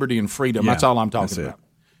about liberty and freedom. Yeah, that's all I'm talking about.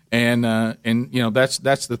 And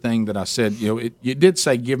that's the thing that I said. You did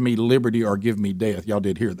say give me liberty or give me death. Y'all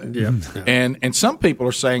did hear that. Yeah. And some people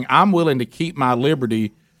are saying I'm willing to keep my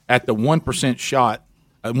liberty at the 1% shot,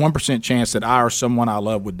 a 1% chance that I or someone I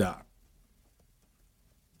love would die.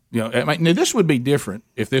 Now this would be different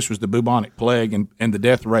if this was the bubonic plague and the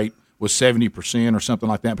death rate was 70% or something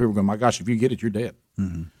like that. People are going, my gosh, if you get it, you're dead.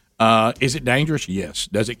 Mm-hmm. Is it dangerous? Yes.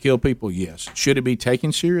 Does it kill people? Yes. Should it be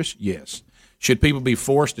taken serious? Yes. Should people be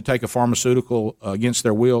forced to take a pharmaceutical against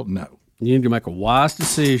their will? No. You need to make a wise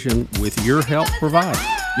decision with your health provider.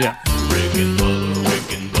 Yeah.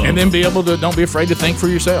 And then don't be afraid to think for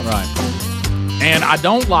yourself. Right. And I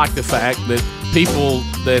don't like the fact that people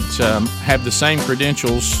that have the same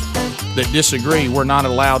credentials that disagree, we're not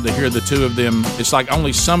allowed to hear the two of them. It's like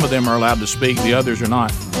only some of them are allowed to speak, the others are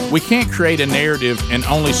not. We can't create a narrative and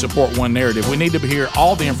only support one narrative. We need to hear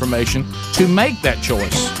all the information to make that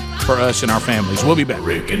choice for us and our families. We'll be back.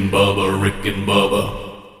 Rick and Bubba, Rick and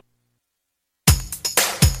Bubba.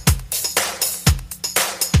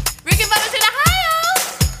 Rick and Bubba's in Ohio.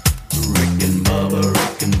 Rick and Bubba,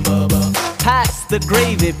 Rick and Bubba. Pass the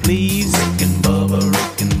gravy, please. Rick and Bubba,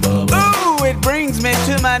 Rick and Bubba. Ooh, it brings me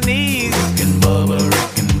to my knees. Rick and Bubba,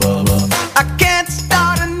 Rick and Bubba. I can't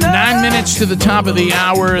start another. 9 minutes to the top of the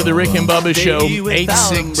hour, the Rick and Bubba Show.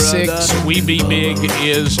 866 We Be Big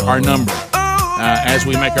is our number. As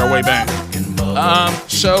we make our way back.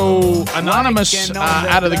 So, Anonymous,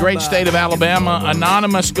 out of the great state of Alabama.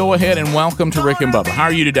 Anonymous, go ahead and welcome to Rick and Bubba. How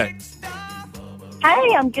are you today?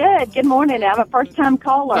 Hey, I'm good. Good morning. I'm a first-time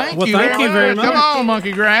caller. Thank you very much. Come on,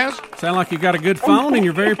 Monkey Grass. Sound like you got a good phone and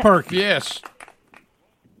you're very perky. Yes.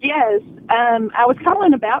 Yes. I was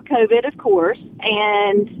calling about COVID, of course,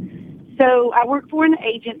 and so I work for an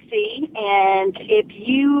agency, and if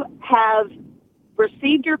you have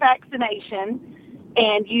received your vaccination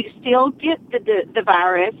and you still get the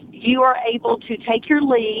virus, you are able to take your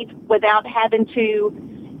leave without having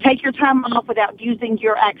to take your time off without using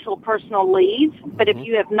your actual personal leave. But if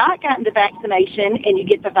you have not gotten the vaccination and you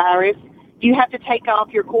get the virus, you have to take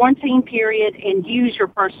off your quarantine period and use your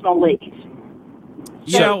personal leave.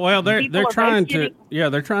 Yeah, well, they're trying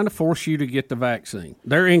to force you to get the vaccine.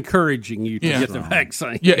 They're encouraging you to get the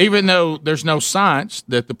vaccine. Yeah, even though there's no science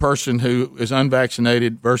that the person who is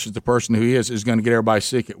unvaccinated versus the person who is going to get everybody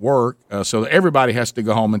sick at work. So everybody has to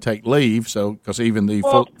go home and take leave. So because even the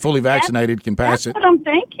fully vaccinated can pass it. That's what I'm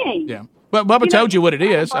thinking. Yeah, but Bubba told you what it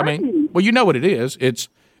is. I mean, well, you know what it is.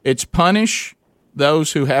 It's punish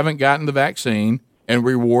those who haven't gotten the vaccine and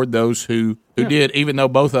reward those who did, even though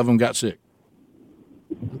both of them got sick.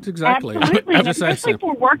 That's exactly. Absolutely, especially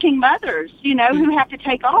for working mothers, who have to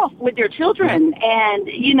take off with their children,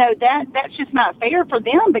 and that's just not fair for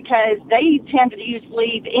them because they tend to use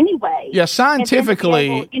leave anyway. Yeah,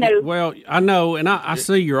 scientifically, well, I know, and I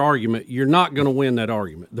see your argument. You're not going to win that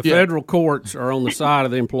argument. The federal courts are on the side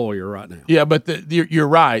of the employer right now. Yeah, but you're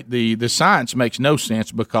right. The science makes no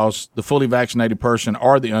sense because the fully vaccinated person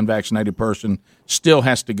or the unvaccinated person still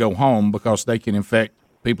has to go home because they can infect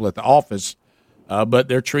people at the office. But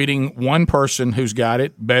they're treating one person who's got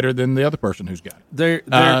it better than the other person who's got it.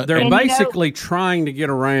 They're basically trying to get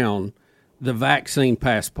around the vaccine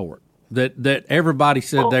passport that everybody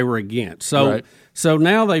said they were against. So So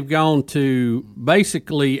now they've gone to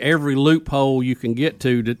basically every loophole you can get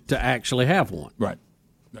to actually have one. Right.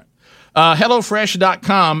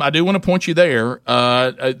 HelloFresh.com, I do want to point you there.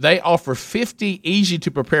 They offer 50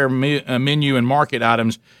 easy-to-prepare menu and market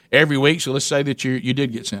items every week. So let's say that you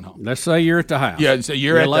did get sent home. Let's say you're at the house. Yeah, so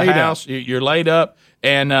you're at the house. You're laid up.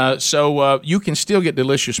 And so you can still get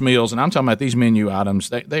delicious meals. And I'm talking about these menu items.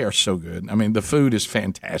 They are so good. I mean, the food is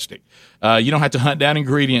fantastic. You don't have to hunt down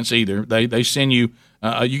ingredients either. They send you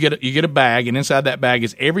you get a bag, and inside that bag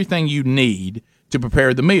is everything you need to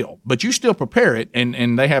prepare the meal, but you still prepare it,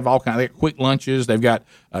 and they have all kinds of quick lunches. They've got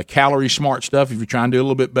calorie smart stuff if you're trying to do a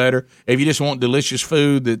little bit better. If you just want delicious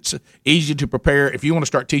food that's easy to prepare, if you want to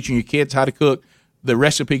start teaching your kids how to cook, the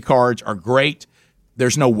recipe cards are great.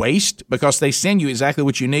 There's no waste because they send you exactly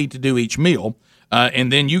what you need to do each meal,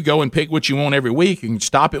 and then you go and pick what you want every week. You can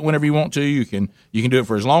stop it whenever you want to. You can do it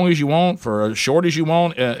for as long as you want, for as short as you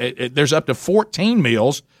want. There's up to 14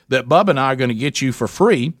 meals that Bubba and I are going to get you for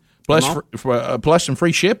free. Plus some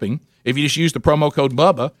free shipping if you just use the promo code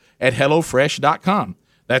Bubba at HelloFresh.com.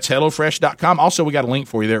 That's HelloFresh.com. Also, we got a link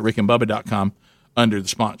for you there at RickandBubba.com under the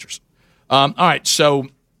sponsors. All right, so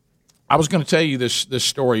I was going to tell you this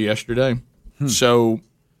story yesterday. So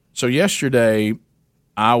yesterday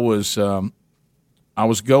I was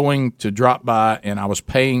going to drop by and I was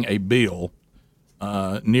paying a bill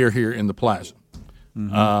near here in the plaza.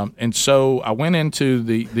 Mm-hmm. And so I went into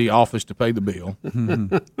the office to pay the bill,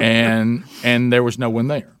 and there was no one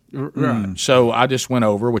there. Right. So I just went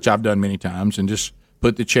over, which I've done many times, and just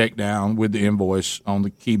put the check down with the invoice on the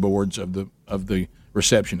keyboards of the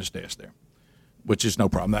receptionist desk there, which is no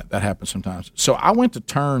problem. That happens sometimes. So I went to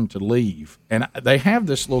turn to leave, and they have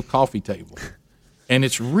this little coffee table, and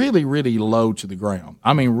it's really, really low to the ground.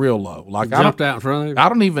 I mean, real low. Like jumped out in front of you? I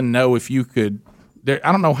don't even know if you could.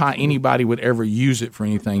 I don't know how anybody would ever use it for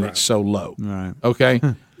anything. Right. It's so low. Right. Okay.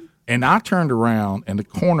 And I turned around, and the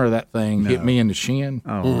corner of that thing hit me in the shin.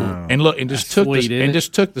 Oh, no. And look, and just took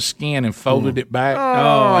the skin and folded it back. Oh,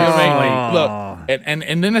 I mean, look,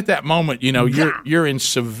 and then at that moment, you're in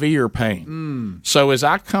severe pain. So as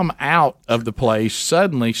I come out of the place,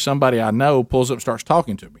 suddenly somebody I know pulls up and starts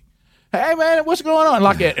talking to me. Hey man, what's going on?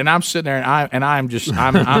 Like that, and I'm sitting there, and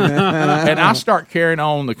I start carrying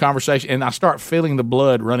on the conversation, and I start feeling the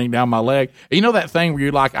blood running down my leg. You know that thing where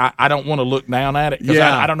you're like, I don't want to look down at it because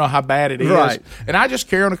I don't know how bad it is, right. And I just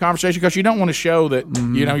carry on the conversation because you don't want to show that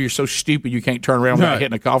you're so stupid you can't turn around without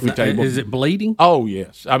hitting a coffee table. Is it bleeding? Oh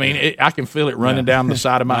yes, I mean I can feel it running down the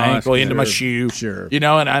side of my ankle into my shoe. Sure, and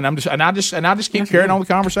I just keep carrying on the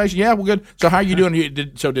conversation. Yeah, well, good. So how are you doing?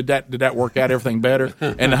 Did that work out? Everything better?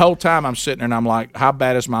 And the whole time I'm sitting there and I'm like, how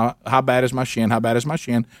bad is my shin? How bad is my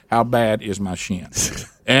shin? How bad is my shin?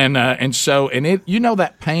 And it,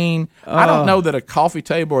 that pain. I don't know that a coffee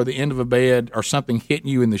table or the end of a bed or something hitting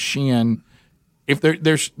you in the shin. If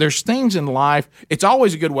there's things in life, it's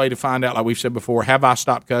always a good way to find out. Like we've said before, have I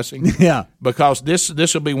stopped cussing? Yeah, because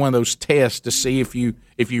this will be one of those tests to see if you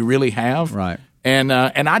really have. Right. And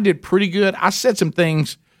I did pretty good. I said some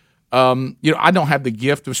things. I don't have the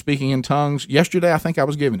gift of speaking in tongues. Yesterday, I think I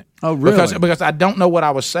was giving it. Oh, really? Because I don't know what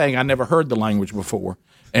I was saying. I never heard the language before,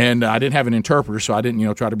 and I didn't have an interpreter, so I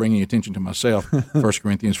didn't, try to bring any attention to myself. 1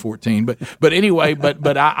 Corinthians 14. But anyway,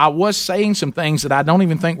 but I was saying some things that I don't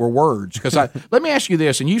even think were words. Because let me ask you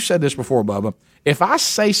this, and you said this before, Bubba. If I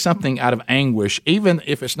say something out of anguish, even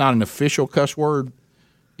if it's not an official cuss word.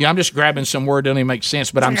 I'm just grabbing some word that doesn't even make sense,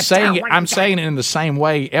 but I'm saying it in the same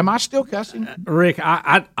way. Am I still cussing? Rick,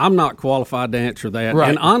 I'm not qualified to answer that. Right.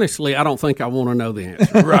 And honestly, I don't think I want to know the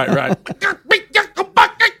answer. Right.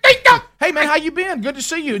 Hey, man, how you been? Good to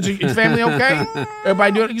see you. Is your family okay?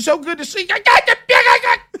 Everybody doing it? It's so good to see you.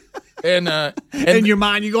 And in your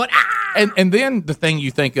mind, you're going, ah! And then the thing you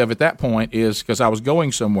think of at that point is, because I was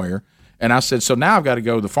going somewhere, and I said, so now I've got to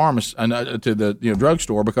go to the pharmacy, to the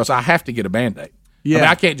drugstore, because I have to get a Band-Aid. Yeah. I mean,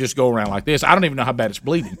 I can't just go around like this. I don't even know how bad it's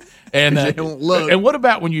bleeding. And and what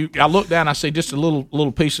about when I look down, I see just a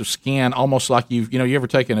little piece of skin, almost like you ever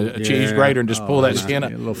taken a cheese grater and just pull that skin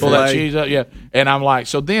up, pull that cheese up, yeah. And I'm like,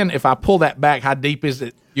 so then if I pull that back, how deep is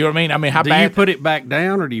it? You know what I mean? I mean, how bad? Do you put it back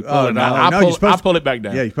down or do you pull it out? I pull it back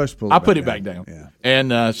down. Yeah, you're supposed to pull it I back put down. it back down. Yeah.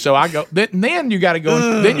 And so I go. Then you got to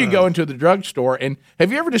go. Then you go into the drugstore. And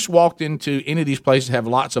have you ever just walked into any of these places that have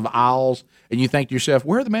lots of aisles, and you think to yourself,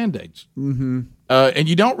 where are the Band-Aids? Mm-hmm. And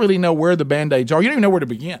you don't really know where the Band-Aids are. You don't even know where to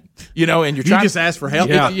begin. And you're trying. You just ask for help.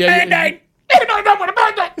 Yeah. Band-Aid. You don't know what a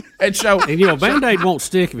Band-Aid. And so, Band-Aid won't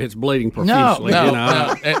stick if it's bleeding profusely.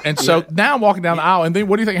 No. And so now I'm walking down the aisle, and then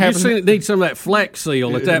what do you think happens? You need some of that Flex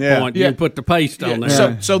Seal at that point. You can put the paste on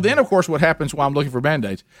there. So then, of course, what happens while I'm looking for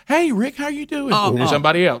Band-Aids? Hey, Rick, how you doing?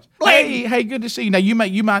 Somebody else. Hey, good to see you. Now you may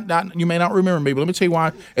not remember me, but let me tell you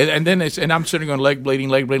why. And then I'm sitting on leg bleeding,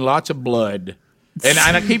 lots of blood. And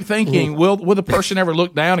I keep thinking, will the person ever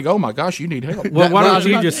look down and go, oh, my gosh, you need help? Well, why don't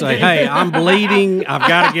you just say, hey, I'm bleeding. I've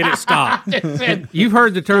got to get it stopped. You've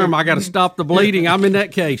heard the term, I got to stop the bleeding. I'm in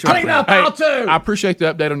that case. Clean up, I'll too. I appreciate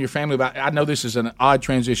the update on your family. I know this is an odd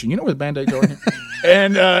transition. You know where the Band-Aids are in here?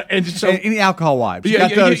 And so any alcohol wipes. You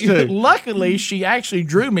got those too. Luckily, she actually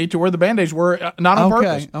drew me to where the Band-Aids were, not on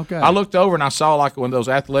purpose. Okay. I looked over and I saw like one of those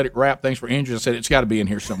athletic wrap things for injuries. I said, it's got to be in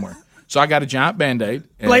here somewhere. So I got a giant Band-Aid.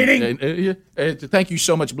 Bleeding. Thank you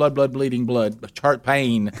so much, bleeding blood, heart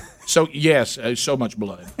pain. So yes, so much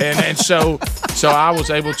blood, and so I was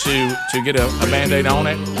able to get a Band-Aid on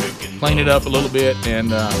it, clean it up a little bit, and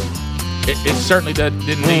it certainly didn't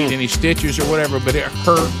need any stitches or whatever, but it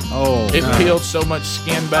hurt. It peeled so much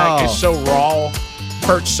skin back. It's so raw.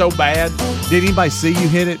 Hurts so bad. Did anybody see you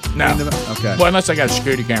hit it? No. Okay. Well, unless they got a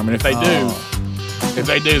security camera, and if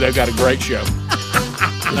they do, they've got a great show.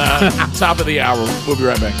 Top of the hour. We'll be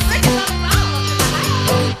right back.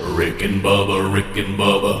 Rick and Bubba, Rick and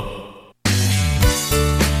Bubba.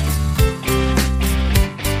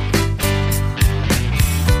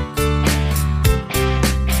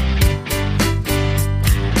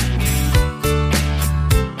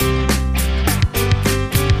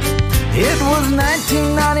 It was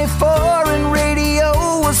 1994 and radio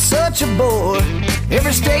was such a bore.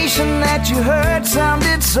 Every station that you heard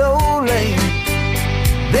sounded so lame.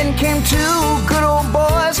 Then came two good old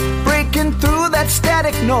boys breaking through that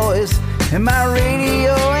static noise, and my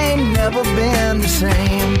radio ain't never been the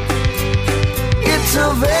same. It's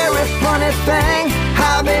a very funny thing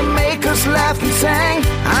how they make us laugh and sing.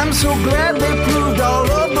 I'm so glad they proved all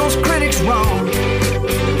of those critics wrong.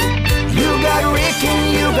 You got Rick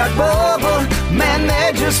and you got Bubba, man,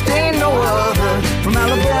 there just ain't no other. From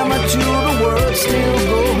Alabama to the world, still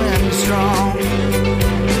going strong.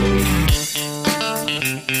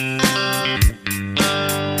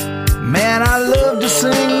 Man, I love to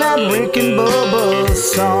sing that Rick and Bubba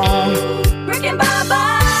song. Rick and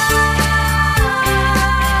Bubba.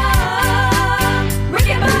 Rick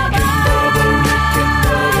and Bubba.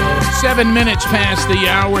 7 minutes past the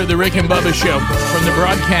hour of the Rick and Bubba Show. From the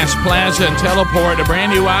Broadcast Plaza and Teleport, a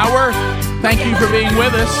brand new hour. Thank you for being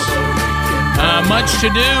with us. Much to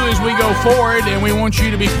do as we go forward, and we want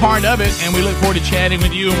you to be part of it, and we look forward to chatting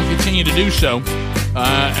with you, and we'll continue to do so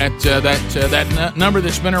at that number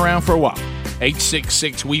that's been around for a while.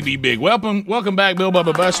 866-WE-BE-BIG. Welcome back, Bill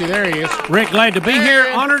Bubba Bussey. There he is. Rick, glad to be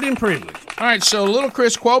here. Honored and privileged. All right, so little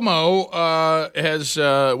Chris Cuomo has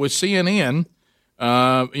with CNN.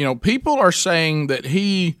 People are saying that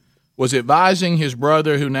he was advising his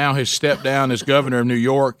brother, who now has stepped down as governor of New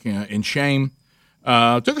York in shame.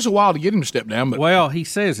 Took us a while to get him to step down, but well, he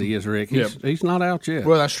says he is, Rick. He's not out yet.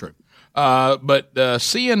 Well, that's true. But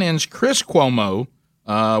CNN's Chris Cuomo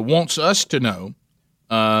wants us to know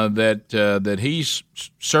that he's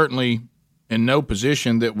certainly in no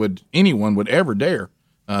position that anyone would ever dare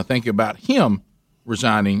think about him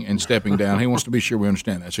resigning and stepping down. He wants to be sure we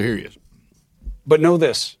understand that. So here he is. But know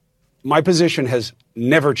this, my position has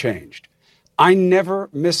never changed. I never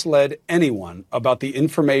misled anyone about the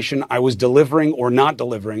information I was delivering or not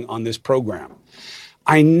delivering on this program.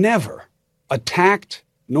 I never attacked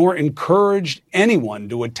nor encouraged anyone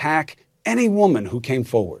to attack any woman who came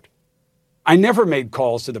forward. I never made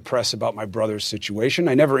calls to the press about my brother's situation.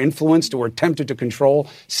 I never influenced or attempted to control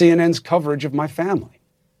CNN's coverage of my family.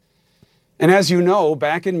 And as you know,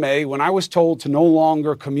 back in May, when I was told to no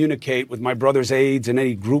longer communicate with my brother's aides in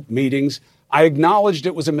any group meetings, I acknowledged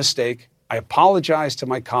it was a mistake. I apologized to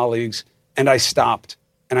my colleagues, and I stopped,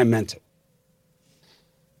 and I meant it.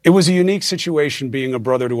 It was a unique situation being a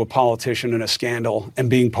brother to a politician in a scandal and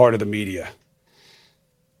being part of the media.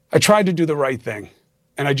 I tried to do the right thing,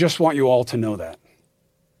 and I just want you all to know that.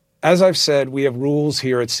 As I've said, we have rules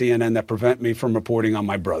here at CNN that prevent me from reporting on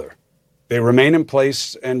my brother. They remain in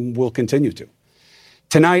place and will continue to.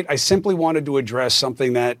 Tonight, I simply wanted to address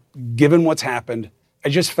something that, given what's happened, I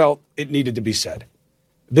just felt it needed to be said.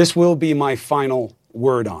 This will be my final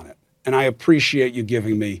word on it, and I appreciate you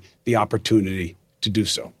giving me the opportunity to do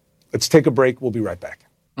so. Let's take a break. We'll be right back.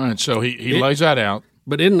 All right, so he lays that out.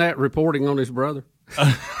 But isn't that reporting on his brother?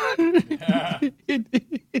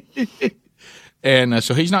 And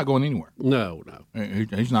so he's not going anywhere. No.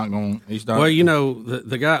 He's not going. He's not. Well,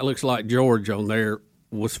 the guy that looks like George on there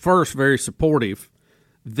was first very supportive.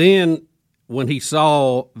 Then when he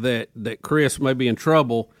saw that Chris may be in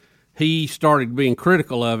trouble, he started being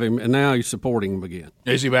critical of him, and now he's supporting him again.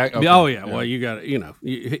 Is he back? Okay. Oh, yeah. Well, you got to,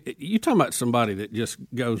 you talking about somebody that just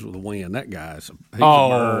goes with the wind. That guy's he's a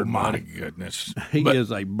bird. My buddy. goodness. He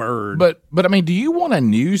is a bird. But I mean, do you want a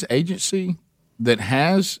news agency that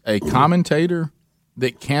has a commentator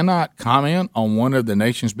that cannot comment on one of the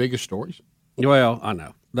nation's biggest stories? Well, I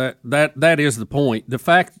know. That is the point. The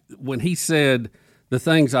fact when he said the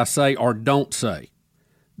things I say or don't say,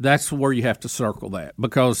 that's where you have to circle that.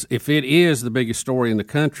 Because if it is the biggest story in the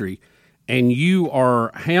country and you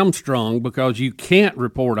are hamstrung because you can't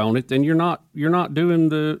report on it, then you're not doing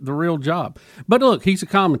the real job. But look, he's a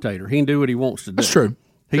commentator. He can do what he wants to do. That's true.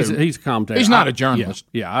 He's a commentator. He's not a journalist.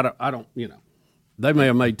 Yeah, I don't. They may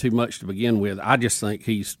have made too much to begin with. I just think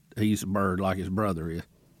he's a bird like his brother is.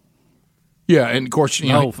 Yeah, and of course, the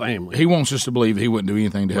whole family. He wants us to believe he wouldn't do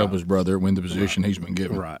anything to help his brother win the position he's been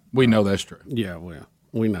given. Right. We know that's true. Yeah, well,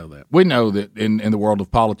 we know that. We know that in the world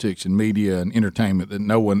of politics and media and entertainment that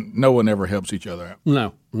no one ever helps each other out.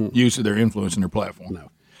 No. Use of their influence and their platform. No.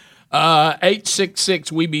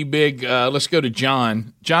 866 We Be Big. Let's go to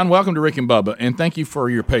John. John, welcome to Rick and Bubba, and thank you for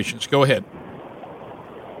your patience. Go ahead.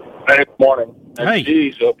 Hey, good morning. Hey.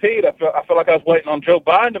 Geez, Pete, I feel like I was waiting on Joe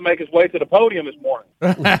Biden to make his way to the podium this morning.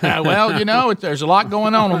 Well, there's a lot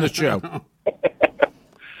going on this show.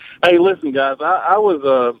 Hey, listen, guys, I was,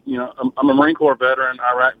 I'm a Marine Corps veteran,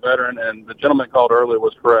 Iraq veteran, and the gentleman called earlier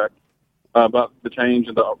was correct about the change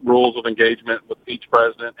in the rules of engagement with each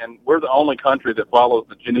president, and we're the only country that follows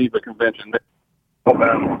the Geneva Convention.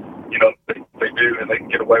 They do, and they can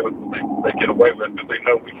get away with it. They get away with it because they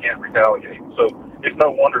know we can't retaliate. So it's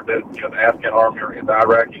no wonder that the Afghan army or the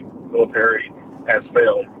Iraqi military has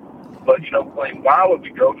failed. But why would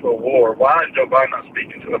we go to a war? Why is Joe Biden not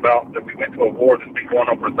speaking to about that we went to a war that's been going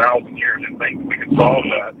on for 1,000 years and think we could solve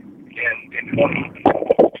that in 20?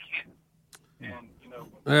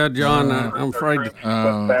 John, I'm afraid.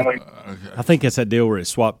 I think it's that deal where it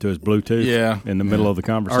swapped to his Bluetooth in the middle of the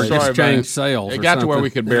conversation. Or just changed sales. It got to where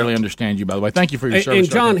we could barely understand you, by the way. Thank you for your service.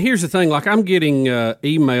 And John, here's the thing. Like, I'm getting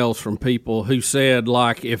emails from people who said,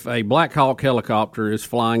 like, if a Black Hawk helicopter is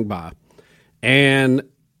flying by and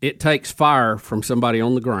it takes fire from somebody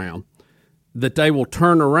on the ground, that they will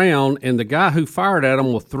turn around and the guy who fired at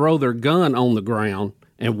them will throw their gun on the ground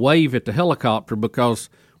and wave at the helicopter because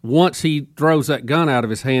once he throws that gun out of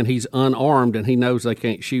his hand, he's unarmed and he knows they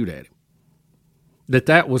can't shoot at him.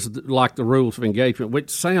 That was like the rules of engagement, which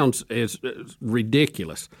sounds as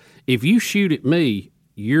ridiculous. If you shoot at me,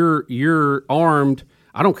 you're armed.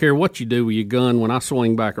 I don't care what you do with your gun when I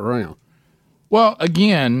swing back around. Well,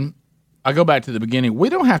 again, I go back to the beginning. We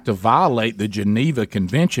don't have to violate the Geneva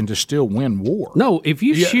Convention to still win war. No, if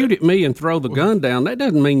you shoot at me and throw the gun down, that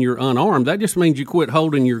doesn't mean you're unarmed. That just means you quit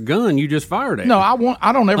holding your gun. You just fired at me.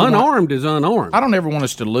 Unarmed is unarmed. I don't ever want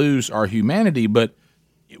us to lose our humanity, but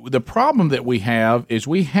the problem that we have is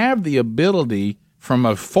we have the ability from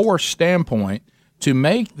a force standpoint to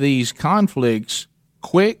make these conflicts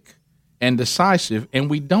quick and decisive,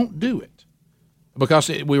 and we don't do it because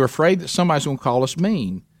we were afraid that somebody's going to call us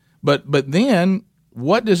mean. But then,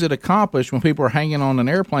 what does it accomplish when people are hanging on an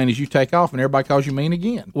airplane as you take off and everybody calls you mean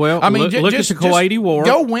again? Well, look at the Kuwaiti War.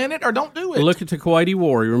 Go win it or don't do it. Look at the Kuwaiti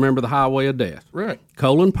War. You remember the Highway of Death. Right.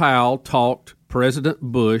 Colin Powell talked President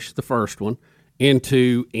Bush, the first one,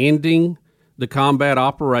 into ending the combat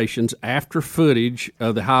operations after footage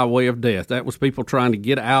of the Highway of Death. That was people trying to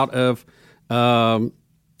get out of Kuwait,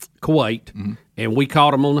 and we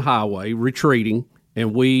caught them on the highway, retreating,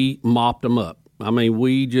 and we mopped them up. I mean,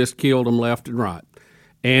 we just killed them left and right.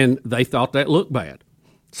 And they thought that looked bad.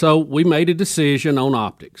 So we made a decision on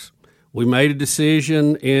optics. We made a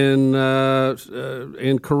decision in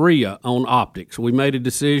Korea on optics. We made a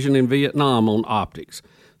decision in Vietnam on optics.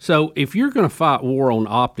 So if you're going to fight war on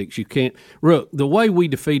optics, you can't. Look, the way we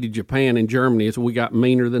defeated Japan and Germany is we got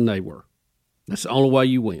meaner than they were. That's the only way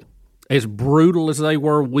you win. As brutal as they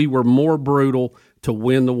were, we were more brutal to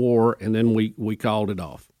win the war, and then we called it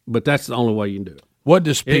off. But that's the only way you can do it. What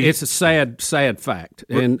does it's a sad fact,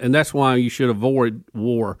 and that's why you should avoid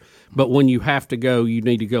war. But when you have to go, you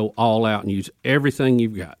need to go all out and use everything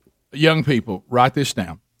you've got. Young people, write this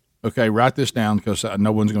down. Okay, write this down because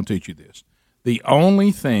no one's going to teach you this. The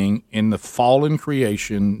only thing in the fallen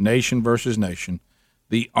creation, nation versus nation,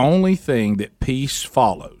 the only thing that peace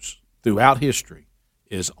follows throughout history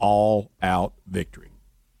is all-out victory.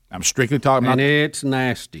 I'm strictly talking about, and it's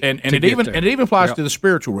nasty, and it even applies to the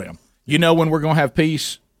spiritual realm. You know when we're going to have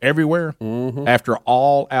peace everywhere after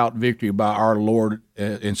all-out victory by our Lord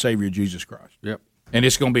and Savior Jesus Christ. Yep, and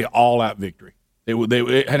it's going to be all-out victory.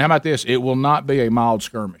 And how about this? It will not be a mild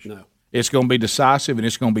skirmish. No, It's going to be decisive, and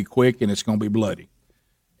it's going to be quick, and it's going to be bloody.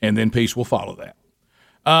 And then peace will follow that.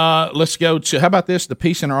 Let's go to, how about this? The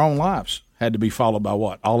peace in our own lives had to be followed by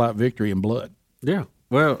what? All-out victory and blood. Yeah.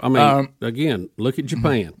 Well, I mean, again, look at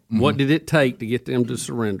Japan. What did it take to get them to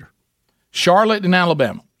surrender? Charlotte in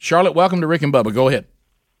Alabama. Charlotte, welcome to Rick and Bubba. Go ahead.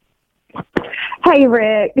 Hey,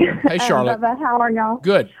 Rick. Hey, Charlotte. Bubba, how are y'all?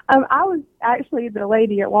 Good. I was actually the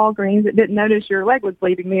lady at Walgreens that didn't notice your leg was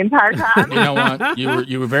bleeding the entire time. You know what?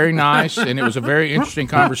 You were very nice, and it was a very interesting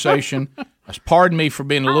conversation. Pardon me for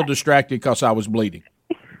being a little distracted because I was bleeding.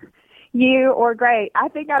 You were great. I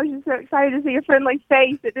think I was just so excited to see a friendly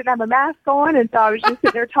face that didn't have a mask on, and so I was just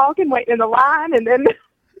sitting there talking, waiting in the line, and then...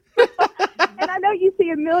 And I know you see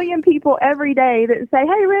a million people every day that say,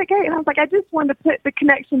 "Hey, Rick," hey, and I was like, I just wanted to put the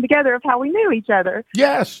connection together of how we knew each other.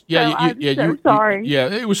 Yes, yeah, I'm sorry. Yeah,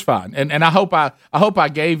 it was fine, and I hope I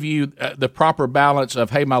gave you the proper balance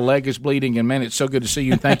of, hey, my leg is bleeding, and man, it's so good to see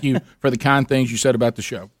you. Thank you for the kind things you said about the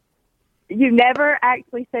show. You never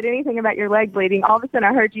actually said anything about your leg bleeding. All of a sudden,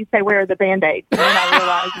 I heard you say, "Where are the Band-Aids?" And then I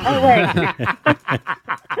realized, oh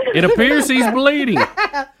wait, it appears he's bleeding.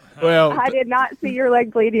 Well, I did not see your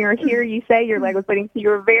leg bleeding or hear you say your leg was bleeding. So you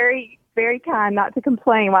were very, very kind not to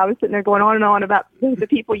complain while I was sitting there going on and on about the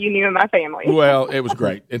people you knew in my family. Well, it was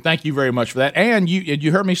great, and thank you very much for that. And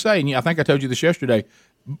you heard me say, and I think I told you this yesterday,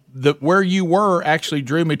 where you were actually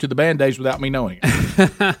drew me to the Band-Aids without me knowing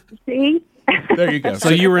it. See? There you go. So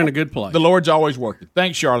you were in a good place. The Lord's always working.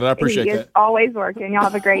 Thanks, Charlotte. I appreciate He that. is always working. Y'all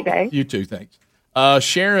have a great day. You too. Thanks.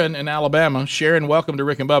 Sharon in Alabama. Sharon, welcome to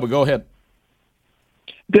Rick and Bubba. Go ahead.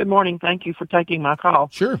 Good morning. Thank you for taking my call.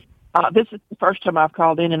 Sure. This is the first time I've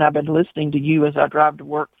called in, and I've been listening to you as I drive to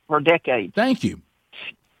work for decades. Thank you.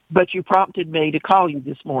 But you prompted me to call you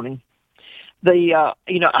this morning.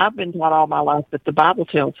 I've been taught all my life that the Bible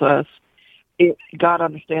tells us God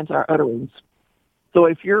understands our utterings. So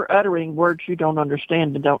if you're uttering words you don't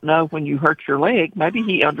understand and don't know when you hurt your leg, maybe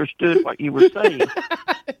he understood what you were saying.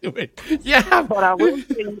 Yeah. But I'll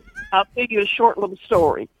tell you a short little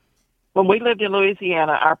story. When we lived in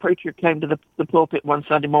Louisiana, our preacher came to the pulpit one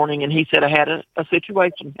Sunday morning, and he said, I had a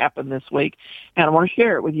situation happen this week, and I want to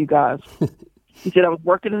share it with you guys. He said, I was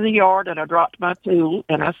working in the yard, and I dropped my tool,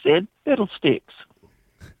 and I said, fiddlesticks.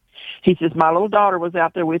 He says, my little daughter was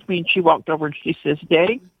out there with me, and she walked over, and she says,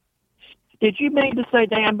 Daddy, did you mean to say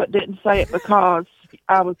damn but didn't say it because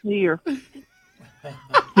I was here?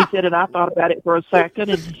 He said, and I thought about it for a second,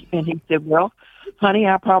 and he said, well, honey,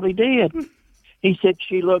 I probably did. He said,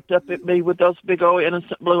 she looked up at me with those big old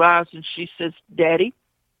innocent blue eyes, and she says, Daddy,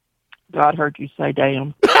 God heard you say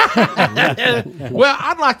damn. Well,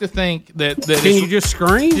 I'd like to think that Can you just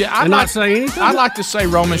scream and not say anything? I'd like to say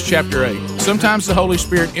Romans chapter 8. Sometimes the Holy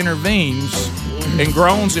Spirit intervenes and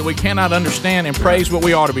groans that we cannot understand and prays what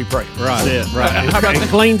we ought to be praying. Right. That's it. Right. How about it that?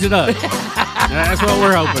 cleans it up. That's what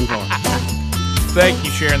we're hoping for. Thank you,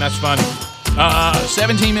 Sharon. That's funny.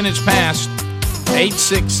 17 minutes past.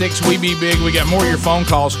 866 We Be Big. We got more of your phone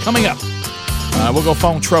calls coming up. We'll go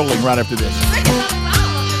phone trolling right after this.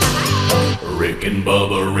 Rick and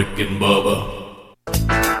Bubba, Rick and Bubba.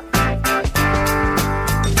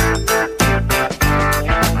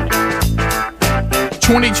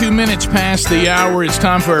 22 minutes past the hour. It's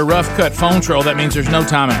time for a rough cut phone troll. That means there's no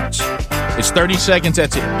timeouts. It's 30 seconds,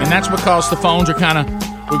 that's it. And that's because the phones are kind of,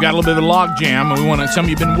 we've got a little bit of a log jam, and we want to, some of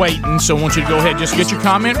you have been waiting, so I want you to go ahead, just get your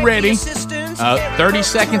comment ready. 30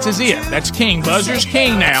 seconds is it. That's king. Buzzer's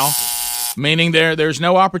king now, meaning there's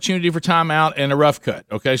no opportunity for timeout and a rough cut.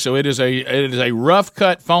 Okay, so it is a rough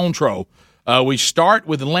cut phone troll. We start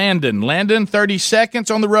with Landon. Landon, 30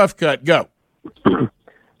 seconds on the rough cut. Go.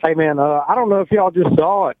 Hey, man, I don't know if y'all just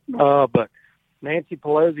saw it, but Nancy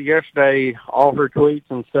Pelosi yesterday, all her tweets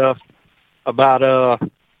and stuff about,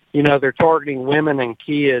 they're targeting women and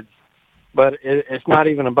kids. But it's not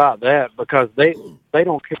even about that because they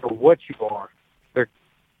don't care what you are. They're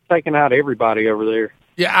taking out everybody over there.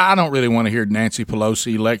 Yeah, I don't really want to hear Nancy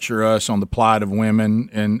Pelosi lecture us on the plight of women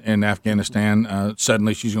in Afghanistan.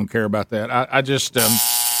 Suddenly she's going to care about that. I just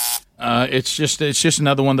it's just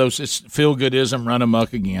another one of those. It's feel-goodism run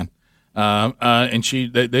amok again. And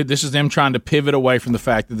this is them trying to pivot away from the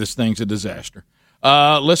fact that this thing's a disaster.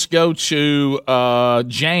 Let's go to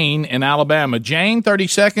Jane in Alabama. Jane, 30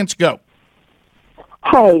 seconds, go.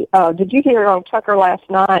 Hey, did you hear on Tucker last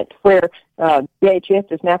night where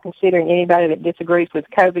DHS is now considering anybody that disagrees with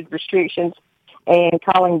COVID restrictions and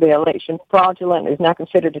calling the election fraudulent is now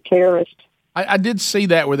considered a terrorist? I did see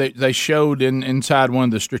that where they showed inside one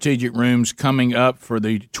of the strategic rooms coming up for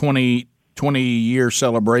the 20-year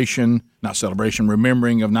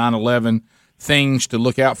remembering of 9/11, things to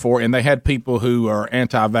look out for, and they had people who are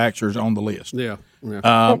anti-vaxxers on the list. Yeah.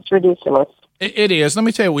 That's ridiculous. It is. Let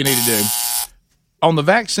me tell you what we need to do. On the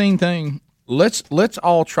vaccine thing, let's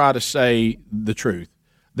all try to say the truth.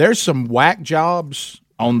 There's some whack jobs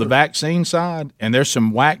on the vaccine side, and there's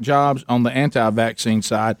some whack jobs on the anti-vaccine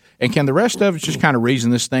side. And can the rest of us just kind of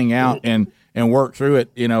reason this thing out and work through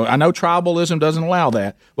it? You know, I know tribalism doesn't allow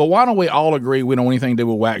that, but why don't we all agree we don't want anything to do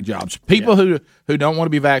with whack jobs? People who don't want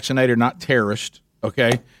to be vaccinated are not terrorists,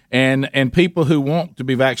 okay? And people who want to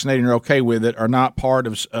be vaccinated and are okay with it are not part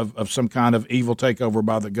of some kind of evil takeover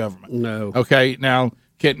by the government. No. Okay, now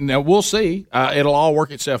we'll see. It'll all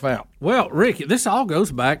work itself out. Well, Rick, this all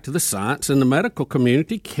goes back to the science, and the medical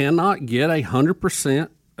community cannot get 100%,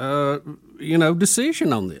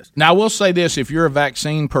 decision on this. Now, I will say this: if you're a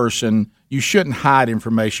vaccine person, you shouldn't hide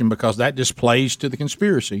information because that just plays to the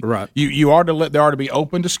conspiracy. Right. You are to there are to be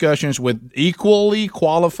open discussions with equally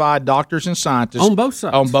qualified doctors and scientists on both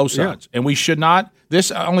sides. Yeah. And we should not. This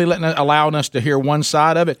only allowing us to hear one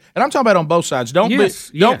side of it, and I'm talking about on both sides. Don't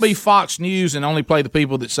be Fox News and only play the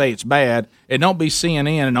people that say it's bad, and don't be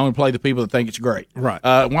CNN and only play the people that think it's great. Right.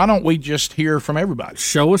 Why don't we just hear from everybody?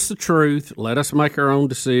 Show us the truth. Let us make our own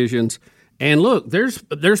decisions. And look,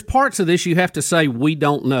 there's parts of this you have to say we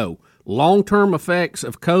don't know. Long-term effects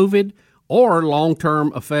of COVID or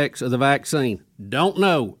long-term effects of the vaccine. Don't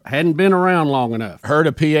know. Hadn't been around long enough. Heard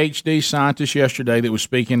a PhD scientist yesterday that was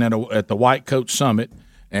speaking at the White Coat Summit,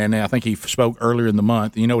 and I think he spoke earlier in the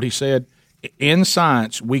month. You know what he said? In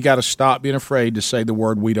science, we got to stop being afraid to say the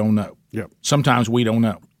word we don't know. Yep. Sometimes we don't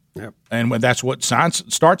know. Yep. And that's what science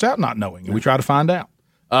starts out not knowing, and we try to find out.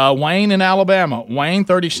 Wayne in Alabama. Wayne,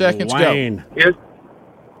 30 seconds, Wayne. Go.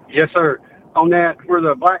 Yes, sir. On that, where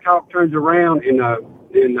the Black Hawk turns around and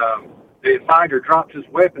the fighter drops his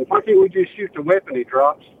weapon, why can't we just shoot the weapon he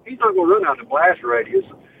drops? He's not going to run out of blast radius.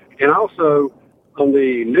 And also, on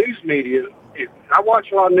the news media, I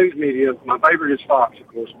watch a lot of news media. My favorite is Fox, of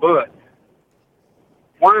course. But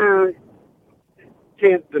why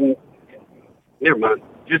can't the... Never mind.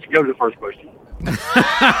 Just go to the first question.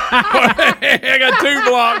 I got two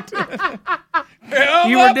blocked.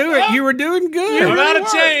 You were doing good. You were out of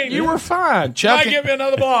change. You were fine. Chuck, give me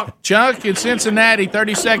another block. Chuck in Cincinnati,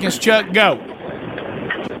 30 seconds. Chuck, go.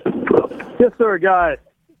 Yes, sir, guys.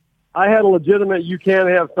 I had a legitimate you can't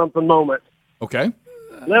have something moment. Okay.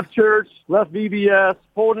 Left church, left VBS,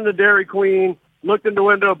 pulled into Dairy Queen, looked in the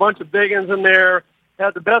window, a bunch of biggins in there,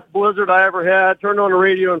 had the best blizzard I ever had, turned on the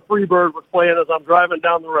radio, and Freebird was playing as I'm driving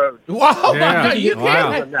down the road. Wow. Yeah. You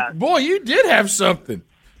did have something.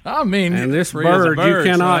 I mean, and this bird you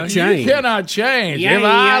cannot change. You cannot change. Yeah, if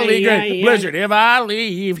I leave yeah. Blizzard, if I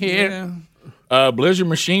leave here. Blizzard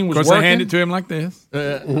machine was working. They hand it to him like this.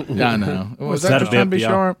 I know. Was that just trying to be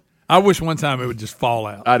sharp? I wish one time it would just fall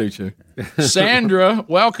out. I do too. Sandra,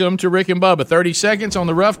 welcome to Rick and Bubba. 30 seconds on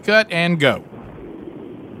the rough cut and go.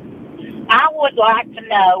 I would like to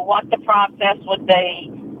know what the process would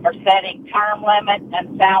be for setting term limits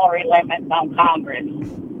and salary limits on Congress.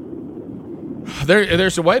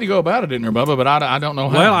 There's a way to go about it, isn't there, Bubba? But I don't know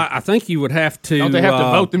how. Well, I think you would have to. Don't they have to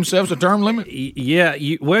vote themselves a term limit? Yeah.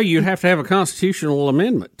 You'd have to have a constitutional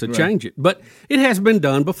amendment to change it. But it has been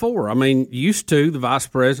done before. I mean, used to, the vice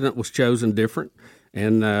president was chosen different,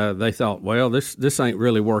 and they thought, well, this ain't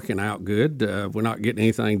really working out good. We're not getting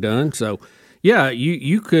anything done. So, yeah,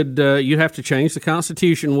 you could you'd have to change the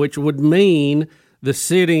Constitution, which would mean the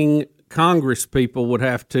sitting Congress people would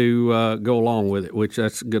have to go along with it, which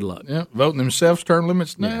that's good luck. Yeah, voting themselves term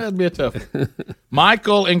limits, that'd be a tough one.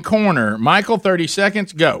 Michael in corner. Michael, 30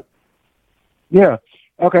 seconds, go. Yeah.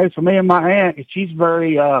 Okay, so me and my aunt, she's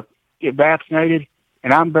very get vaccinated,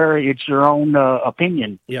 and I'm very, it's your own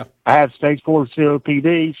opinion. Yeah. I have stage 4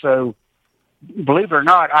 COPD, so believe it or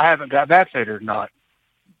not, I haven't got vaccinated or not.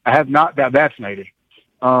 I have not got vaccinated.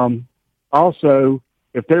 Also,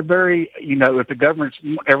 if they're very, if the government's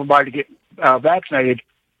everybody to get vaccinated,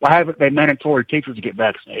 why haven't they mandatory teachers to get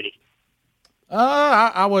vaccinated?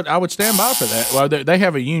 I would stand by for that. Well, they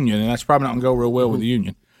have a union, and that's probably not going to go real well with the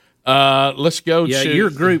union. Let's go. Yeah, to your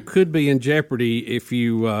group could be in jeopardy if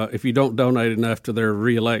you don't donate enough to their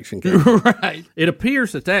reelection campaign. Right. It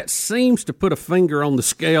appears that seems to put a finger on the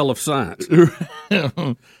scale of science.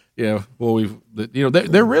 Yeah, well,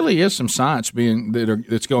 there really is some science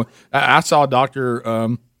that's going. I saw a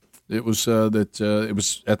doctor. It was it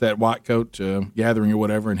was at that White Coat gathering or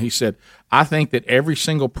whatever, and he said, "I think that every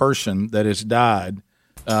single person that has died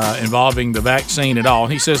involving the vaccine at all."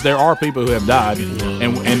 He says there are people who have died,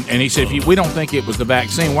 and he said, if we don't think it was the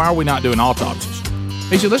vaccine, why are we not doing autopsies?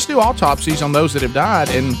 He said, let's do autopsies on those that have died,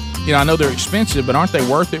 and I know they're expensive, but aren't they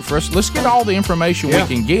worth it for us? Let's get all the information we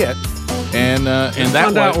can get. and that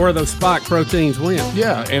find way, out where those spike proteins went.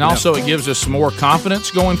 Yeah, and also it gives us some more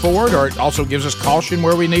confidence going forward, or it also gives us caution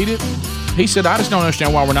where we need it. He said, I just don't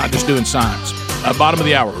understand why we're not just doing science. Bottom of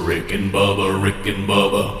the hour. Rick and Bubba, Rick and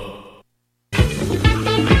Bubba.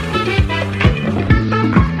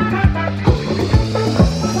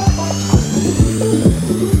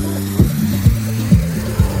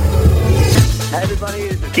 Hi, everybody.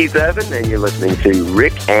 This is Keith Evan, and you're listening to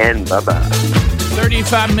Rick and Bubba.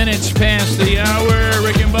 35 minutes past the hour.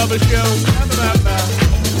 Rick and Bubba Show.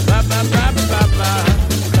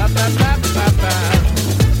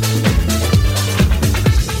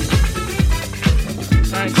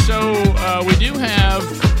 All right, so we do have,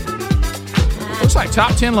 looks like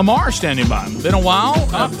Top 10 Lamar standing by. Been a while.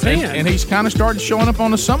 Top 10. And he's kind of started showing up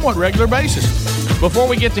on a somewhat regular basis. Before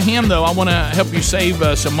we get to him, though, I want to help you save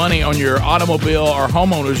some money on your automobile or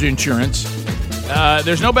homeowner's insurance.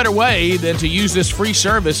 There's no better way than to use this free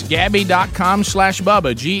service,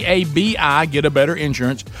 Gabi.com/Bubba, Gabi, get a better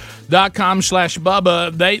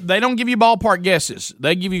insurance.com/Bubba. They don't give you ballpark guesses.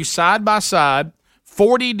 They give you side-by-side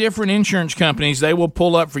 40 different insurance companies they will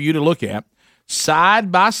pull up for you to look at,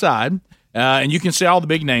 side-by-side, and you can see all the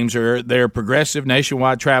big names are there, Progressive,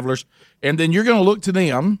 Nationwide, Travelers, and then you're going to look to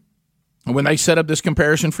them when they set up this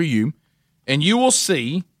comparison for you, and you will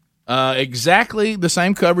see exactly the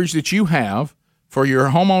same coverage that you have for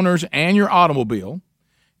your homeowners and your automobile,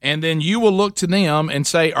 and then you will look to them and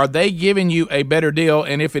say, are they giving you a better deal?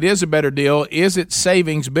 And if it is a better deal, is it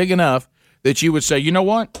savings big enough that you would say, you know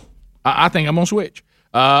what, I think I'm going to switch.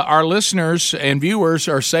 Our listeners and viewers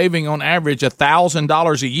are saving on average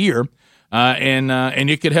 $1,000 a year, and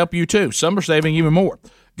it could help you too. Some are saving even more.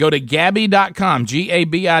 Go to Gabi.com,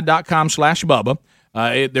 Gabi.com/Bubba.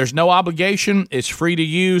 There's no obligation. It's free to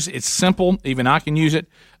use. It's simple. Even I can use it.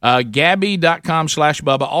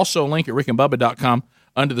 Gabi.com/Bubba. Also a link at rickandbubba.com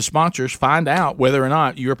under the sponsors. Find out whether or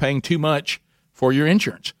not you're paying too much for your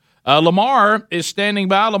insurance. Lamar is standing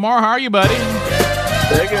by. Lamar, how are you, buddy?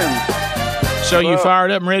 So you fired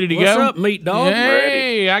up and ready to go? What's up, meat dog?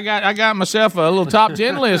 Hey, I got myself a little top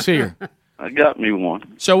 10 list here. I got me one.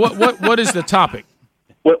 So what is the topic?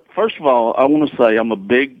 Well, first of all, I want to say I'm a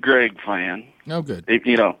big Greg fan. Oh, good.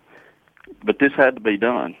 But this had to be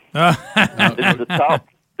done. It's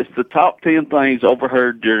the top 10 things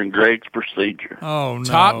overheard during Greg's procedure. Oh, no.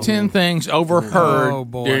 Top 10 things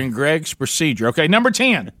overheard during Greg's procedure. Okay, number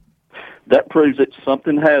 10. That proves that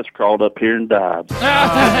something has crawled up here and died.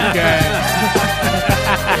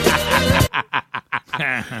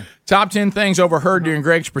 Top 10 things overheard during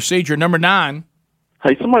Greg's procedure. Number 9.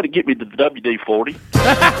 Hey, somebody get me the WD-40.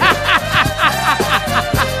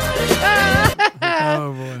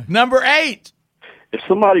 Oh, boy. Number 8. If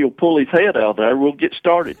somebody will pull his head out there, we'll get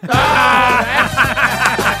started. That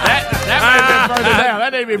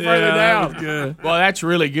may be further down. That was good. Well, that's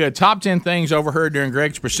really good. Top 10 things overheard during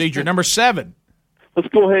Greg's procedure. Number 7. Let's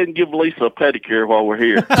go ahead and give Lisa a pedicure while we're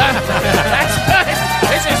here. This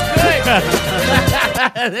is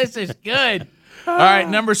good. This is good. All right,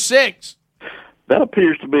 number 6. That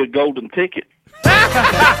appears to be a golden ticket.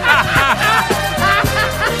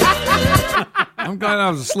 I'm glad I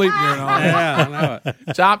was asleep during all that. Yeah, I know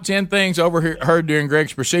it. Top 10 things overheard during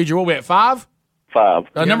Greg's procedure. What we at, 5? 5.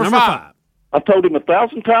 Number 5. I told him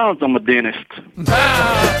 1,000 times I'm a dentist.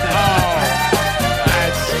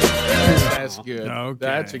 That's good. Okay.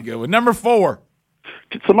 That's a good one. Number 4.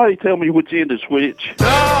 Could somebody tell me which end is which? He's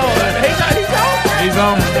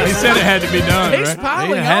on. He said it had to be done. He's right?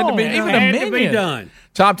 piling It had on. to be done. Even a minion.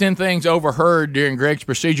 Top 10 things overheard during Greg's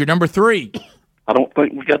procedure. Number 3. I don't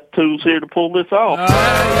think we got the tools here to pull this off.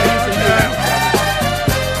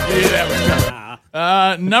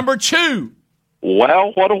 Number 2.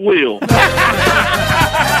 Wow, what a wheel.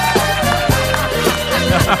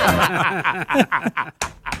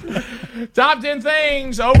 Top 10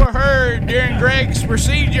 things overheard during Greg's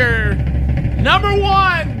procedure. Number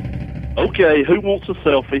 1. Okay, who wants a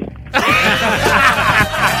selfie?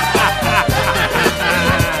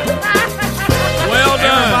 Well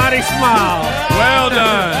done. Everybody smile. Well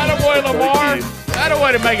done. Attaboy, Lamar. That a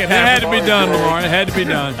way to make it happen. It had to be done, Lamar. It had to be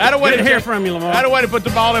done. That a way Good to to hear from you, Lamar. That a way to put the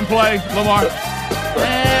ball in play, Lamar.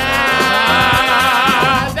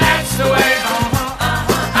 That's the way.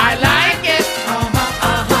 I like it.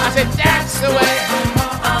 I said that's the way.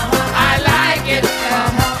 I like it.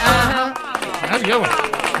 That's a good one.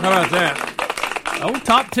 How about that? Oh,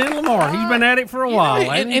 top 10 Lamar. He's been at it for a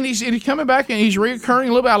while. And he's coming back and he's reoccurring a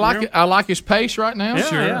little bit. I like it. I like his pace right now. Yeah,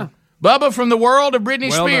 sure. Yeah. Bubba from the world of Britney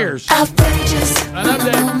Well Spears. Outrageous, when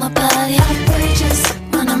I'm on my body. Outrageous,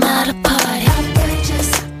 when I'm at a party.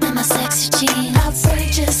 Outrageous, in my sexy jeans.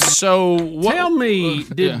 Outrageous. So tell me,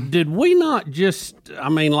 did we not just? I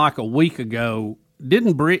mean, like a week ago,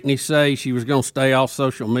 didn't Brittany say she was going to stay off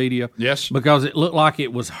social media? Yes, because it looked like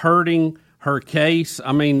it was hurting her case.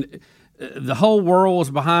 I mean, the whole world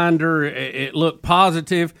was behind her. It looked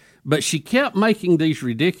positive, but she kept making these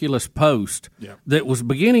ridiculous posts that was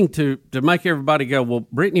beginning to make everybody go, "Well,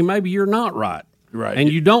 Brittany, maybe you're not right." Right.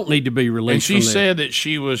 And you don't need to be released. And she from said that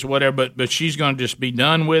she was whatever, but she's going to just be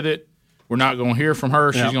done with it. We're not going to hear from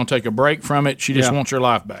her. She's going to take a break from it. She just wants her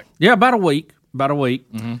life back. Yeah, about a week.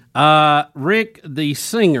 Mm-hmm. Rick, the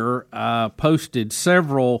singer, posted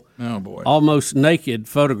several almost naked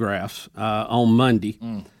photographs on Monday.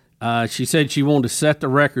 She said she wanted to set the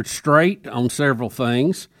record straight on several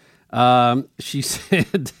things. She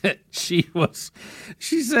said that she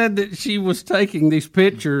was taking these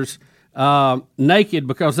pictures naked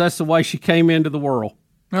because that's the way she came into the world.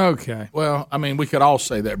 Okay. Well, I mean, we could all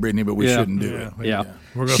say that, Brittany, but we shouldn't do it. Yeah.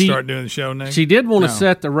 We're going to start doing the show next. She did want to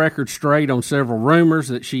set the record straight on several rumors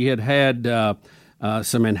that she had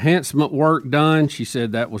some enhancement work done. She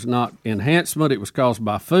said that was not enhancement. It was caused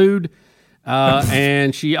by food.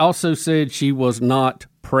 And she also said she was not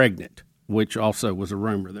pregnant, which also was a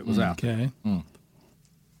rumor that was out there.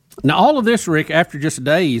 Now, all of this, Rick, after just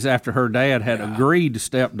days after her dad had agreed to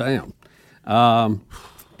step down.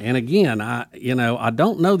 And again, I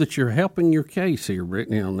don't know that you're helping your case here,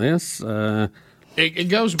 Brittany, on this. It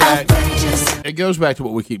goes back. It goes back to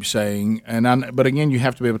what we keep saying, but again, you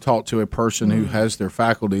have to be able to talk to a person who has their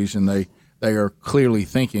faculties and they are clearly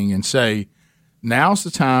thinking and say, now's the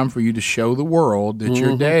time for you to show the world that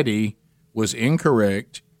your daddy was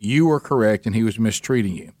incorrect, you were correct, and he was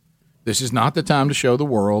mistreating you. This is not the time to show the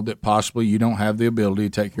world that possibly you don't have the ability to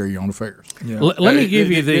take care of your own affairs. Yeah. Let me give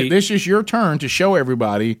you This is your turn to show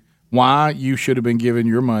everybody why you should have been given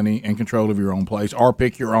your money and control of your own place or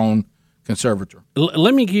pick your own conservator.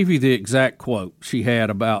 Let me give you the exact quote she had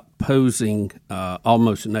about posing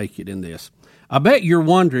almost naked in this. I bet you're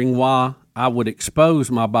wondering why I would expose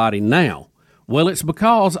my body now. Well, it's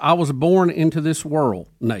because I was born into this world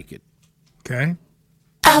naked. Okay.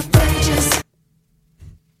 Outrageous.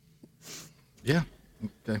 Yeah.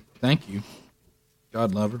 Okay. Thank you.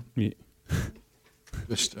 God love her. Yeah.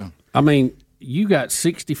 Just. I mean, you got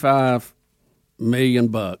 $65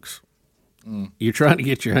 million. You're trying to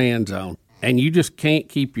get your hands on, and you just can't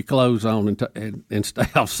keep your clothes on and stay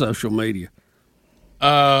off social media.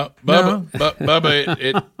 Bubba,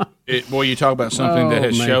 boy, you talk about something that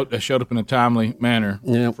has showed up in a timely manner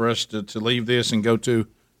for us to leave this and go to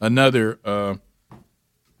another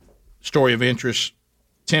story of interest.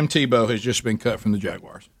 Tim Tebow has just been cut from the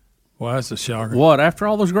Jaguars. Well, that's a shocker. What, after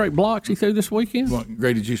all those great blocks he threw this weekend? What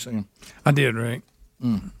grade did you see him? I did, Rick.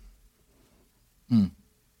 I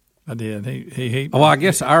did. He well, I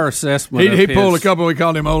guess our assessment. He pulled a couple. We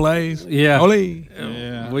called him Olays. Yeah, Olay.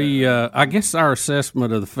 Yeah. I guess our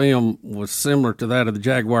assessment of the film was similar to that of the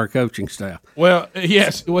Jaguar coaching staff. Well,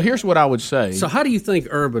 yes. Well, here's what I would say. So, how do you think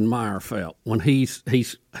Urban Meyer felt when he's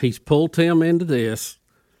pulled Tim into this,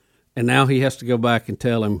 and now he has to go back and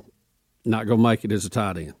tell him not going to make it as a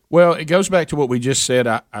tight end? Well, it goes back to what we just said.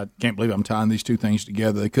 I can't believe I'm tying these two things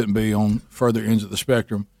together. They couldn't be on further ends of the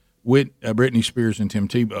spectrum with Britney Spears and Tim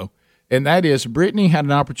Tebow. And that is, Britney had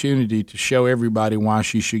an opportunity to show everybody why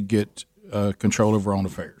she should get control of her own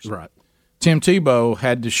affairs. Right. Tim Tebow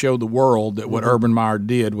had to show the world that what Urban Meyer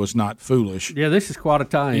did was not foolish. Yeah, this is quite a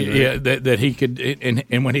tie-in. Right? Yeah, that he could,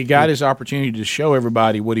 and when he got his opportunity to show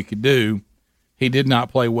everybody what he could do, he did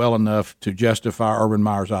not play well enough to justify Urban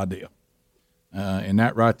Meyer's idea. And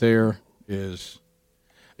that right there is,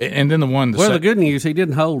 and then the one. The good news, he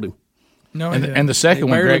didn't hold him. No, and the second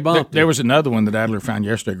one, Greg, there was another one that Adler found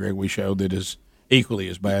yesterday, Greg, we showed that is equally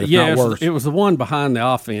as bad, if not worse. It was the one behind the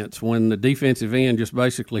offense when the defensive end just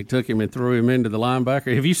basically took him and threw him into the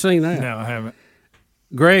linebacker. Have you seen that? No, I haven't.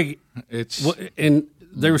 Greg, and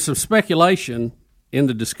there was some speculation in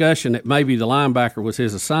the discussion that maybe the linebacker was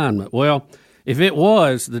his assignment. Well, if it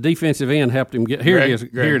was, the defensive end helped him get. Here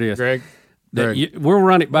it is. Greg. We'll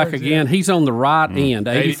run it back again. He's on the right end,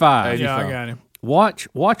 85. Yeah, I got him. Watch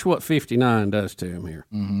what 59 does to him here.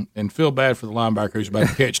 Mm-hmm. And feel bad for the linebacker who's about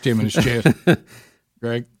to catch Tim in his chest.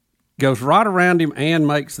 Greg. Goes right around him and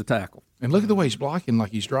makes the tackle. And look at the way he's blocking, like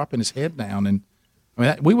he's dropping his head down. And I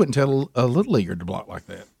mean, we wouldn't tell a little leaguer to block like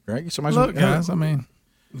that, Greg. Look, guys, I mean,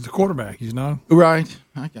 he's a quarterback. He's not. Right.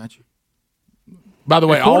 I got you. By the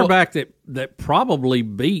way, a quarterback that probably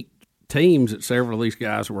beat teams that several of these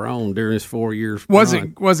guys were on during his 4 years. Was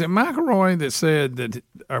it McElroy that said that,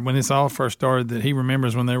 or when this all first started, that he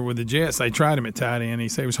remembers when they were with the Jets, they tried him at tight end. He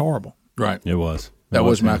said it was horrible. Right. It was. That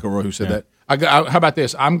was McElroy who said that. How about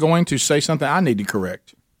this? I'm going to say something I need to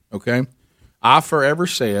correct. Okay, I forever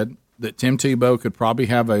said that Tim Tebow could probably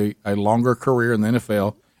have a longer career in the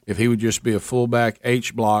NFL if he would just be a fullback,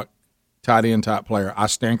 H-block, tight end type player. I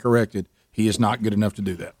stand corrected. He is not good enough to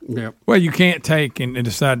do that. Yeah. Well, you can't take and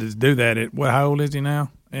decide to do that. How old is he now?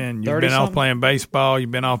 And you've been off playing baseball.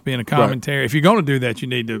 You've been off being a commentary. Right. If you're going to do that, you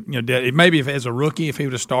need to, maybe if as a rookie, if he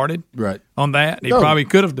would have started on that, he probably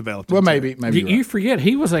could have developed. Well, maybe. You forget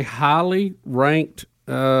he was a highly ranked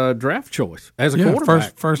draft choice as a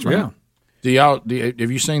quarterback. First round. Have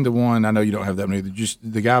you seen the one? I know you don't have that many. Just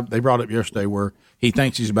the guy they brought up yesterday where he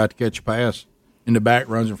thinks he's about to catch a pass. In the back,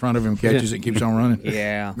 runs in front of him, catches it, keeps on running.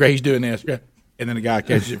 Yeah. Gray's doing this, and then the guy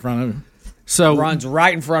catches it in front of him. So runs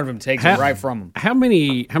right in front of him, takes it right from him. How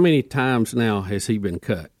many times now has he been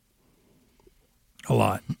cut? A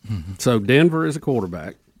lot. So Denver is a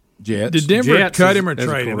quarterback. Jets. Did Denver cut him or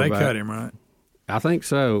trade him? They cut him, right? I think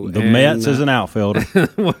so. The Mets is an outfielder.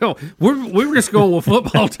 Well, we're just going with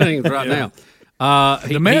football teams right now.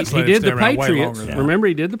 He did the Patriots. Remember,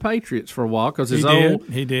 he did the Patriots for a while because his old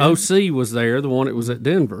OC was there, the one that was at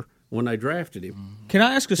Denver when they drafted him. Can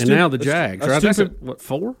I ask and now the Jags. Right? That's what,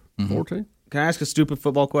 4? 14? Can I ask a stupid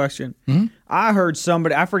football question? Mm-hmm. I heard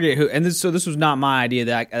somebody, I forget who, and this was not my idea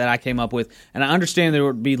that I came up with, and I understand there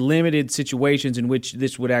would be limited situations in which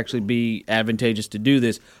this would actually be advantageous to do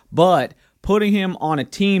this, but putting him on a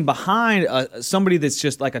team behind somebody that's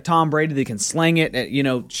just like a Tom Brady that can sling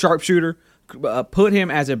it, sharpshooter, put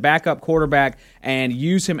him as a backup quarterback and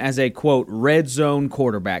use him as a quote red zone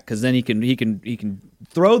quarterback because then he can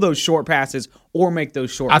throw those short passes or make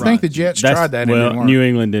those short runs. I think the Jets tried that. New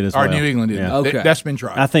England did as well. New England did. Yeah. Okay. That's been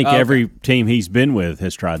tried. I think every team he's been with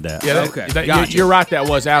has tried that. Yeah, Gotcha. You're right. That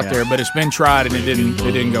was out there, but it's been tried and it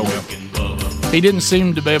didn't go well. He didn't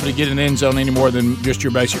seem to be able to get an end zone any more than just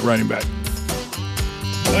your basic running back.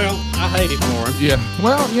 Well, I hate it for him. Yeah.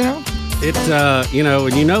 Well, It,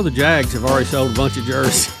 and the Jags have already sold a bunch of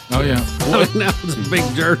jerseys. Oh, yeah. Now it's a big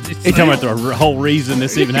jersey. He's talking about the whole reason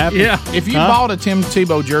this even happened? Yeah. If you bought a Tim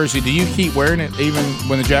Tebow jersey, do you keep wearing it even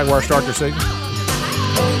when the Jaguars start their season?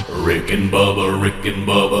 Rick and Bubba, Rick and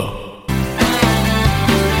Bubba.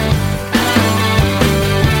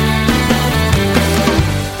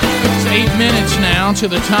 It's 8 minutes now to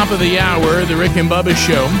the top of the hour, the Rick and Bubba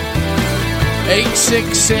Show.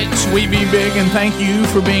 866-WE-BE-BIG, and thank you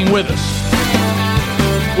for being with us.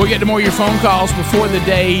 We'll get to more of your phone calls before the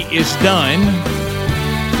day is done.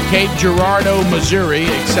 Cape Girardeau, Missouri,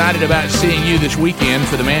 excited about seeing you this weekend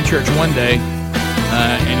for the Man Church One Day.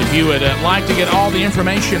 And if you would like to get all the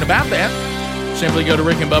information about that, simply go to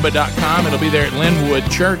rickandbubba.com. It'll be there at Linwood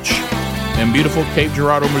Church in beautiful Cape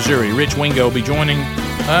Girardeau, Missouri. Rich Wingo will be joining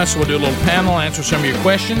us. We'll do a little panel, answer some of your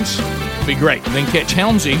questions. It'll be great. And then catch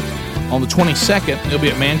Helmsy on the 22nd. He'll be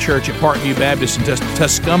at Man Church at Parkview Baptist in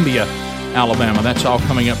Tuscumbia, Alabama. That's all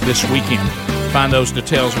coming up this weekend. Find those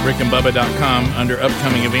details at rickandbubba.com under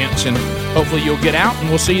upcoming events, and hopefully you'll get out, and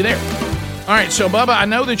we'll see you there. All right, so, Bubba, I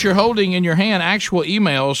know that you're holding in your hand actual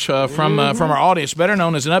emails from our audience, better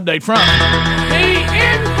known as an update from the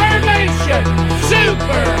Information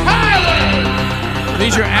Superhighway.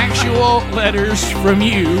 These are actual letters from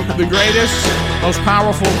you, the greatest, most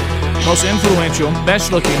powerful, most influential,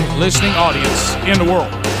 best-looking listening audience in the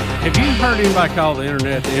world. Have you heard anybody call the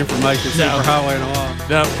internet the information superhighway in a while?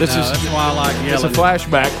 No, that's why I like yelling. It's a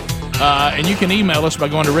flashback. And you can email us by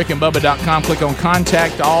going to rickandbubba.com. Click on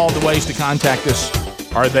Contact. All the ways to contact us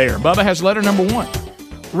are there. Bubba has letter number 1.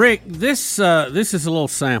 Rick, this is a little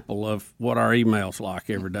sample of what our email's like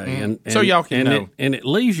every day. And so y'all can know. It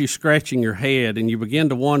leaves you scratching your head, and you begin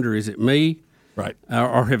to wonder, is it me? Right.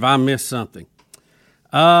 Or have I missed something?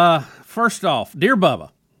 First off, dear Bubba,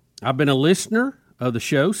 I've been a listener of the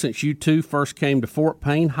show since you two first came to Fort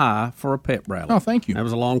Payne High for a pep rally. Oh, thank you. That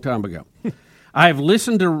was a long time ago. I have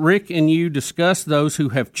listened to Rick and you discuss those who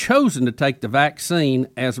have chosen to take the vaccine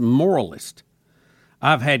as moralist.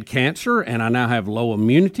 I've had cancer and I now have low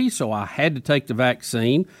immunity, so I had to take the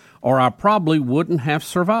vaccine or I probably wouldn't have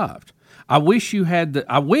survived. I wish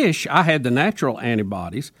I had the natural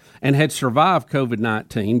antibodies and had survived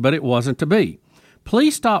COVID-19, but it wasn't to be.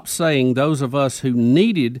 Please stop saying those of us who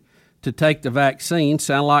needed to take the vaccine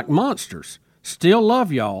sound like monsters. Still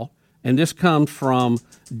love y'all, and this comes from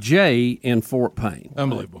Jay in Fort Payne.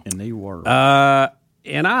 Unbelievable. And they were.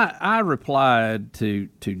 And I replied to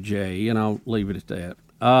Jay, and I'll leave it at that.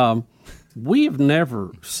 We have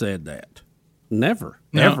never said that. Never.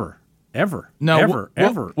 No. Ever. No,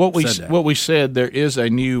 ever. What we said said, there is a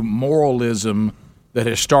new moralism that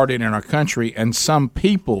has started in our country, and some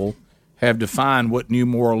people have defined what new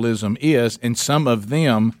moralism is, and some of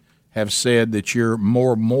them have said that you're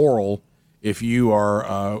more moral if you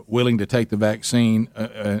are willing to take the vaccine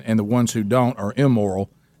and the ones who don't are immoral,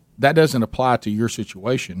 that doesn't apply to your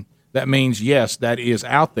situation. That means, yes, that is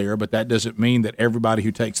out there, but that doesn't mean that everybody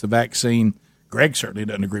who takes the vaccine. Greg certainly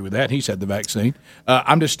doesn't agree with that. He's had the vaccine.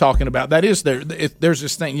 I'm just talking about that is there. There's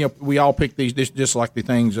this thing. We all pick these just like the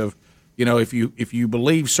things of, if you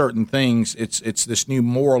believe certain things, it's this new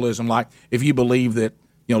moralism. Like if you believe that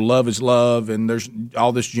love is love, and there's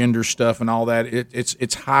all this gender stuff and all that.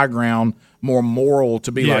 It's high ground, more moral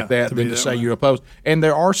to be like that than to say you're opposed. And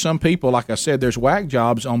there are some people, like I said, there's whack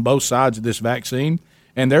jobs on both sides of this vaccine.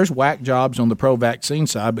 And there's whack jobs on the pro-vaccine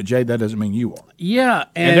side, but, Jay, that doesn't mean you are. Yeah.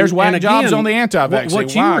 And there's whack jobs on the anti-vaccine.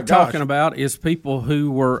 What you were talking about is people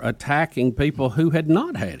who were attacking people who had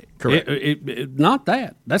not had it. Correct. Not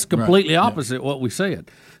that. That's completely opposite what we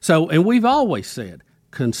said. So, and we've always said,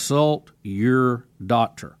 consult your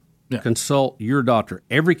doctor. Yeah. Consult your doctor.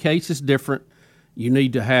 Every case is different. You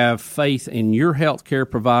need to have faith in your health care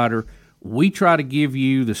provider. We try to give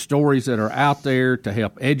you the stories that are out there to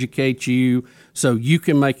help educate you so you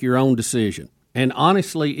can make your own decision. And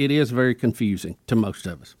honestly, it is very confusing to most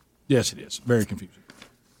of us. Yes, it is. Very confusing.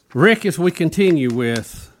 Rick, as we continue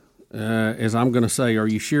with, as I'm going to say, are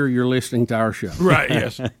you sure you're listening to our show? Right,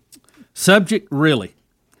 yes. Subject, really.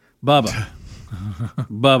 Bubba.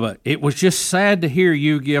 Bubba, it was just sad to hear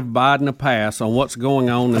you give Biden a pass on what's going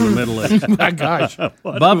on in the Middle East. My gosh.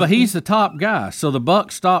 Bubba, he's the top guy, so the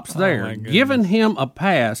buck stops there. Giving him a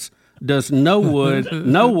pass does no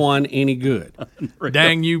one any good.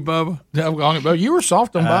 Dang you, Bubba. You were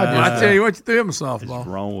soft on Biden. I tell you what, you threw him a softball. What's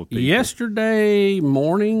wrong with people? Yesterday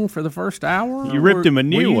morning for the first hour. You ripped him a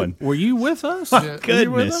new one. Were you with us?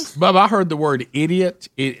 Goodness. Bubba, I heard the word idiot,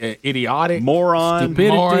 idiotic, moron,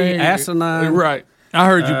 stupidity, asinine. Right. I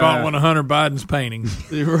heard you bought one of Hunter Biden's paintings.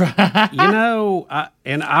 Right.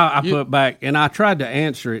 I put back, and I tried to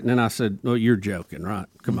answer it, and then I said, well, you're joking, right?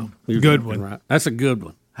 Come on. You're good joking, one. Right? That's a good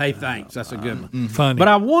one. Hey, thanks. That's a good one. Funny. But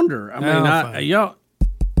I wonder, y'all,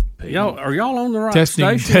 are y'all on the right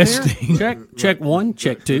station Testing. here? Check one,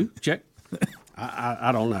 check two, check.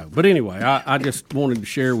 I don't know. But anyway, I just wanted to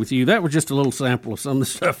share with you. That was just a little sample of some of the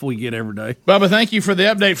stuff we get every day. Bubba, thank you for the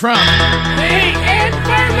update from The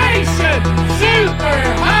Information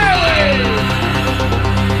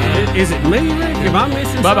Superhighway. Is it me, Rick? Am I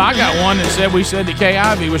missing Bubba, something? I got one that said we said that Kay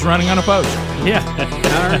Ivey was running unopposed. Yeah. I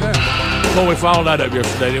heard that. Well, we followed that up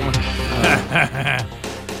yesterday, didn't we?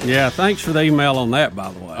 Yeah, thanks for the email on that, by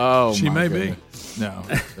the way. Oh, she may be. No.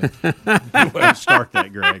 Well, start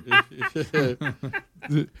that, Greg.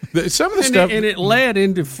 Some of the stuff. And it led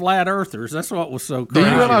into flat earthers. That's what was so Do crazy.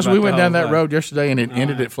 you realize we went down that thing. road yesterday and it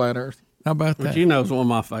ended at flat earth? How about Which that? you know is one of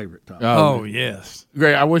my favorite topics. Oh, yes.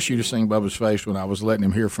 Greg, I wish you'd have seen Bubba's face when I was letting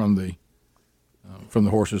him hear from the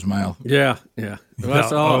horse's mouth. Yeah. Well,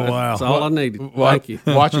 that's all. Oh, wow. That's all I needed. Thank you.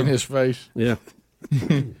 Watching his face. Yeah.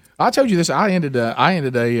 I told you this. I ended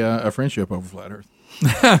a friendship over flat earth.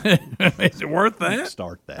 Is it worth that?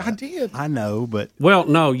 Start that. I did. I know, but Well,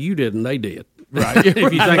 no, you didn't. They did. Right. If you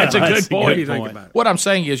think That's a about good it. point. If you think about it. What I'm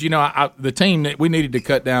saying is, the team that we needed to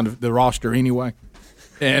cut down the roster anyway,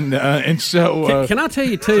 and so Can I tell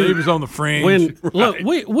you too? He was on the fringe. When look,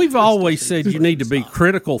 we've always said you need to be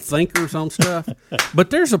critical thinkers on stuff, but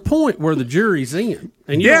there's a point where the jury's in,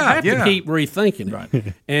 and you don't have to keep rethinking it.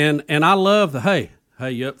 Right. And I love the hey,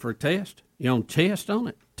 you up for a test? You on test on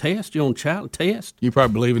it? Test? You on child test? You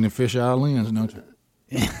probably believe in fisheye lens, don't you?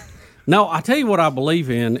 No, I tell you what I believe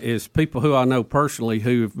in is people who I know personally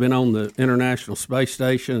who have been on the International Space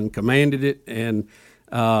Station and commanded it, and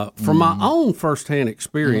from my own firsthand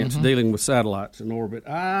experience dealing with satellites in orbit,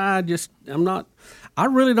 I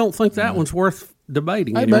really don't think that one's worth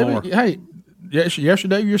debating anymore. Baby,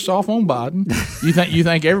 yesterday you're soft on Biden. You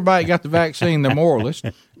think everybody got the vaccine? They're moralist.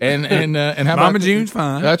 And how Mama about June's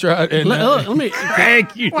fine. That's right. And, let me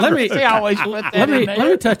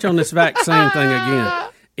touch on this vaccine thing again.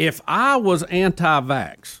 If I was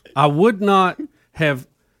anti-vax, I would not have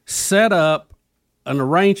set up an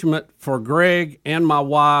arrangement for Greg and my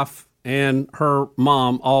wife and her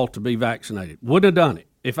mom all to be vaccinated. Would have done it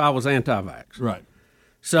if I was anti-vax. Right.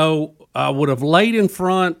 So I would have laid in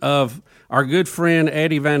front of our good friend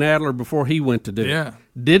Eddie Van Adler before he went to do it.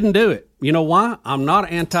 Didn't do it. You know why? I'm not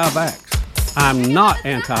anti-vax. I'm not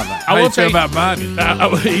anti-vax. I will tell you about Biden.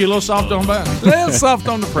 You a little soft on Biden? A little soft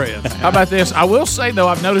on the press. How about this? I will say, though,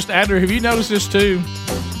 I've noticed, Adler, have you noticed this, too?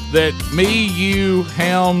 That me, you,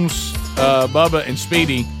 Helms, Bubba, and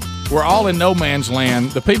Speedy, we're all in no man's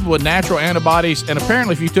land. The people with natural antibodies, and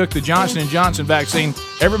apparently if you took the Johnson & Johnson vaccine,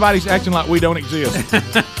 everybody's acting like we don't exist.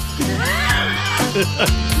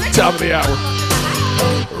 Top of the hour.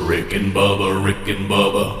 Rick and Bubba, Rick and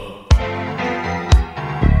Bubba.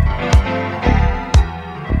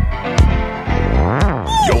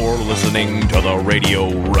 radio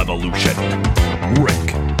revolution.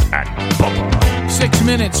 Rick and Bubba. 6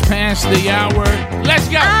 minutes past the hour. Let's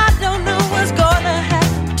go. I don't know what's gonna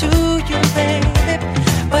happen to you, baby,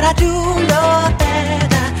 but I do know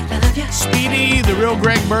that I love you. Speedy, the real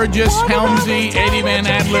Greg Burgess, Helmsy, Eddie Van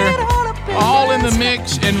Adler, all in the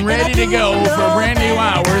mix and ready to go for a brand new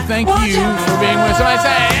hour. Thank you for being with us. Somebody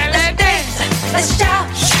say, let's dance, let's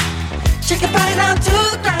shout, shake your body down to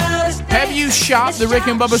the ground. have you shopped the Rick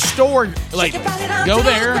and Bubba store lately? Go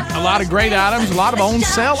there. A lot of great items, a lot of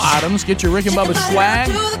on-sale items. Get your Rick and Bubba swag.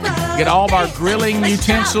 Get all of our grilling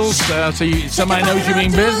utensils so somebody knows you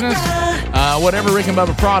mean business. Whatever Rick and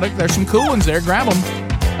Bubba product, there's some cool ones there. Grab them.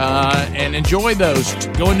 And enjoy those.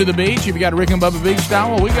 Going to the beach. If you got a Rick and Bubba beach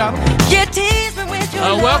style, well, we got them.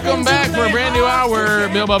 Welcome back for a brand new hour,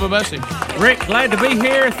 Bill Bubba Bussy. Rick, glad to be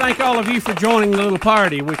here. Thank all of you for joining the little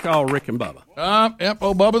party we call Rick and Bubba. Yep,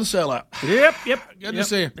 old Bubba the sellout. Yep. Good to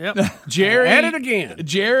see you. Yep. Jerry. At it again.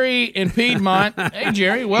 Jerry in Piedmont. Hey,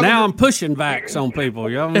 Jerry. Welcome. Now I'm pushing vax on people.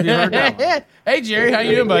 You heard that one? Hey, Jerry. How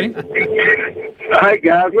you doing, buddy? Hey,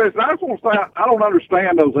 guys. Listen, I just want to say I don't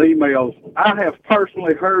understand those emails. I have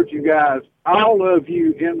personally heard you guys, all of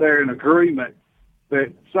you in there in agreement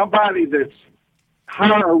that somebody that's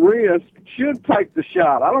higher risk should take the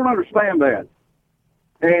shot. I don't understand that.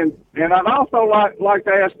 And I'd also like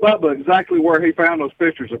to ask Bubba exactly where he found those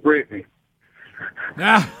pictures of Brittany. What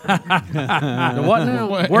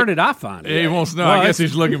now? Where did I find it? He wants to know. I guess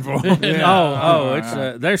he's looking for them.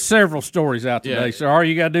 It's there's several stories out today, so all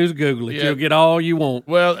you got to do is Google it. You'll get all you want.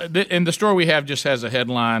 Well, and the story we have just has a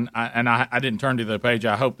headline, I didn't turn to the page.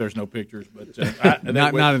 I hope there's no pictures, but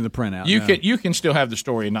not in the printout. You can still have the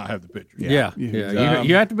story and not have the pictures. Yeah.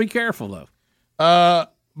 You have to be careful though.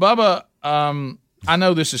 Bubba, I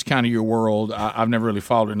know this is kind of your world. I've never really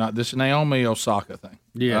followed it. Not this Naomi Osaka thing.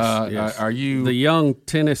 Yes. Are you the young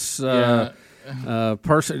tennis person?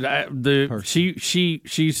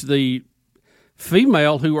 She's the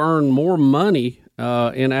female who earned more money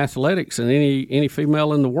in athletics than any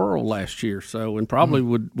female in the world last year. So, and probably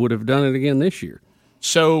would have done it again this year.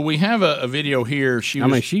 So we have a video here.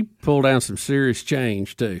 She pulled down some serious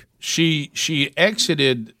change too. She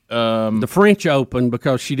exited the French Open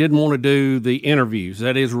because she didn't want to do the interviews.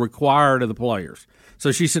 That is required of the players.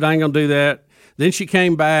 So she said, I ain't going to do that. Then she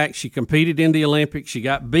came back. She competed in the Olympics. She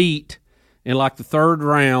got beat in like the third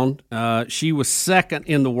round. She was second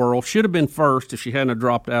in the world. Should have been first if she hadn't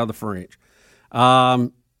dropped out of the French.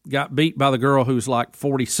 Got beat by the girl who's like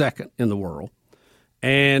 42nd in the world.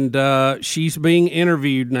 And she's being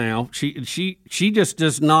interviewed now. She just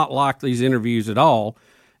does not like these interviews at all.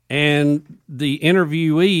 And the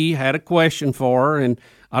interviewee had a question for her, and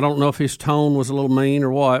I don't know if his tone was a little mean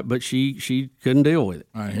or what, but she couldn't deal with it.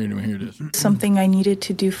 All right, hear this. Something I needed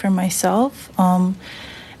to do for myself.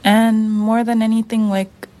 And more than anything,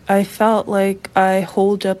 like, I felt like I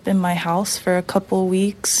holed up in my house for a couple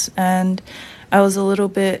weeks, and I was a little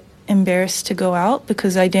bit embarrassed to go out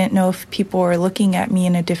because I didn't know if people were looking at me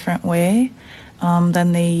in a different way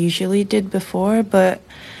than they usually did before. But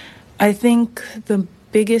I think the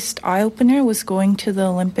biggest eye-opener was going to the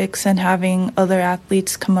Olympics and having other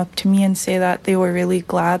athletes come up to me and say that they were really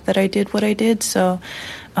glad that I did what I did. So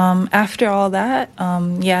after all that,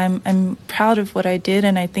 I'm proud of what I did,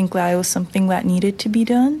 and I think that it was something that needed to be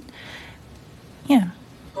done. Yeah.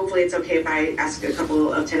 Hopefully it's okay if I ask a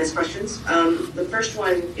couple of tennis questions. The first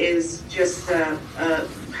one is just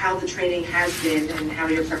how the training has been and how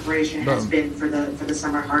your preparation has been for the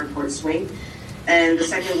summer hardcourt swing. And the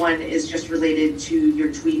second one is just related to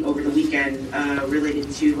your tweet over the weekend,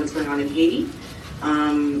 related to what's going on in Haiti.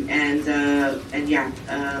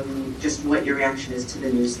 Just what your reaction is to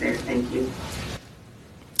the news there. Thank you.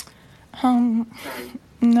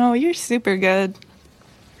 No, you're super good.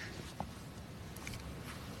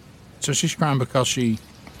 So she's crying because that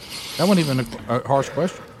wasn't even a harsh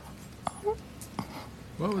question.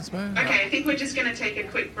 What was that? Okay, I think we're just going to take a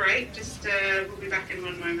quick break. We'll be back in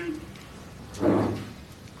one moment.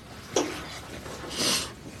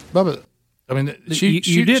 Bubba, I mean,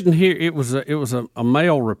 you didn't hear. It was a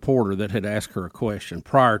male reporter that had asked her a question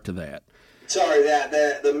prior to that. Sorry,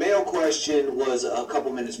 the male question was a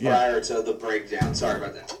couple minutes prior to the breakdown. Sorry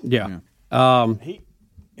about that. Yeah.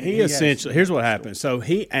 He essentially, here's what happened. So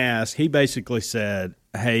he basically said,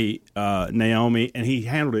 hey, Naomi, and he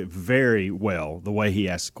handled it very well, the way he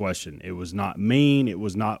asked the question. It was not mean. It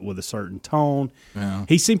was not with a certain tone. Yeah.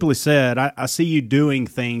 He simply said, I see you doing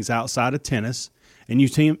things outside of tennis, and you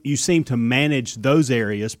seem to manage those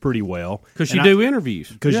areas pretty well. Because you do interviews.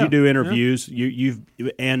 Because you do interviews.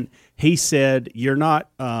 And he said, you're not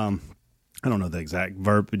I don't know the exact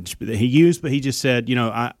verbiage that he used, but he just said,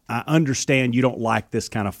 I understand you don't like this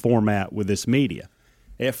kind of format with this media.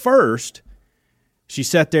 At first, she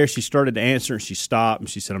sat there, she started to answer, and she stopped, and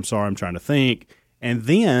she said, I'm sorry, I'm trying to think. And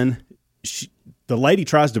then the lady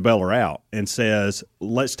tries to bail her out and says,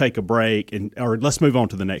 let's take a break or let's move on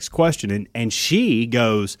to the next question. And she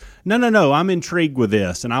goes, no, I'm intrigued with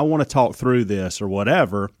this, and I want to talk through this or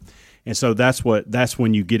whatever. And so that's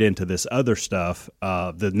when you get into this other stuff.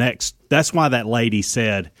 That's why that lady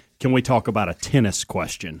said, can we talk about a tennis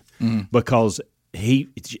question? Mm-hmm. Because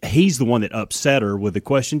he's the one that upset her with the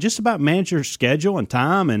question just about manage your schedule and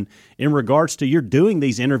time, and in regards to you're doing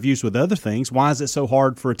these interviews with other things, why is it so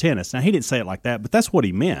hard for a tennis? Now, he didn't say it like that, but that's what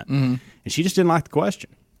he meant. Mm-hmm. And she just didn't like the question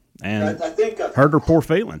and I think hurt her poor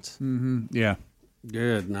feelings. Mm-hmm. Yeah.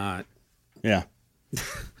 Good night. Yeah.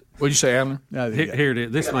 What'd you say, Alan? Here it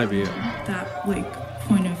is. This might be it. That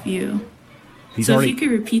point of view. If you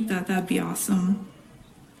could repeat that'd be awesome.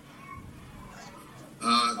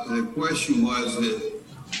 The question was that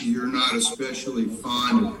you're not especially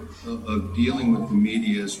fond of dealing with the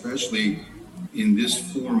media, especially in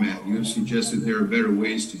this format. You have suggested there are better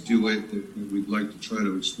ways to do it, that we'd like to try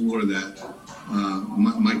to explore that.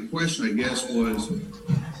 My question, I guess, was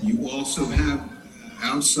you also have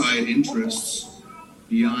outside interests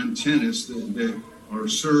beyond tennis that are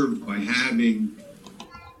served by having...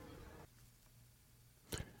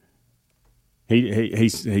 He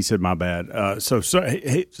said, my bad. So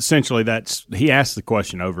essentially he asked the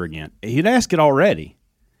question over again. He'd asked it already.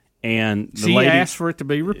 And the lady asked for it to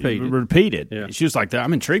be repeated. Yeah. She was like,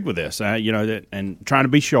 I'm intrigued with this, and trying to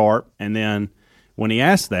be sharp. And then when he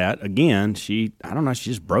asked that again, she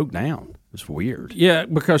just broke down. It's weird. Yeah,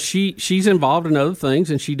 because she's involved in other things,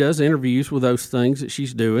 and she does interviews with those things that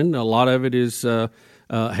she's doing. A lot of it is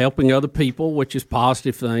helping other people, which is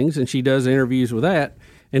positive things, and she does interviews with that.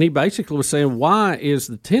 And he basically was saying, why is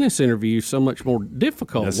the tennis interview so much more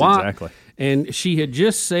difficult? Yes, why? Exactly. And she had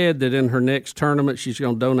just said that in her next tournament, she's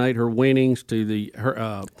going to donate her winnings to the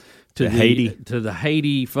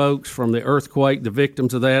Haiti folks from the earthquake, the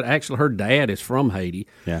victims of that. Actually, her dad is from Haiti.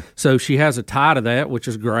 Yeah. So she has a tie to that, which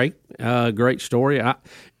is great. Great story.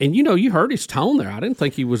 You heard his tone there. I didn't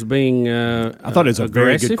think he was being I thought it was a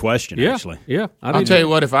very good question, yeah, actually. Yeah. I'll tell you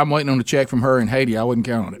what, if I'm waiting on a check from her in Haiti, I wouldn't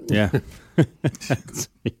count on it. Yeah.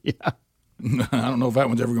 Yeah. I don't know if that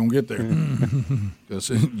one's ever going to get there.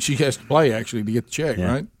 Because she has to play, actually, to get the check,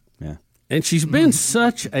 right? Yeah. And she's been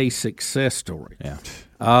such a success story. Yeah.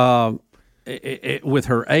 With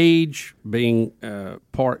her age, being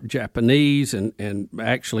part Japanese, and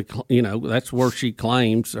actually, that's where she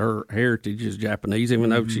claims her heritage is Japanese, even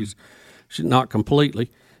though she's not completely.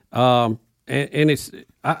 And it's,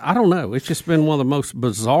 I don't know. It's just been one of the most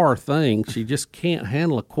bizarre things. She just can't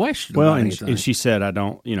handle a question. Well, about and anything. she said,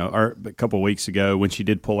 a couple of weeks ago when she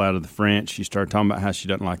did pull out of the French, she started talking about how she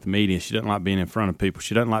doesn't like the media. She doesn't like being in front of people.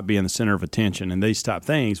 She doesn't like being the center of attention and these type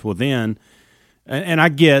things. Well, then, and I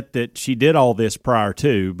get that she did all this prior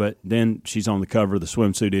to, but then she's on the cover of the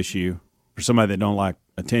swimsuit issue. For somebody that don't like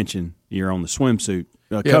attention, you're on the swimsuit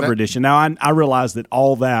cover edition. Now, I realize that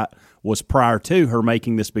all that was prior to her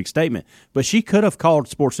making this big statement. But she could have called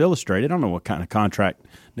Sports Illustrated. I don't know what kind of contract,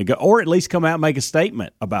 or at least come out and make a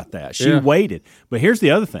statement about that. She waited. But here's the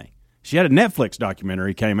other thing. She had a Netflix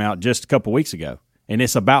documentary came out just a couple weeks ago, and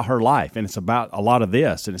it's about her life, and it's about a lot of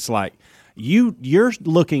this. And it's like, you're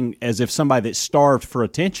looking as if somebody that's starved for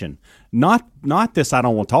attention, not this I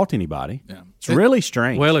don't want to talk to anybody. Yeah. It's really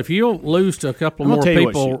strange. Well, if you lose to a couple more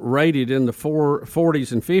people rated in the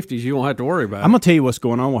 40s and 50s, you won't have to worry about it. I'm going to tell you what's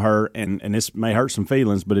going on with her, and this may hurt some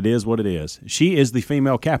feelings, but it is what it is. She is the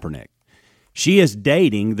female Kaepernick. She is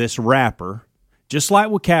dating this rapper, just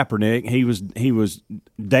like with Kaepernick. He was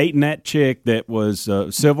dating that chick that was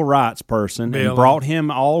a civil rights person and brought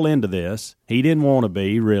him all into this. He didn't want to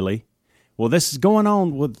be, really. Well, this is going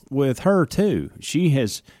on with her too. She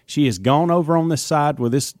has gone over on this side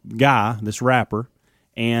with this guy, this rapper,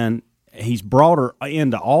 and he's brought her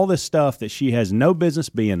into all this stuff that she has no business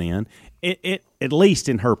being in. It at least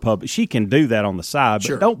in her public, she can do that on the side,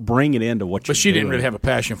 but don't bring it into what. But she didn't really have a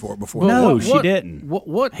passion for it before. No, she didn't.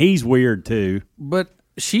 What? He's weird too. But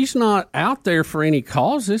she's not out there for any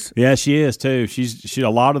causes. Yeah, she is too. She's a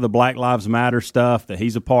lot of the Black Lives Matter stuff that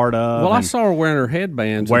he's a part of. Well, I saw her wearing her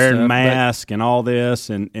headbands, wearing masks and all this,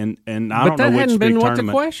 and I don't know which big tournament. But that hadn't been what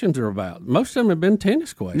the questions are about. Most of them have been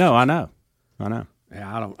tennis questions. No, I know.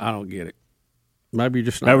 Yeah, I don't get it. Maybe you're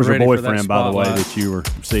just not. That was ready her for boyfriend, by the way, that you were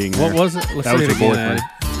seeing. What was it? That was her boyfriend.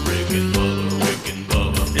 Rick and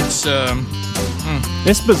Bubba.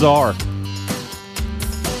 It's bizarre.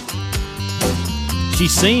 she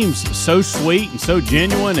seems so sweet and so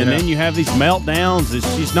genuine, and then you have these meltdowns.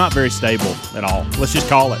 She's not very stable at all. Let's just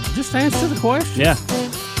call it. Just answer the question. Yeah.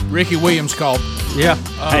 Ricky Williams called. Yeah.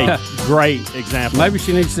 Hey, great example. Maybe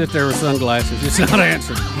she needs to sit there with sunglasses. It's not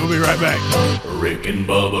answered. We'll be right back. Rick and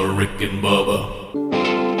Bubba, Rick and Bubba.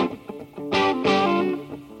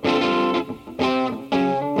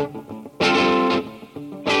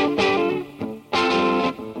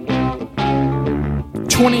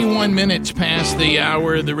 21 minutes past the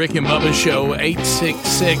hour. The Rick and Bubba Show,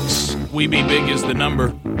 866 We Be Big is the number.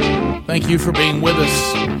 Thank you for being with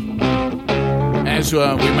us as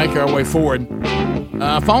we make our way forward.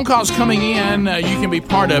 Phone calls coming in. You can be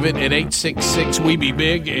part of it at 866 We Be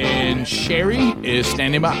Big. And Sherry is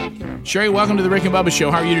standing by. Sherry, welcome to the Rick and Bubba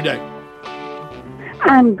Show. How are you today?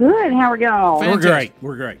 I'm good. How are y'all? Fantastic.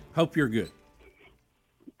 We're great. Hope you're good.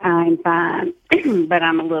 I'm fine, but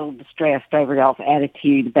I'm a little distressed over y'all's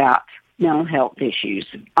attitude about mental health issues.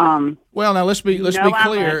 Well, now let's be clear. I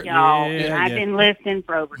love y'all. Yeah, I've been listening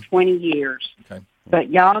for over 20 years. Okay. But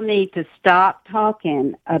y'all need to stop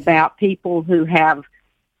talking about people who have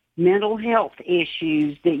mental health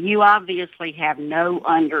issues that you obviously have no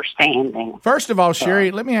understanding. First of all, Sherry,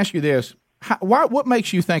 let me ask you this. What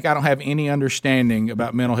makes you think I don't have any understanding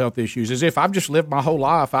about mental health issues? As if I've just lived my whole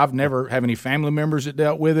life. I've never have any family members that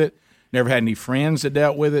dealt with it, never had any friends that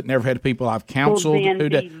dealt with it, never had people I've counseled who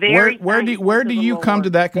did. Where do you come to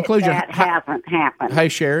that conclusion? That hasn't happened. Hey,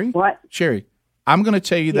 Sherry. What? Sherry, I'm going to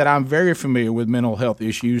tell you that I'm very familiar with mental health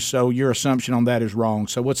issues, so your assumption on that is wrong.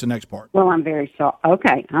 So what's the next part? Well, I'm very sorry.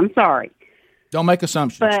 Okay, I'm sorry. Don't make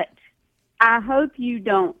assumptions. But I hope you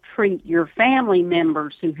don't treat your family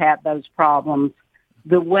members who have those problems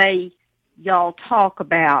the way y'all talk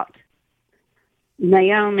about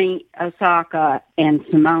Naomi Osaka and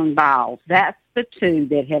Simone Biles. That's the two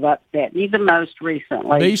that have upset me the most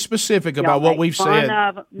recently. Be specific about what we've said.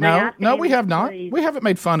 No, we have not. Please. We haven't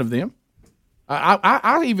made fun of them.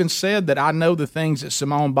 I even said that I know the things that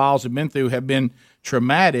Simone Biles have been through have been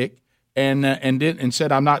traumatic, and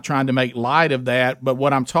said I'm not trying to make light of that. But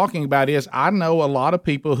what I'm talking about is I know a lot of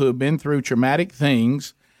people who have been through traumatic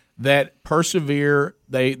things that persevere.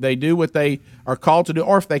 They do what they are called to do,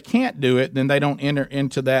 or if they can't do it, then they don't enter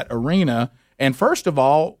into that arena. And first of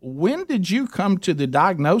all, when did you come to the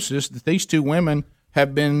diagnosis that these two women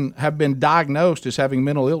have been diagnosed as having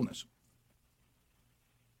mental illness?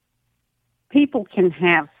 People can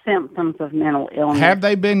have symptoms of mental illness. Have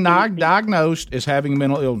they been diagnosed as having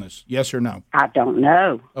mental illness? Yes or no? I don't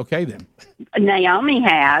know. Okay, then. Naomi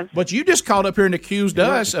has. But you just called up here and accused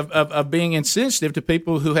us of being insensitive to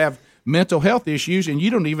people who have mental health issues, and you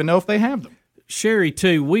don't even know if they have them. Sherry,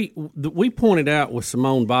 too, we pointed out with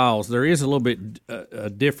Simone Biles, there is a little bit a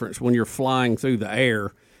difference when you're flying through the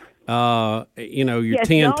air. You're Yes,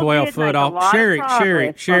 10, y'all 12 did foot make a off. lot of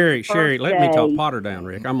progress Sherry, from the let me first talk. day. Pot her down,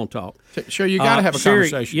 Rick. I'm going to talk. Sure, you got to have a Sherry,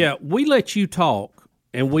 conversation. Yeah, we let you talk,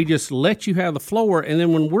 and we just let you have the floor. And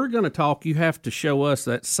then when we're going to talk, you have to show us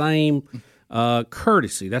that same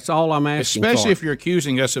courtesy. That's all I'm asking Especially for. if you're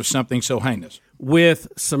accusing us of something so heinous. With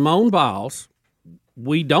Simone Biles,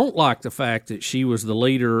 we don't like the fact that she was the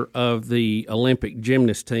leader of the Olympic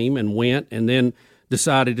gymnast team and went and then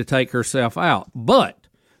decided to take herself out. But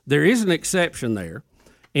there is an exception there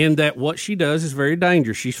in that what she does is very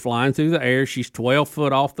dangerous. She's flying through the air. She's 12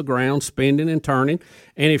 foot off the ground, spinning and turning.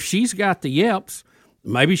 And if she's got the yips,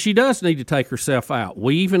 maybe she does need to take herself out.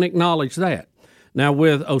 We even acknowledge that. Now,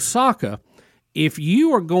 with Osaka, if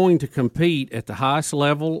you are going to compete at the highest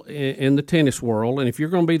level in the tennis world, and if you're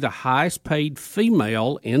going to be the highest paid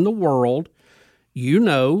female in the world, you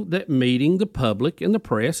know that meeting the public and the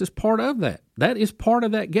press is part of that. That is part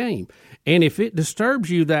of that game. And if it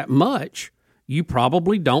disturbs you that much, you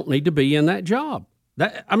probably don't need to be in that job.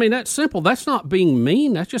 That's simple. That's not being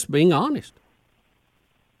mean. That's just being honest.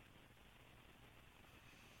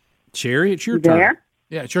 Sherry, it's your turn. There?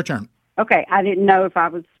 Yeah, it's your turn. Okay, I didn't know if I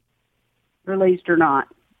was released or not.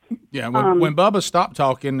 Yeah, when Bubba stopped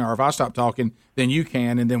talking, or if I stop talking, then you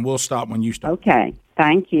can, and then we'll stop when you stop. Okay,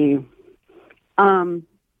 thank you. I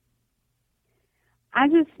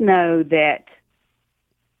just know that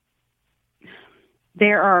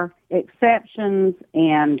there are exceptions,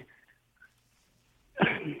 and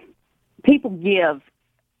people give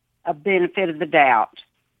a benefit of the doubt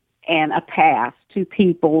and a pass to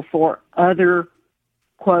people for other,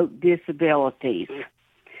 quote, disabilities.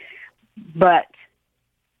 But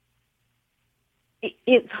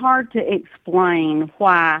it's hard to explain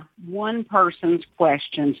why one person's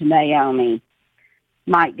question to Naomi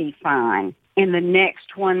might be fine, and the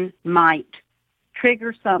next one might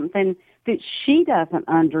trigger something that she doesn't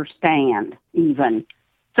understand even.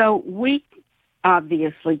 So we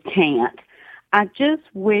obviously can't. I just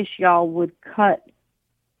wish y'all would cut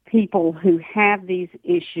people who have these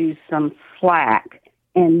issues some slack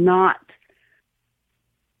and not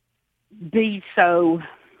be so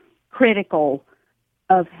critical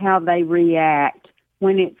of how they react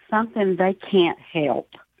when it's something they can't help.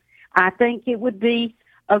 I think it would be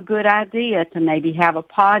a good idea to maybe have a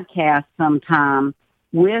podcast sometime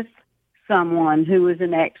with someone who is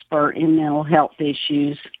an expert in mental health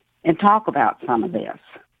issues and talk about some of this.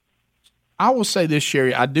 I will say this,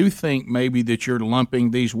 Sherry. I do think maybe that you're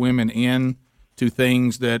lumping these women in to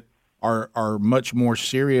things that are much more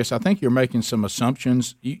serious. I think you're making some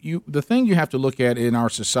assumptions. The thing you have to look at in our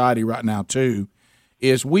society right now, too,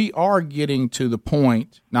 is we are getting to the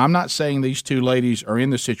point. Now, I'm not saying these two ladies are in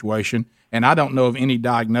the situation, and I don't know of any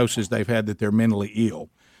diagnosis they've had that they're mentally ill.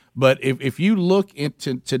 But if you look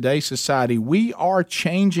into today's society, we are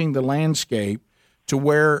changing the landscape to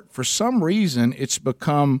where, for some reason, it's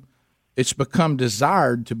become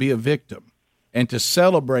desired to be a victim and to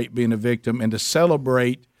celebrate being a victim and to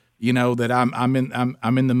celebrate, that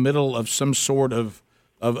I'm in the middle of some sort of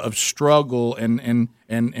struggle and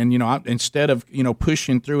instead of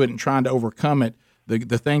pushing through it and trying to overcome it,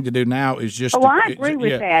 the thing to do now is just. Oh, I agree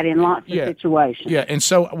with that in lots of situations. Yeah, and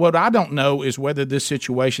so what I don't know is whether this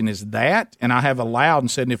situation is that, and I have allowed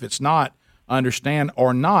and said if it's not, understand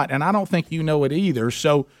or not, and I don't think you know it either.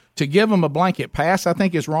 So to give them a blanket pass, I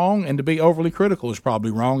think is wrong, and to be overly critical is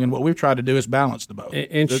probably wrong. And what we've tried to do is balance the both.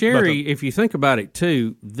 And Sherry, if you think about it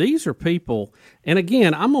too, these are people. And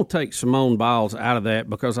again, I'm going to take Simone Biles out of that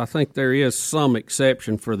because I think there is some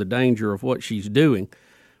exception for the danger of what she's doing.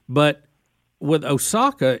 But with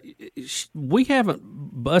Osaka, we haven't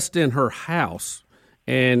busted in her house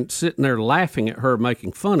and sitting there laughing at her,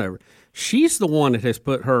 making fun of her. She's the one that has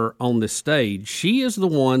put her on this stage. She is the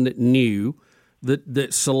one that knew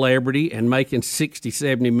that celebrity and making $60,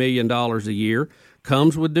 $70 million a year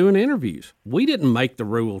comes with doing interviews. We didn't make the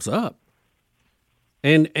rules up.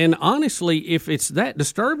 And honestly, if it's that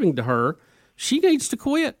disturbing to her, she needs to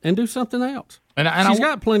quit and do something else. And she's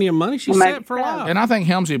got plenty of money. She's set for life. And I think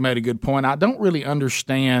Helmsley made a good point. I don't really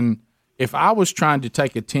understand if I was trying to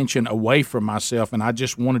take attention away from myself and I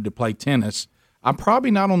just wanted to play tennis, I'm probably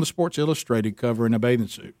not on the Sports Illustrated cover in a bathing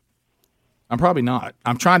suit. I'm probably not.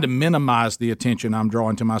 I'm trying to minimize the attention I'm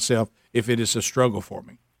drawing to myself if it is a struggle for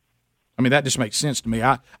me. I mean, that just makes sense to me.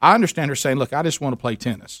 I understand her saying, look, I just want to play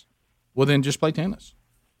tennis. Well, then just play tennis.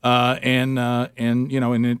 And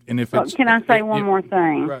if it's... Can I say one more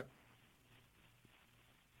thing? Right.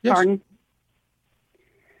 Yes. Pardon?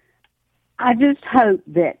 I just hope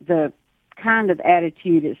that the kind of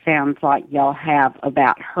attitude it sounds like y'all have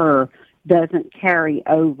about her doesn't carry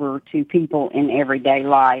over to people in everyday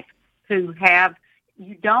life who have,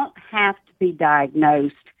 you don't have to be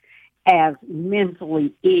diagnosed as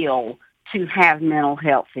mentally ill to have mental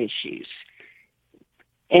health issues.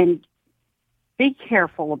 And be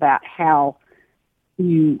careful about how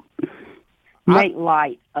you make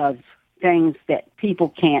light of things that people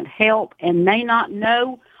can't help and may not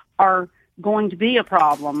know are going to be a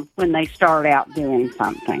problem when they start out doing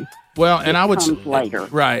something. Well, and I would comes later.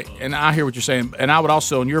 Right, and I hear what you're saying. And I would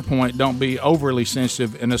also, on your point, don't be overly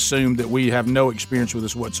sensitive and assume that we have no experience with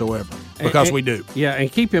this whatsoever, because we do. Yeah, and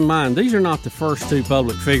keep in mind, these are not the first two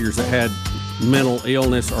public figures that had mental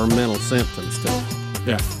illness or mental symptoms to it.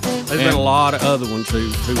 Yeah. There's been a lot of other ones who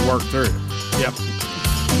worked through it. Yep.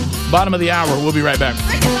 Bottom of the hour. We'll be right back.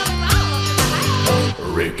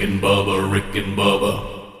 Rick and Bubba, Rick and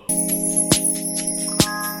Bubba.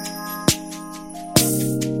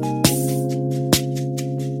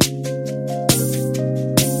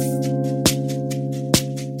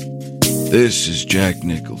 This is Jack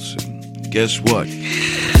Nicholson. Guess what?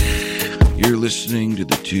 You're listening to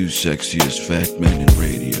the two sexiest fat men in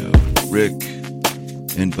radio, Rick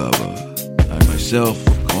and Bubba. I myself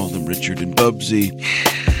call them Richard and Bubsy,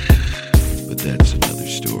 but that's another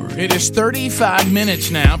story. It is 35 minutes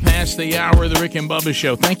now past the hour of the Rick and Bubba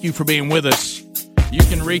Show. Thank you for being with us. You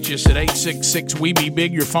can reach us at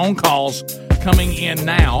 866-WE-BE-BIG. Your phone calls coming in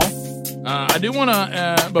now. I do want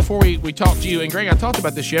to, before we talk to you, and Greg, I talked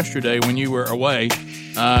about this yesterday when you were away,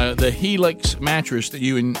 the Helix mattress that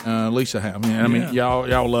you and Lisa have. I mean,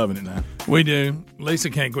 y'all loving it now. We do.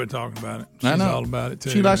 Lisa can't quit talking about it. She's all about it,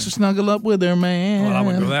 too. She likes to snuggle up with her man. Well, I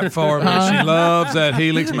wouldn't go that far, but she loves that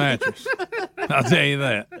Helix mattress. I'll tell you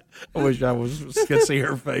that. I wish I could see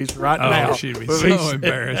her face right now. She'd be so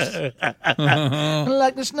embarrassed. I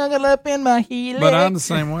like to snuggle up in my heel. But I'm the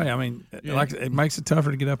same way. I mean, like it makes it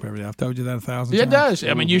tougher to get up every day. I've told you that 1,000 times. It does.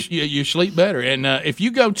 I mean, you sleep better. And if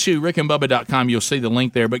you go to rickandbubba.com, you'll see the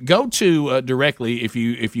link there. But go to directly, if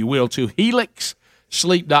you will, to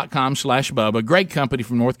helixsleep.com/Bubba. Great company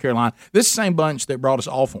from North Carolina. This same bunch that brought us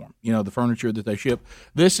Allform, the furniture that they ship.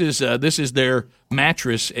 This is their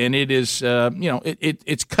mattress, and it is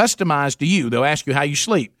it's customized to you. They'll ask you how you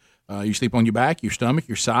sleep. You sleep on your back, your stomach,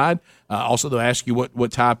 your side. Also, they'll ask you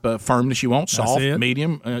what type of firmness you want, soft,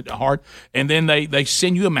 medium, hard. And then they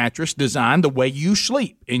send you a mattress designed the way you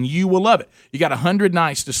sleep, and you will love it. You got 100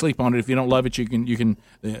 nights to sleep on it. If you don't love it, you can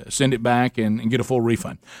send it back and get a full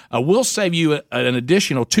refund. We'll save you an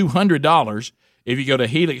additional $200 if you go to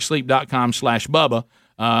helixsleep.com/Bubba,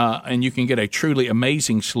 and you can get a truly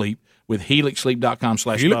amazing sleep with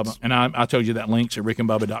helixsleep.com/Bubba. And I told you that link's at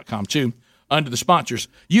rickandbubba.com too. Under the sponsors.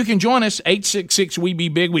 You can join us,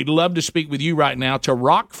 866-WE-BE-BIG. We'd love to speak with you right now. To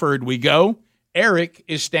Rockford we go. Eric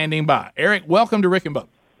is standing by. Eric, welcome to Rick and Bubba.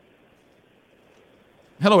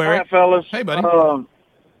 Hello, Eric. Hi, fellas. Hey, buddy. I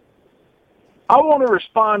want to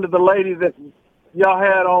respond to the lady that y'all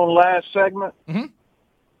had on last segment. Mm-hmm.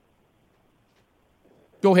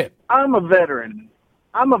 Go ahead. I'm a veteran.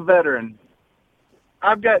 I've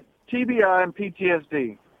got TBI and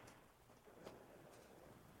PTSD.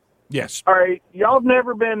 Yes. All right, y'all have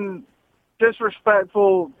never been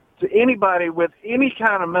disrespectful to anybody with any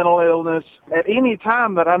kind of mental illness at any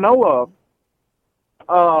time that I know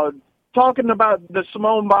of. Talking about the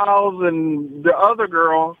Simone Biles and the other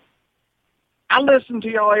girl, I listen to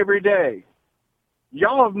y'all every day.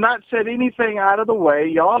 Y'all have not said anything out of the way.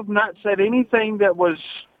 Y'all have not said anything that was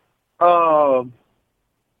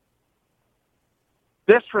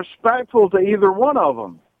disrespectful to either one of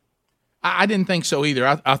them. I didn't think so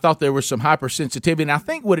either. I thought there was some hypersensitivity, and I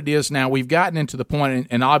think what it is now, we've gotten into the point,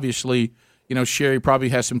 and obviously, Sherry probably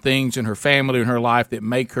has some things in her family and her life that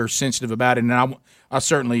make her sensitive about it, and I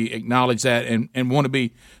certainly acknowledge that and want to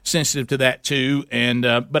be sensitive to that too. And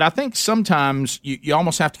but I think sometimes you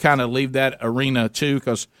almost have to kind of leave that arena too,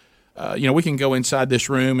 because we can go inside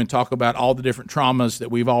this room and talk about all the different traumas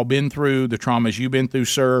that we've all been through, the traumas you've been through,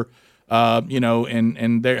 sir.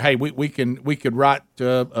 And there, hey, we could write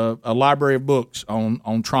a library of books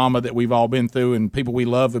on trauma that we've all been through and people we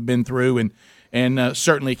love have been through, and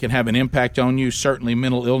certainly can have an impact on you. Certainly,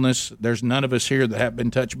 mental illness. There's none of us here that have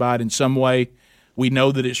been touched by it in some way. We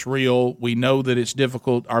know that it's real. We know that it's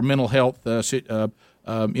difficult. Our mental health,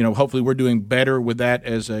 hopefully, we're doing better with that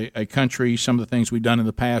as a country. Some of the things we've done in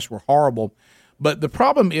the past were horrible, but the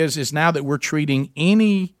problem is now that we're treating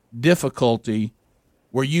any difficulty,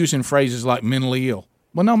 we're using phrases like mentally ill.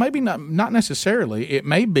 Well, no, maybe not necessarily. It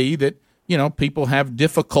may be that, people have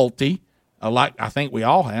difficulty, like I think we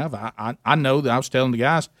all have. I know that I was telling the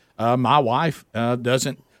guys, my wife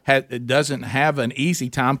doesn't have an easy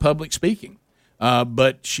time public speaking.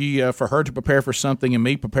 But she, for her to prepare for something and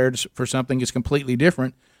me prepared for something is completely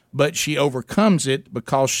different. But she overcomes it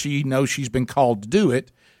because she knows she's been called to do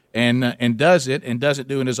it and does it and doesn't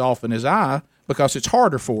do it as often as I, because it's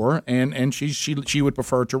harder for her, and she would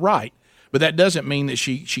prefer to write. But that doesn't mean that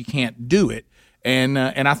she can't do it. And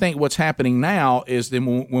I think what's happening now is that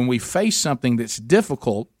when we face something that's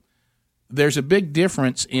difficult, there's a big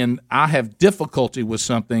difference in I have difficulty with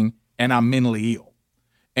something and I'm mentally ill.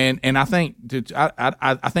 And I think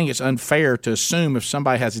I think it's unfair to assume if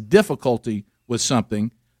somebody has difficulty with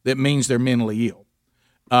something that means they're mentally ill.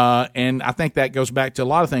 And I think that goes back to a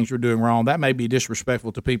lot of things we're doing wrong. That may be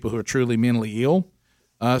disrespectful to people who are truly mentally ill.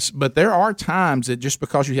 But there are times that just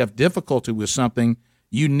because you have difficulty with something,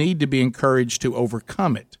 you need to be encouraged to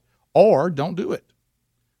overcome it, or don't do it.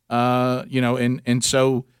 And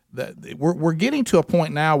so we're getting to a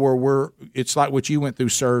point now where it's like what you went through,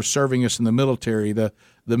 sir, serving us in the military, the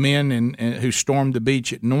men who stormed the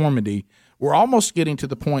beach at Normandy. We're almost getting to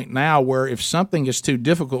the point now where if something is too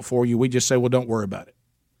difficult for you, we just say, well, don't worry about it.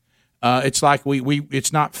 It's like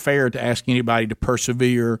it's not fair to ask anybody to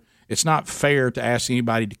persevere. It's not fair to ask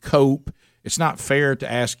anybody to cope. It's not fair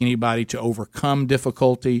to ask anybody to overcome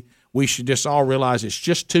difficulty. We should just all realize it's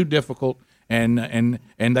just too difficult, and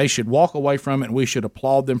they should walk away from it, and we should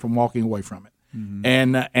applaud them from walking away from it.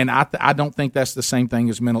 Mm-hmm. And I don't think that's the same thing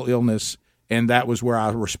as mental illness, and that was where I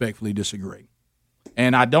respectfully disagree.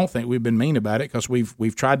 And I don't think we've been mean about it because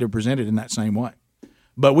we've tried to present it in that same way.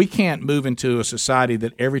 But we can't move into a society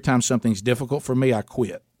that every time something's difficult for me, I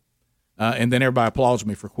quit. And then everybody applauds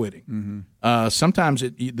me for quitting. Mm-hmm. Sometimes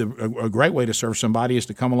a great way to serve somebody is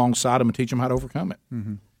to come alongside them and teach them how to overcome it,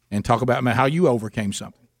 mm-hmm. and talk about how you overcame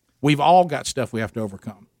something. We've all got stuff we have to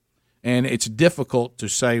overcome. And it's difficult to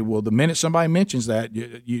say, well, the minute somebody mentions that,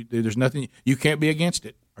 there's nothing, you can't be against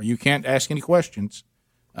it, or you can't ask any questions.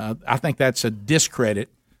 I think that's a discredit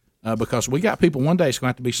because we got people one day it's going to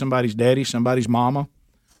have to be somebody's daddy, somebody's mama.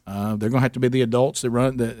 They're going to have to be the adults that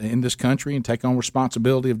run in this country and take on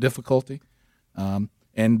responsibility of difficulty.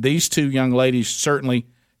 And these two young ladies certainly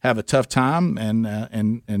have a tough time,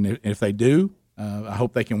 and if they do, I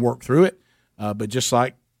hope they can work through it. But just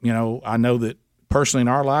like, I know that personally in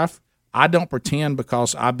our life, I don't pretend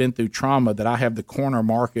because I've been through trauma that I have the corner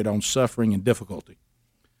market on suffering and difficulty.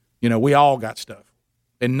 We all got stuff,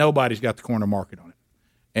 and nobody's got the corner market on it.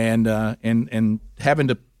 And having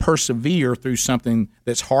to persevere through something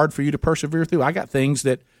that's hard for you to persevere through. I got things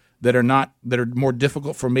that are more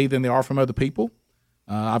difficult for me than they are from other people.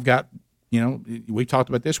 I've got, we talked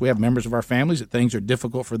about this. We have members of our families that things are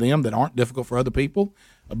difficult for them that aren't difficult for other people.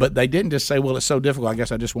 But they didn't just say, well, it's so difficult, I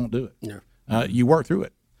guess I just won't do it. Yeah. You work through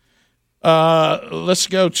it. Let's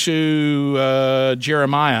go to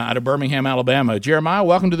Jeremiah out of Birmingham, Alabama. Jeremiah,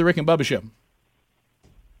 welcome to the Rick and Bubba Show.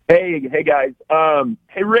 Hey guys.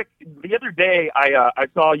 Hey Rick, the other day I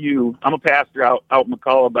saw you. I'm a pastor out in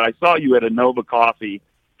McCullough, but I saw you at a Nova Coffee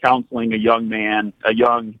counseling a young man, a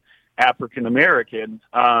young African American,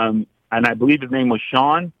 and I believe his name was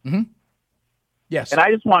Sean. Mm-hmm. Yes. And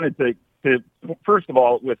I just wanted to first of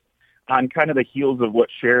all, on kind of the heels of what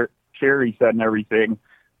Sherry said and everything,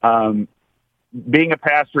 being a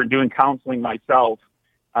pastor and doing counseling myself,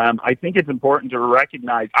 I think it's important to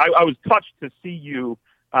recognize. I was touched to see you.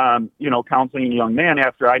 Counseling a young man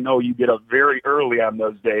after I know you get up very early on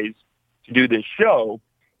those days to do this show,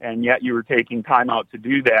 and yet you were taking time out to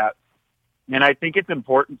do that. And I think it's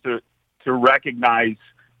important to recognize,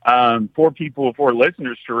 for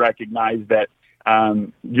listeners to recognize that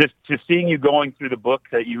just seeing you going through the book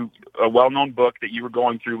a well-known book that you were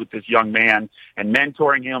going through with this young man and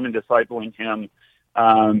mentoring him and discipling him,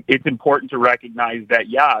 it's important to recognize that,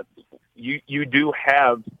 you do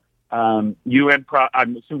have, I'm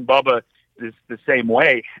assuming Bubba is the same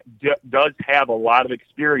way, does have a lot of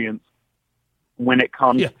experience when it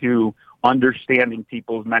comes to understanding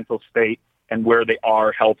people's mental state and where they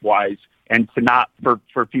are health-wise, and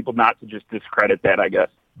for people not to just discredit that, I guess.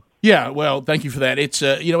 Yeah, well, thank you for that. It's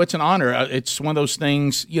it's an honor. It's one of those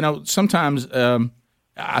things. Sometimes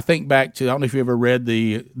I think back to, I don't know if you ever read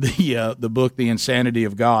the book The Insanity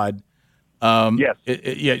of God. Yes.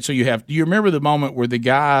 So do you remember the moment where the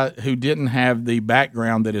guy who didn't have the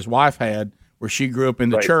background that his wife had, where she grew up in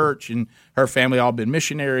the church and her family all been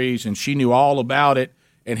missionaries and she knew all about it,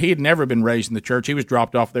 and he had never been raised in the church. He was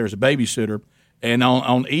dropped off there as a babysitter. And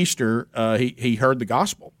on Easter, he heard the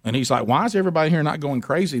gospel, and he's like, why is everybody here not going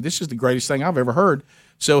crazy? This is the greatest thing I've ever heard.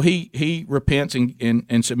 So he repents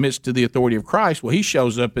and submits to the authority of Christ. Well, he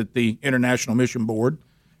shows up at the International Mission Board,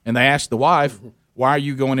 and they ask the wife, why are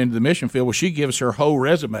you going into the mission field? Well, she gives her whole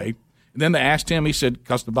resume. And then they asked him, he said,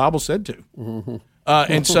 because the Bible said to. Mm-hmm.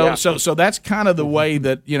 And so that's kind of the way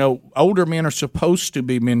that, older men are supposed to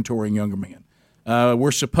be mentoring younger men.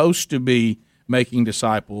 We're supposed to be making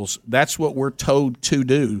disciples. That's what we're told to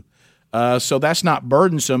do. So that's not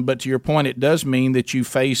burdensome, but to your point, it does mean that you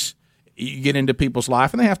get into people's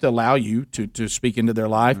life, and they have to allow you to speak into their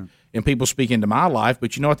life, and people speak into my life.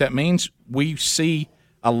 But you know what that means? We see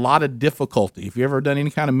a lot of difficulty. If you've ever done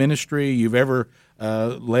any kind of ministry, you've ever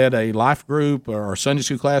led a life group or a Sunday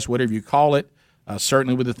school class, whatever you call it,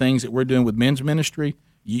 certainly with the things that we're doing with men's ministry,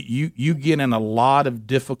 you get in a lot of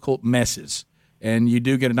difficult messes, and you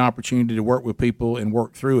do get an opportunity to work with people and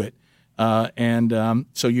work through it.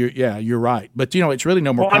 So you're right. But it's really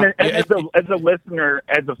no more. Well, as a listener,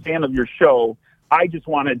 as a fan of your show, I just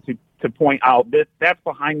wanted to point out that's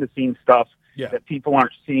behind the scenes stuff that people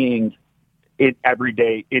aren't seeing in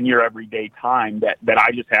your everyday time that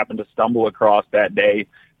I just happened to stumble across that day.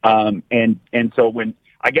 And so when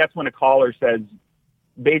a caller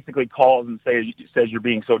basically calls and says you're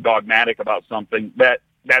being so dogmatic about something,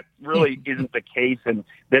 that really isn't the case. And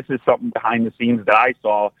this is something behind the scenes that I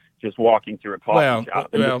saw just walking through a coffee shop.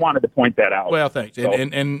 And just wanted to point that out. Well, thanks. So,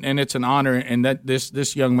 and it's an honor, and that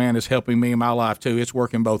this young man is helping me in my life too. It's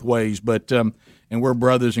working both ways, but and we're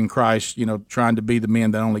brothers in Christ, trying to be the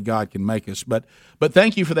men that only God can make us. But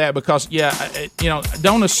thank you for that, because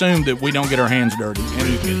don't assume that we don't get our hands dirty,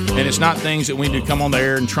 and it's not things that we need to come on the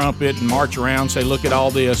air and trumpet and march around, say look at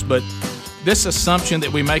all this, but this assumption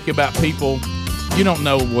that we make about people, you don't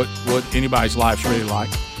know what anybody's life's really like.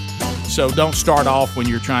 So don't start off when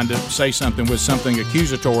you're trying to say something with something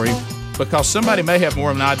accusatory, because somebody may have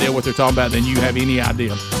more of an idea what they're talking about than you have any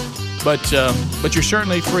idea. But you're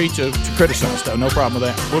certainly free to criticize, though. No problem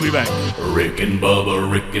with that. We'll be back. Rick and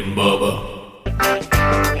Bubba, Rick and Bubba.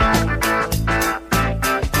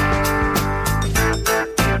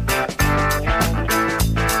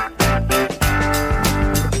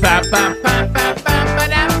 Ba, ba, ba, ba, ba, ba,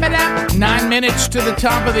 da, ba, da. 9 minutes to the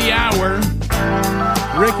top of the hour.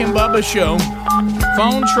 Rick and Bubba Show.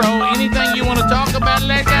 Phone troll, anything you want to talk about,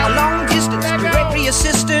 let go. Long distance directory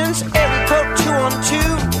assistance, area code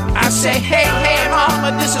 212. I say, hey, hey,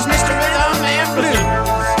 mama, this is Mr. Rhythm and Blues.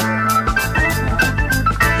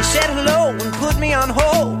 He said hello and put me on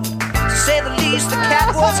hold. To say the least, the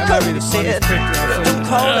cat was cold. He said, don't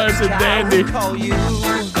call us, it's a dandy. Call you.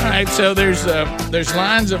 All right, so there's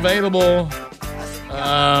lines available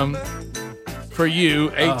for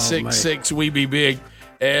you, 866 We Be Big.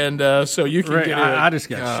 And so you can Rick, get it. I just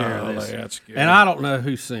got to share this. That's good. And I don't know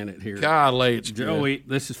who sent it here. Golly, it's Joey, good.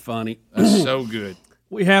 this is funny. That's so good.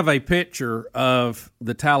 We have a picture of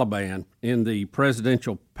the Taliban in the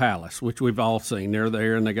presidential palace, which we've all seen. They're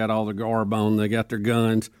there, and they got all the garb on. They got their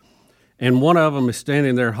guns. And one of them is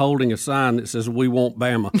standing there holding a sign that says, "We want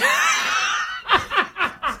Bama."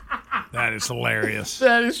 That is hilarious.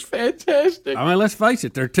 That is fantastic. I mean, let's face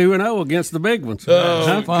it, they're 2-0 against the big ones.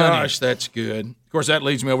 Oh, gosh, that's good. Of course, that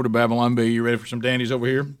leads me over to Babylon B. You ready for some dandies over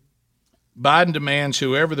here? Biden demands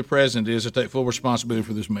whoever the president is to take full responsibility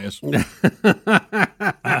for this mess.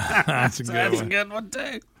 That's a good one,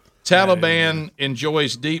 too. Taliban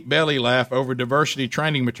enjoys deep belly laugh over diversity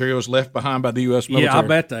training materials left behind by the U.S. military. Yeah, I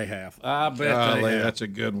bet they have. I bet they have. That's a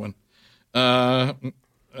good one.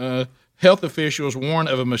 Health officials warn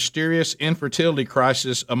of a mysterious infertility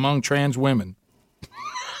crisis among trans women.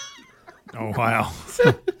 Oh, wow.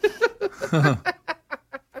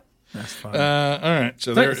 That's funny. All right.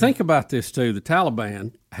 So think about this, too. The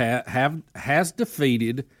Taliban has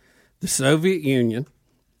defeated the Soviet Union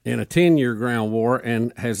in a 10-year ground war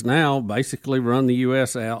and has now basically run the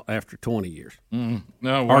U.S. out after 20 years. No,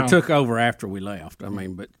 wow. Or took over after we left. I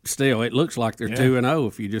mean, but still, it looks like they're 2-0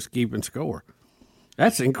 if you just keep in score.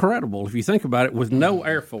 That's incredible if you think about it, with no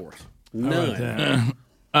Air Force. None.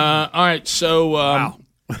 All right, so wow.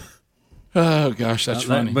 Oh gosh, that's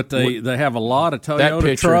funny. But they have a lot of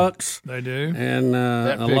Toyota trucks. They do, and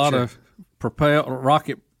a lot of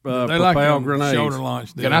rocket propel grenades. Shoulder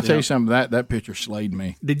launch. Can I tell you something? That picture slayed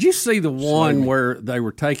me. Did you see the one where they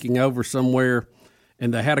were taking over somewhere,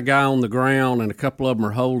 and they had a guy on the ground, and a couple of them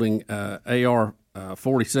are holding AR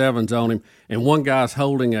 47s on him, and one guy's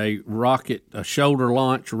holding a shoulder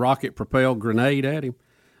launch rocket propelled grenade at him,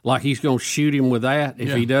 like he's going to shoot him with that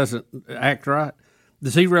if he doesn't act right.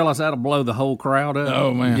 Does he realize that'll blow the whole crowd up?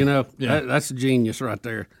 Oh man, you know that's a genius right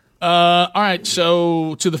there. All right,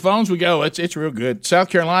 so to the phones we go. It's real good. South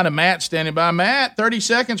Carolina, Matt standing by. Matt, 30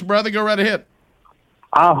 seconds, brother. Go right ahead.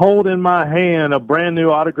 I hold in my hand a brand new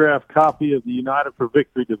autographed copy of the United for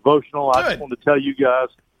Victory devotional. I just want to tell you guys,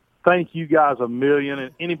 thank you guys a million.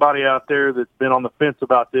 And anybody out there that's been on the fence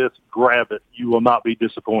about this, grab it. You will not be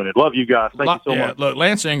disappointed. Love you guys. Thank you so much. Look,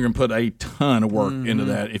 Lance Ingram put a ton of work into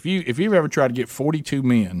that. If you've ever tried to get 42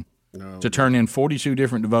 men to turn in 42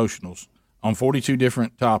 different devotionals on 42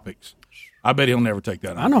 different topics, I bet he'll never take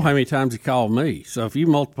that on. I know how many times he called me. So if you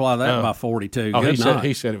multiply that by 42,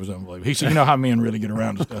 he said it was unbelievable. He said, you know how men really get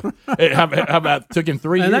around to stuff. Hey, how about took him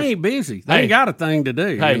 3 years? And they ain't busy. They ain't got a thing to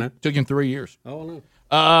do. Hey, you know? Took him 3 years. Oh no.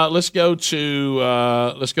 Let's go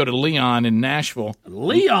to Leon in Nashville.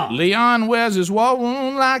 Leon wears his war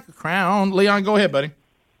wound like a crown. Leon, go ahead, buddy.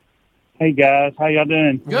 Hey, guys. How y'all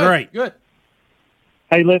doing? Good.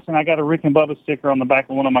 Hey, listen, I got a Rick and Bubba sticker on the back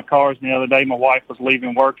of one of my cars. And the other day, my wife was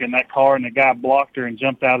leaving work in that car, and the guy blocked her and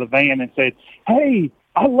jumped out of the van and said, "Hey,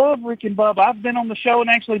 I love Rick and Bubba. I've been on the show and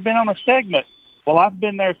actually been on a segment." Well, I've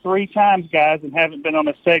been there 3 times, guys, and haven't been on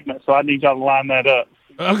a segment, so I need y'all to line that up.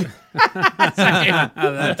 Okay. That's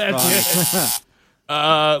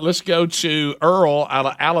funny. Let's go to Earl out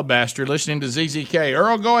of Alabaster, listening to ZZK.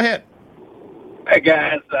 Earl, go ahead. Hey,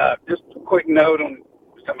 guys, just a quick note on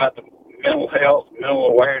something about the mental health, mental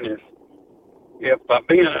awareness. If I'm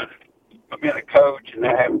being a coach and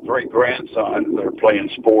I have 3 grandsons that are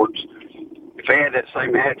playing sports, if they had that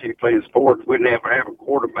same attitude playing sports, we'd never have a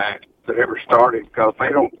quarterback that ever started, because they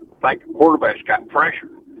don't think a quarterback's got pressure.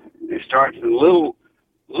 It starts in little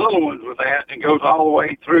ones with that and goes all the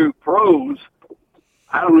way through pros.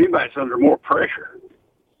 I don't know anybody that's under more pressure.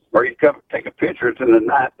 Or you come take a picture, it's in the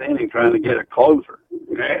 9th inning trying to get a closer.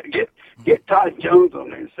 Get Todd Jones on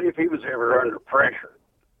there and see if he was ever under pressure.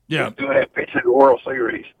 Yeah. Doing that pitch in the World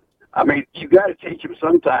Series. I mean, you got to teach them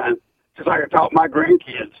sometime. Just like I taught my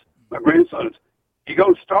grandsons. You're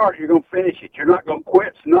going to start, you're going to finish it. You're not going to quit.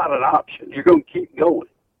 It's not an option. You're going to keep going.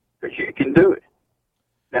 Because because you can do it.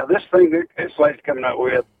 Now, this thing that this lady's coming up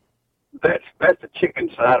with, that's the chicken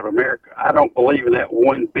side of America. I don't believe in that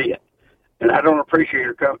one bit. And I don't appreciate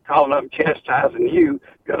her calling up and chastising you,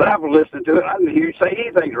 because I've listened to it. I didn't hear you say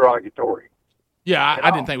anything derogatory. Yeah, I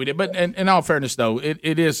didn't think we did. But in all fairness, though,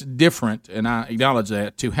 it is different, and I acknowledge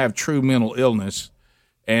that, to have true mental illness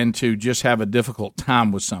and to just have a difficult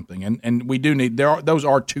time with something. And we do need those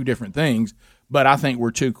are two different things, but I think we're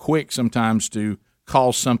too quick sometimes to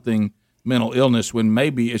call something mental illness when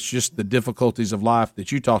maybe it's just the difficulties of life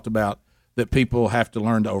that you talked about that people have to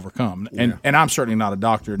learn to overcome. And I'm certainly not a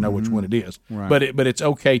doctor to know which one it is. Right. But it's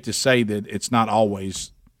okay to say that it's not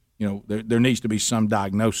always, there needs to be some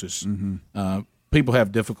diagnosis. People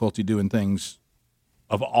have difficulty doing things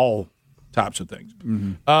of all types of things.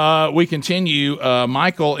 We continue.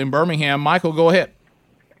 Michael in Birmingham. Michael, go ahead.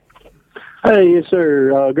 Hey, yes,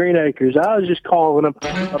 sir. Green Acres. I was just calling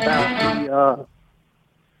about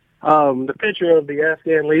the picture of the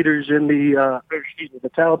Afghan leaders in the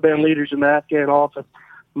Taliban leaders in the Afghan office.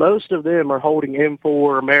 Most of them are holding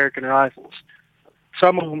M4 American rifles.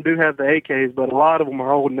 Some of them do have the AKs, but a lot of them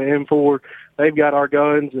are holding the M4. They've got our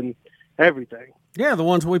guns and everything. Yeah, the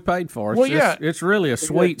ones we paid for. It's really a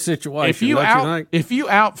sweet situation. If you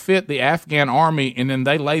outfit the Afghan army and then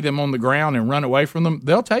they lay them on the ground and run away from them,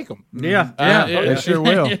 they'll take them. Yeah, they sure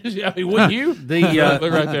will. Wouldn't you? Look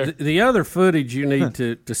right there. The other footage you need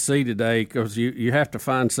to see today, because you have to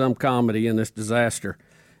find some comedy in this disaster,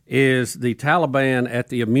 is the Taliban at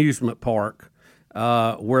the amusement park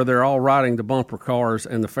where they're all riding the bumper cars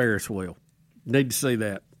and the Ferris wheel. Need to see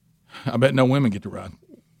that. I bet no women get to ride.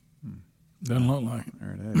 Doesn't look like it.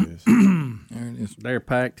 There it is. There it is. They're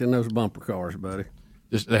packed in those bumper cars, buddy.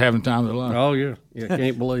 Just they're having time of their life. Oh, yeah.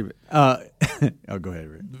 Can't believe it. Go ahead,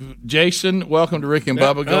 Rick. Jason, welcome to Rick and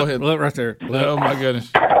Bubba. Go ahead. Look right there. Look. Oh, my goodness.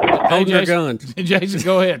 Hold your guns. Jason,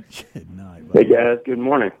 go ahead. Hey, guys. Good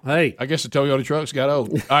morning. Hey. I guess the Toyota trucks got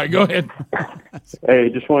old. All right, go ahead. Hey,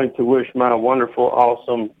 just wanted to wish my wonderful,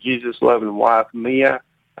 awesome, Jesus-loving wife, Mia,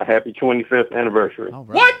 a happy 25th anniversary. Right.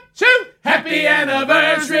 1, 2, happy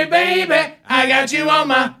anniversary, baby. I got you on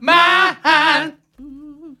my mind.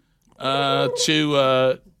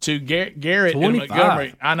 To Garrett in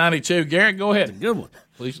Montgomery, I-92. Garrett, go ahead. Good one.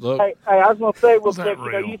 Please look. Hey, I was going to say real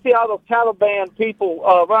quick, you see all those Taliban people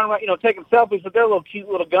running around, taking selfies with their little cute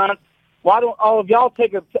little guns. Why don't all of y'all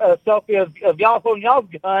take a selfie of y'all holding y'all's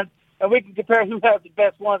guns, and we can compare who has the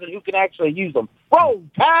best ones and who can actually use them. Roll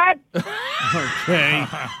Tide! Okay.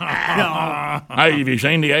 Hey, have you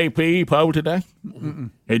seen the AP poll today?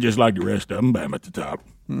 It's just like the rest of them, bam at the top.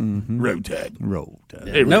 Roll Tide.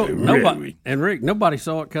 Nobody. And Rick, nobody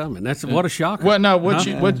saw it coming. That's what a shocker. Well, no,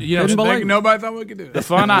 nobody thought we could do it. The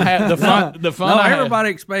fun I had. Everybody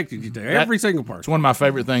expected you to. Every single person. It's one of my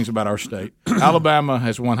favorite things about our state. Alabama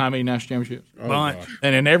has won how many national championships? Bunch.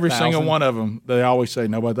 And in every single one of them, they always say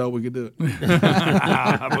nobody thought we could do it.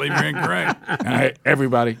 I believe you're incorrect.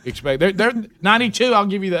 Everybody expect. They're 92. I'll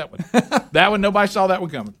give you that one. That one, nobody saw that one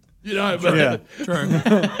coming. True.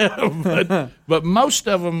 But most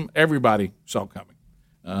of them, everybody saw coming.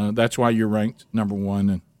 That's why you're ranked number one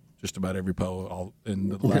in just about every poll in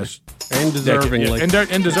the last and deservingly,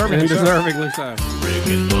 decade. And deservingly so.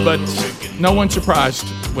 But no one's surprised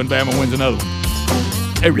when Bama wins another one.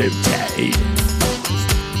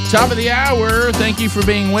 Top of the hour. Thank you for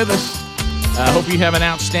being with us. I hope you have an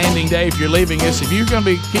outstanding day. If you're leaving us, if you're going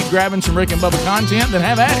to keep grabbing some Rick and Bubba content, then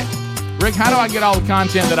have at it. Rick, how do I get all the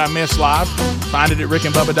content that I miss live? Find it at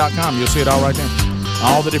rickandbubba.com. You'll see it all right there.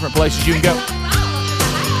 All the different places you can go.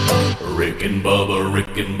 Rick and Bubba,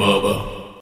 Rick and Bubba.